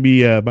 we're gonna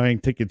be buying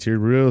tickets here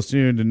real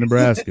soon to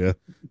Nebraska.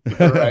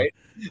 Right.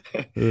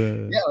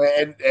 And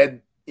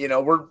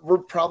we're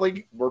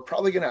probably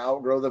gonna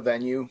outgrow the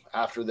venue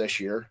after this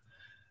year.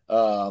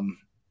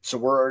 So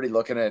we're already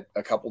looking at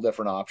a couple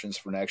different options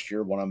for next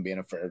year. One of them being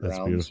a fairgrounds.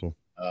 That's beautiful.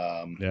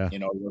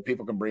 Where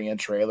people can bring in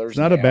trailers. It's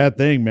not a bad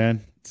thing,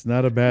 man. It's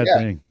not a bad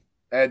thing.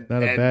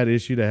 Not a bad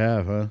issue to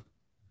have, huh?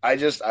 I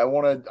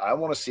want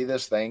to see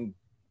this thing.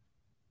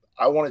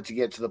 I want it to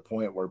get to the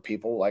point where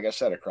people, like I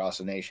said, across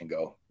the nation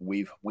go,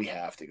 we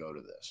have to go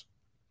to this.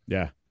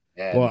 Yeah.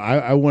 Well,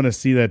 I want to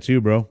see that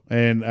too, bro.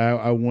 And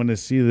I want to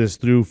see this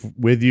through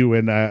with you.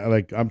 And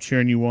I'm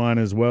cheering you on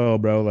as well,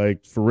 bro.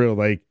 Like for real.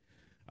 Like,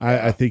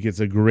 I think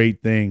it's a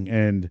great thing,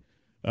 and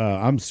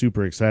I'm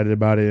super excited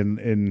about it,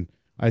 and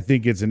I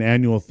think it's an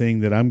annual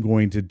thing that I'm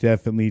going to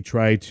definitely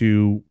try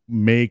to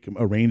make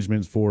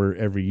arrangements for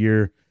every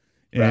year,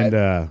 and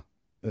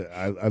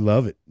I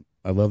love it.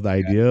 I love the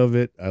idea of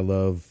it. I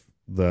love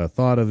the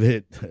thought of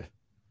it.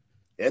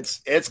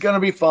 It's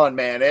gonna be fun,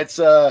 man. It's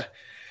like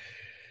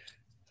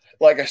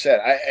I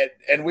said,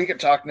 and we could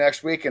talk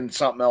next week, and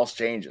something else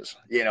changes,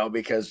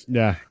 because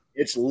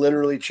it's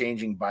literally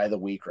changing by the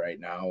week right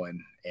now,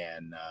 and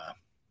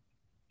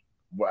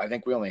I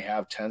think we only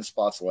have 10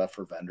 spots left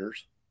for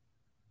vendors.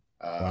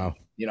 Wow.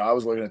 I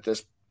was looking at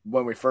this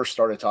when we first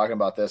started talking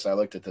about this. I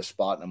looked at this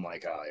spot and I'm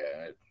like, oh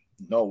yeah,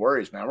 no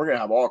worries, man. We're gonna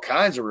have all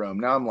kinds of room.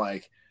 Now I'm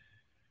like,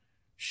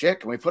 shit,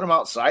 can we put them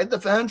outside the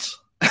fence?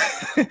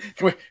 can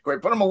we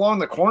put them along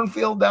the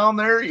cornfield down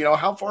there?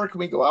 How far can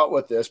we go out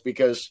with this?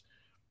 Because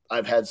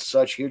I've had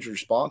such huge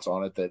response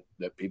on it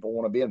that people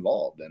want to be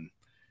involved,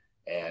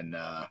 and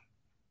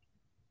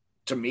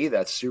to me,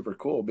 that's super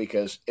cool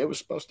because it was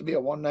supposed to be a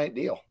one-night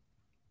deal.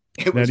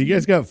 Now, do you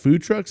guys got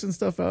food trucks and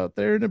stuff out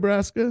there in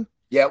Nebraska?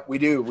 Yeah, we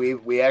do.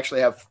 We actually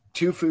have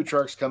 2 food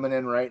trucks coming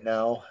in right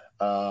now.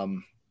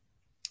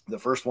 The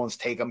first one's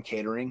Take 'em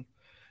Catering,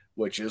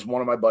 which is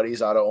one of my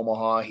buddies out of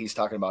Omaha. He's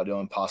talking about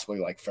doing possibly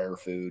like fair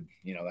food,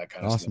 that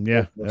kind of stuff. Awesome,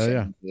 yeah.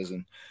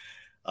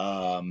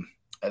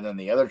 And then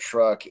the other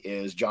truck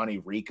is Johnny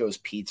Rico's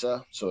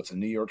Pizza. So it's a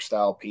New York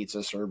style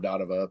pizza served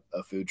out of a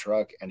food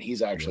truck, and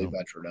he's actually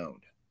veteran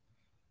owned.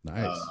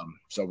 Nice.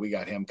 So we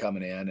got him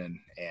coming in,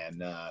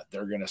 and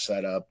they're going to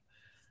set up.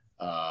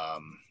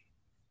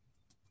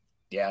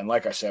 And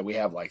like I said, we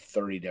have like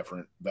 30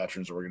 different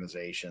veterans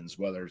organizations,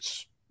 whether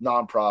it's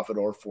nonprofit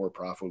or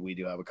for-profit. We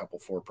do have a couple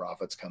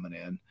for-profits coming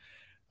in.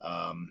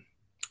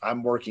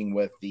 I'm working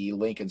with the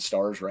Lincoln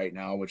Stars right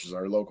now, which is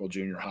our local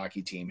junior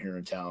hockey team here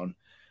in town.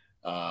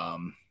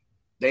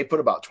 They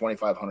put about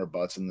 2,500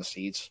 butts in the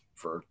seats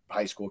for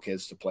high school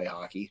kids to play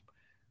hockey.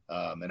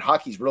 And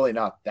hockey's really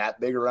not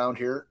that big around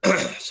here.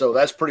 So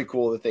that's pretty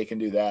cool that they can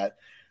do that.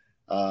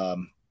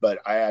 But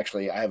I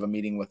have a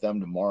meeting with them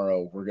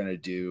tomorrow. We're going to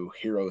do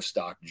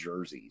Herostock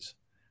jerseys.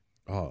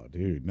 Oh,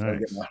 dude,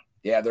 nice.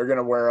 They're going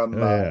to wear them.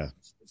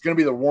 It's going to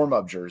be the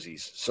warm-up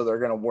jerseys. So they're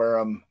going to wear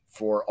them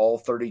for all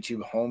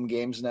 32 home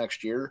games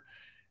next year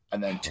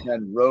and then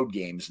 10 road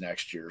games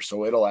next year.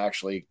 So it'll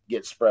actually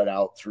get spread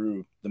out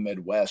through the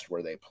Midwest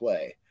where they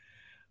play,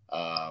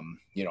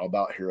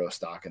 about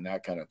Herostock and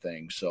that kind of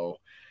thing. So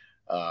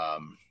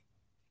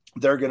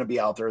they're going to be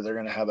out there. They're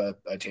going to have a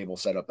table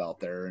set up out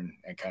there and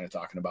kind of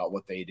talking about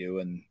what they do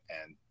and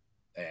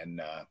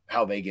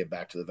how they give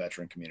back to the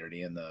veteran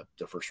community and the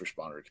first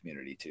responder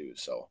community too.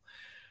 So,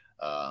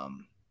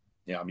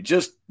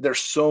 there's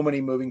so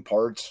many moving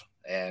parts,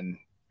 and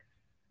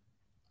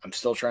I'm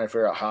still trying to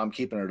figure out how I'm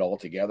keeping it all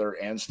together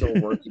and still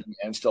working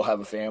and still have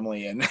a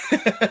family. And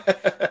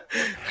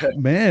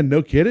man,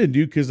 no kidding,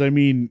 dude. Cause I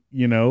mean,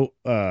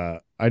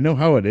 I know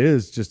how it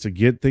is just to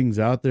get things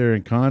out there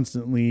and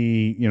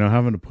constantly,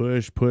 having to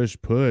push.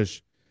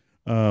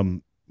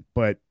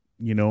 But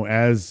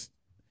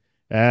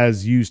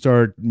as you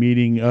start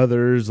meeting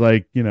others,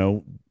 like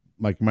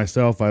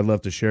myself, I'd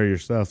love to share your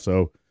stuff.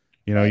 So,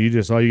 all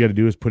you got to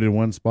do is put it in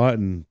one spot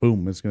and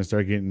boom, it's going to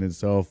start getting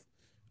itself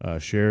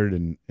shared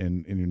and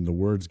the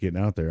words getting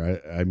out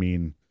there. I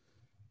mean,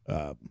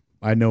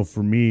 I know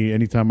for me,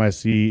 anytime I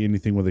see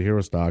anything with a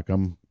Herostock,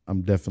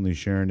 I'm definitely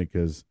sharing it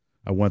because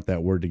I want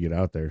that word to get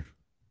out there.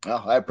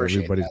 Well, I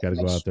appreciate Everybody's that. got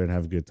to go out there and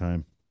have a good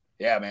time.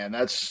 Yeah, man,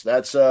 that's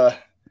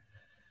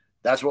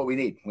what we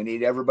need. We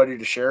need everybody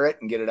to share it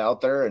and get it out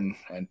there and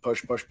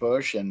push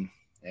and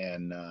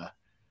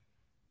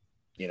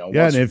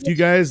yeah. And if you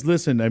guys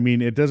listen, I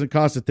mean, it doesn't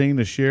cost a thing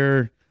to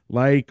share,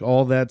 like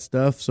all that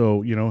stuff.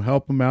 So,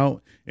 help them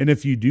out. And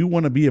if you do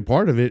want to be a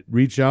part of it,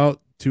 reach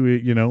out to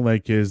it,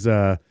 like his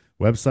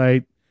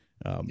website.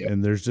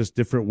 And there's just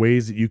different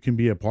ways that you can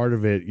be a part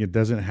of it. It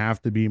doesn't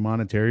have to be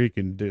monetary. It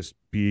can just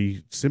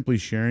be simply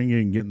sharing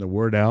it and getting the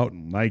word out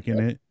and liking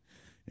it.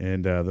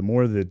 And the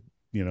more that,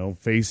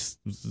 face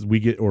we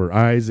get or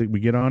eyes that we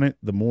get on it,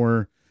 the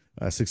more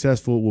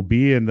successful it will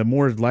be, and the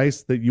more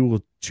lives that you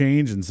will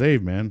change and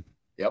save, man.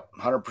 Yep.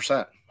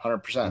 100%.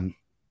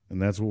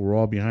 And that's what we're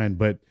all behind.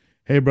 But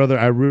hey, brother,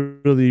 I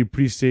really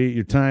appreciate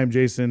your time,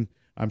 Jason.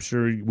 I'm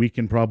sure we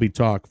can probably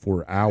talk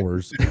for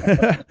hours.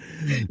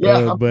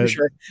 Yeah, but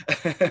sure.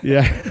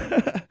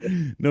 Yeah,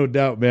 no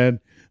doubt, man.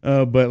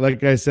 But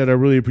like I said, I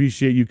really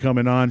appreciate you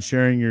coming on,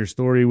 sharing your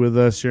story with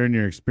us, sharing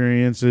your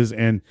experiences,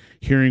 and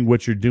hearing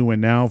what you're doing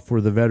now for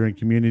the veteran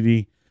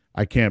community.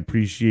 I can't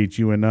appreciate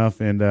you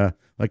enough. And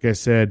like I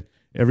said,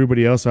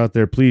 everybody else out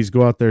there, please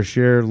go out there,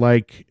 share,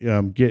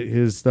 get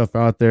his stuff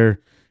out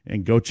there,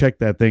 and go check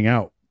that thing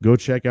out. Go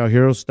check out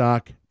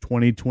Herostock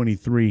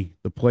 2023,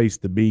 the place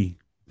to be.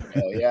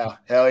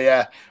 Hell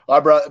yeah. Well,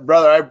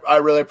 brother, I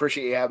really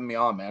appreciate you having me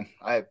on, man.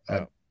 I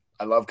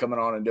love coming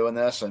on and doing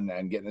this and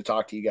getting to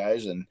talk to you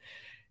guys and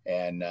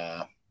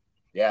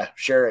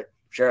share it.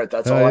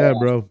 That's all. Yeah,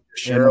 bro.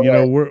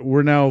 And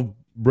we're now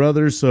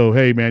brothers. So,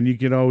 hey man, you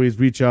can always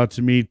reach out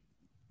to me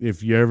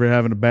if you're ever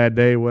having a bad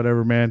day,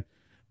 whatever, man.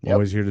 I'm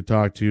always here to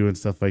talk to you and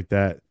stuff like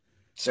that.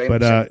 Same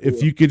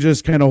if you could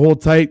just kind of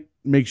hold tight,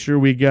 make sure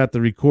we got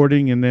the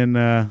recording, and then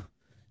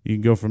you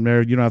can go from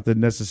there. You don't have to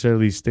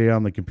necessarily stay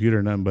on the computer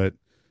or nothing, but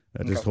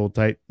just hold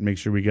tight and make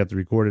sure we got the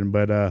recording.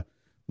 But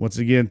once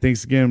again,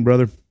 thanks again,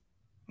 brother.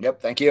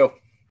 Yep. Thank you.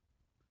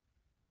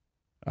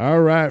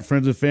 All right,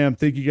 friends and fam.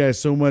 Thank you guys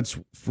so much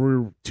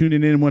for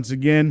tuning in once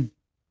again.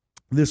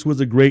 This was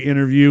a great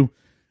interview.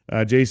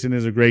 Jason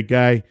is a great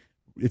guy.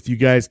 If you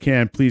guys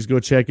can, please go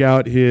check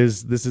out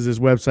this is his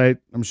website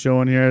I'm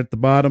showing here at the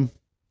bottom.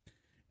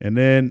 And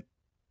then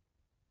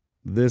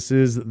this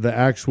is the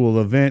actual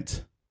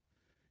event.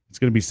 It's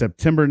going to be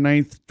September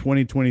 9th,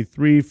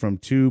 2023 from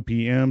 2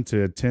 p.m.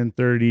 to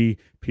 10:30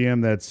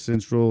 p.m. That's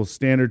Central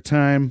Standard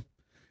Time.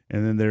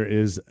 And then there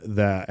is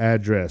the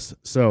address.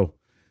 So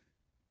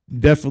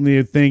definitely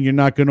a thing you're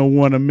not going to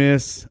want to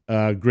miss.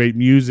 Great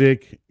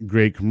music,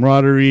 great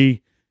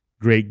camaraderie,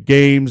 great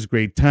games,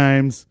 great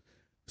times.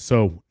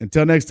 So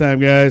until next time,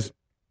 guys.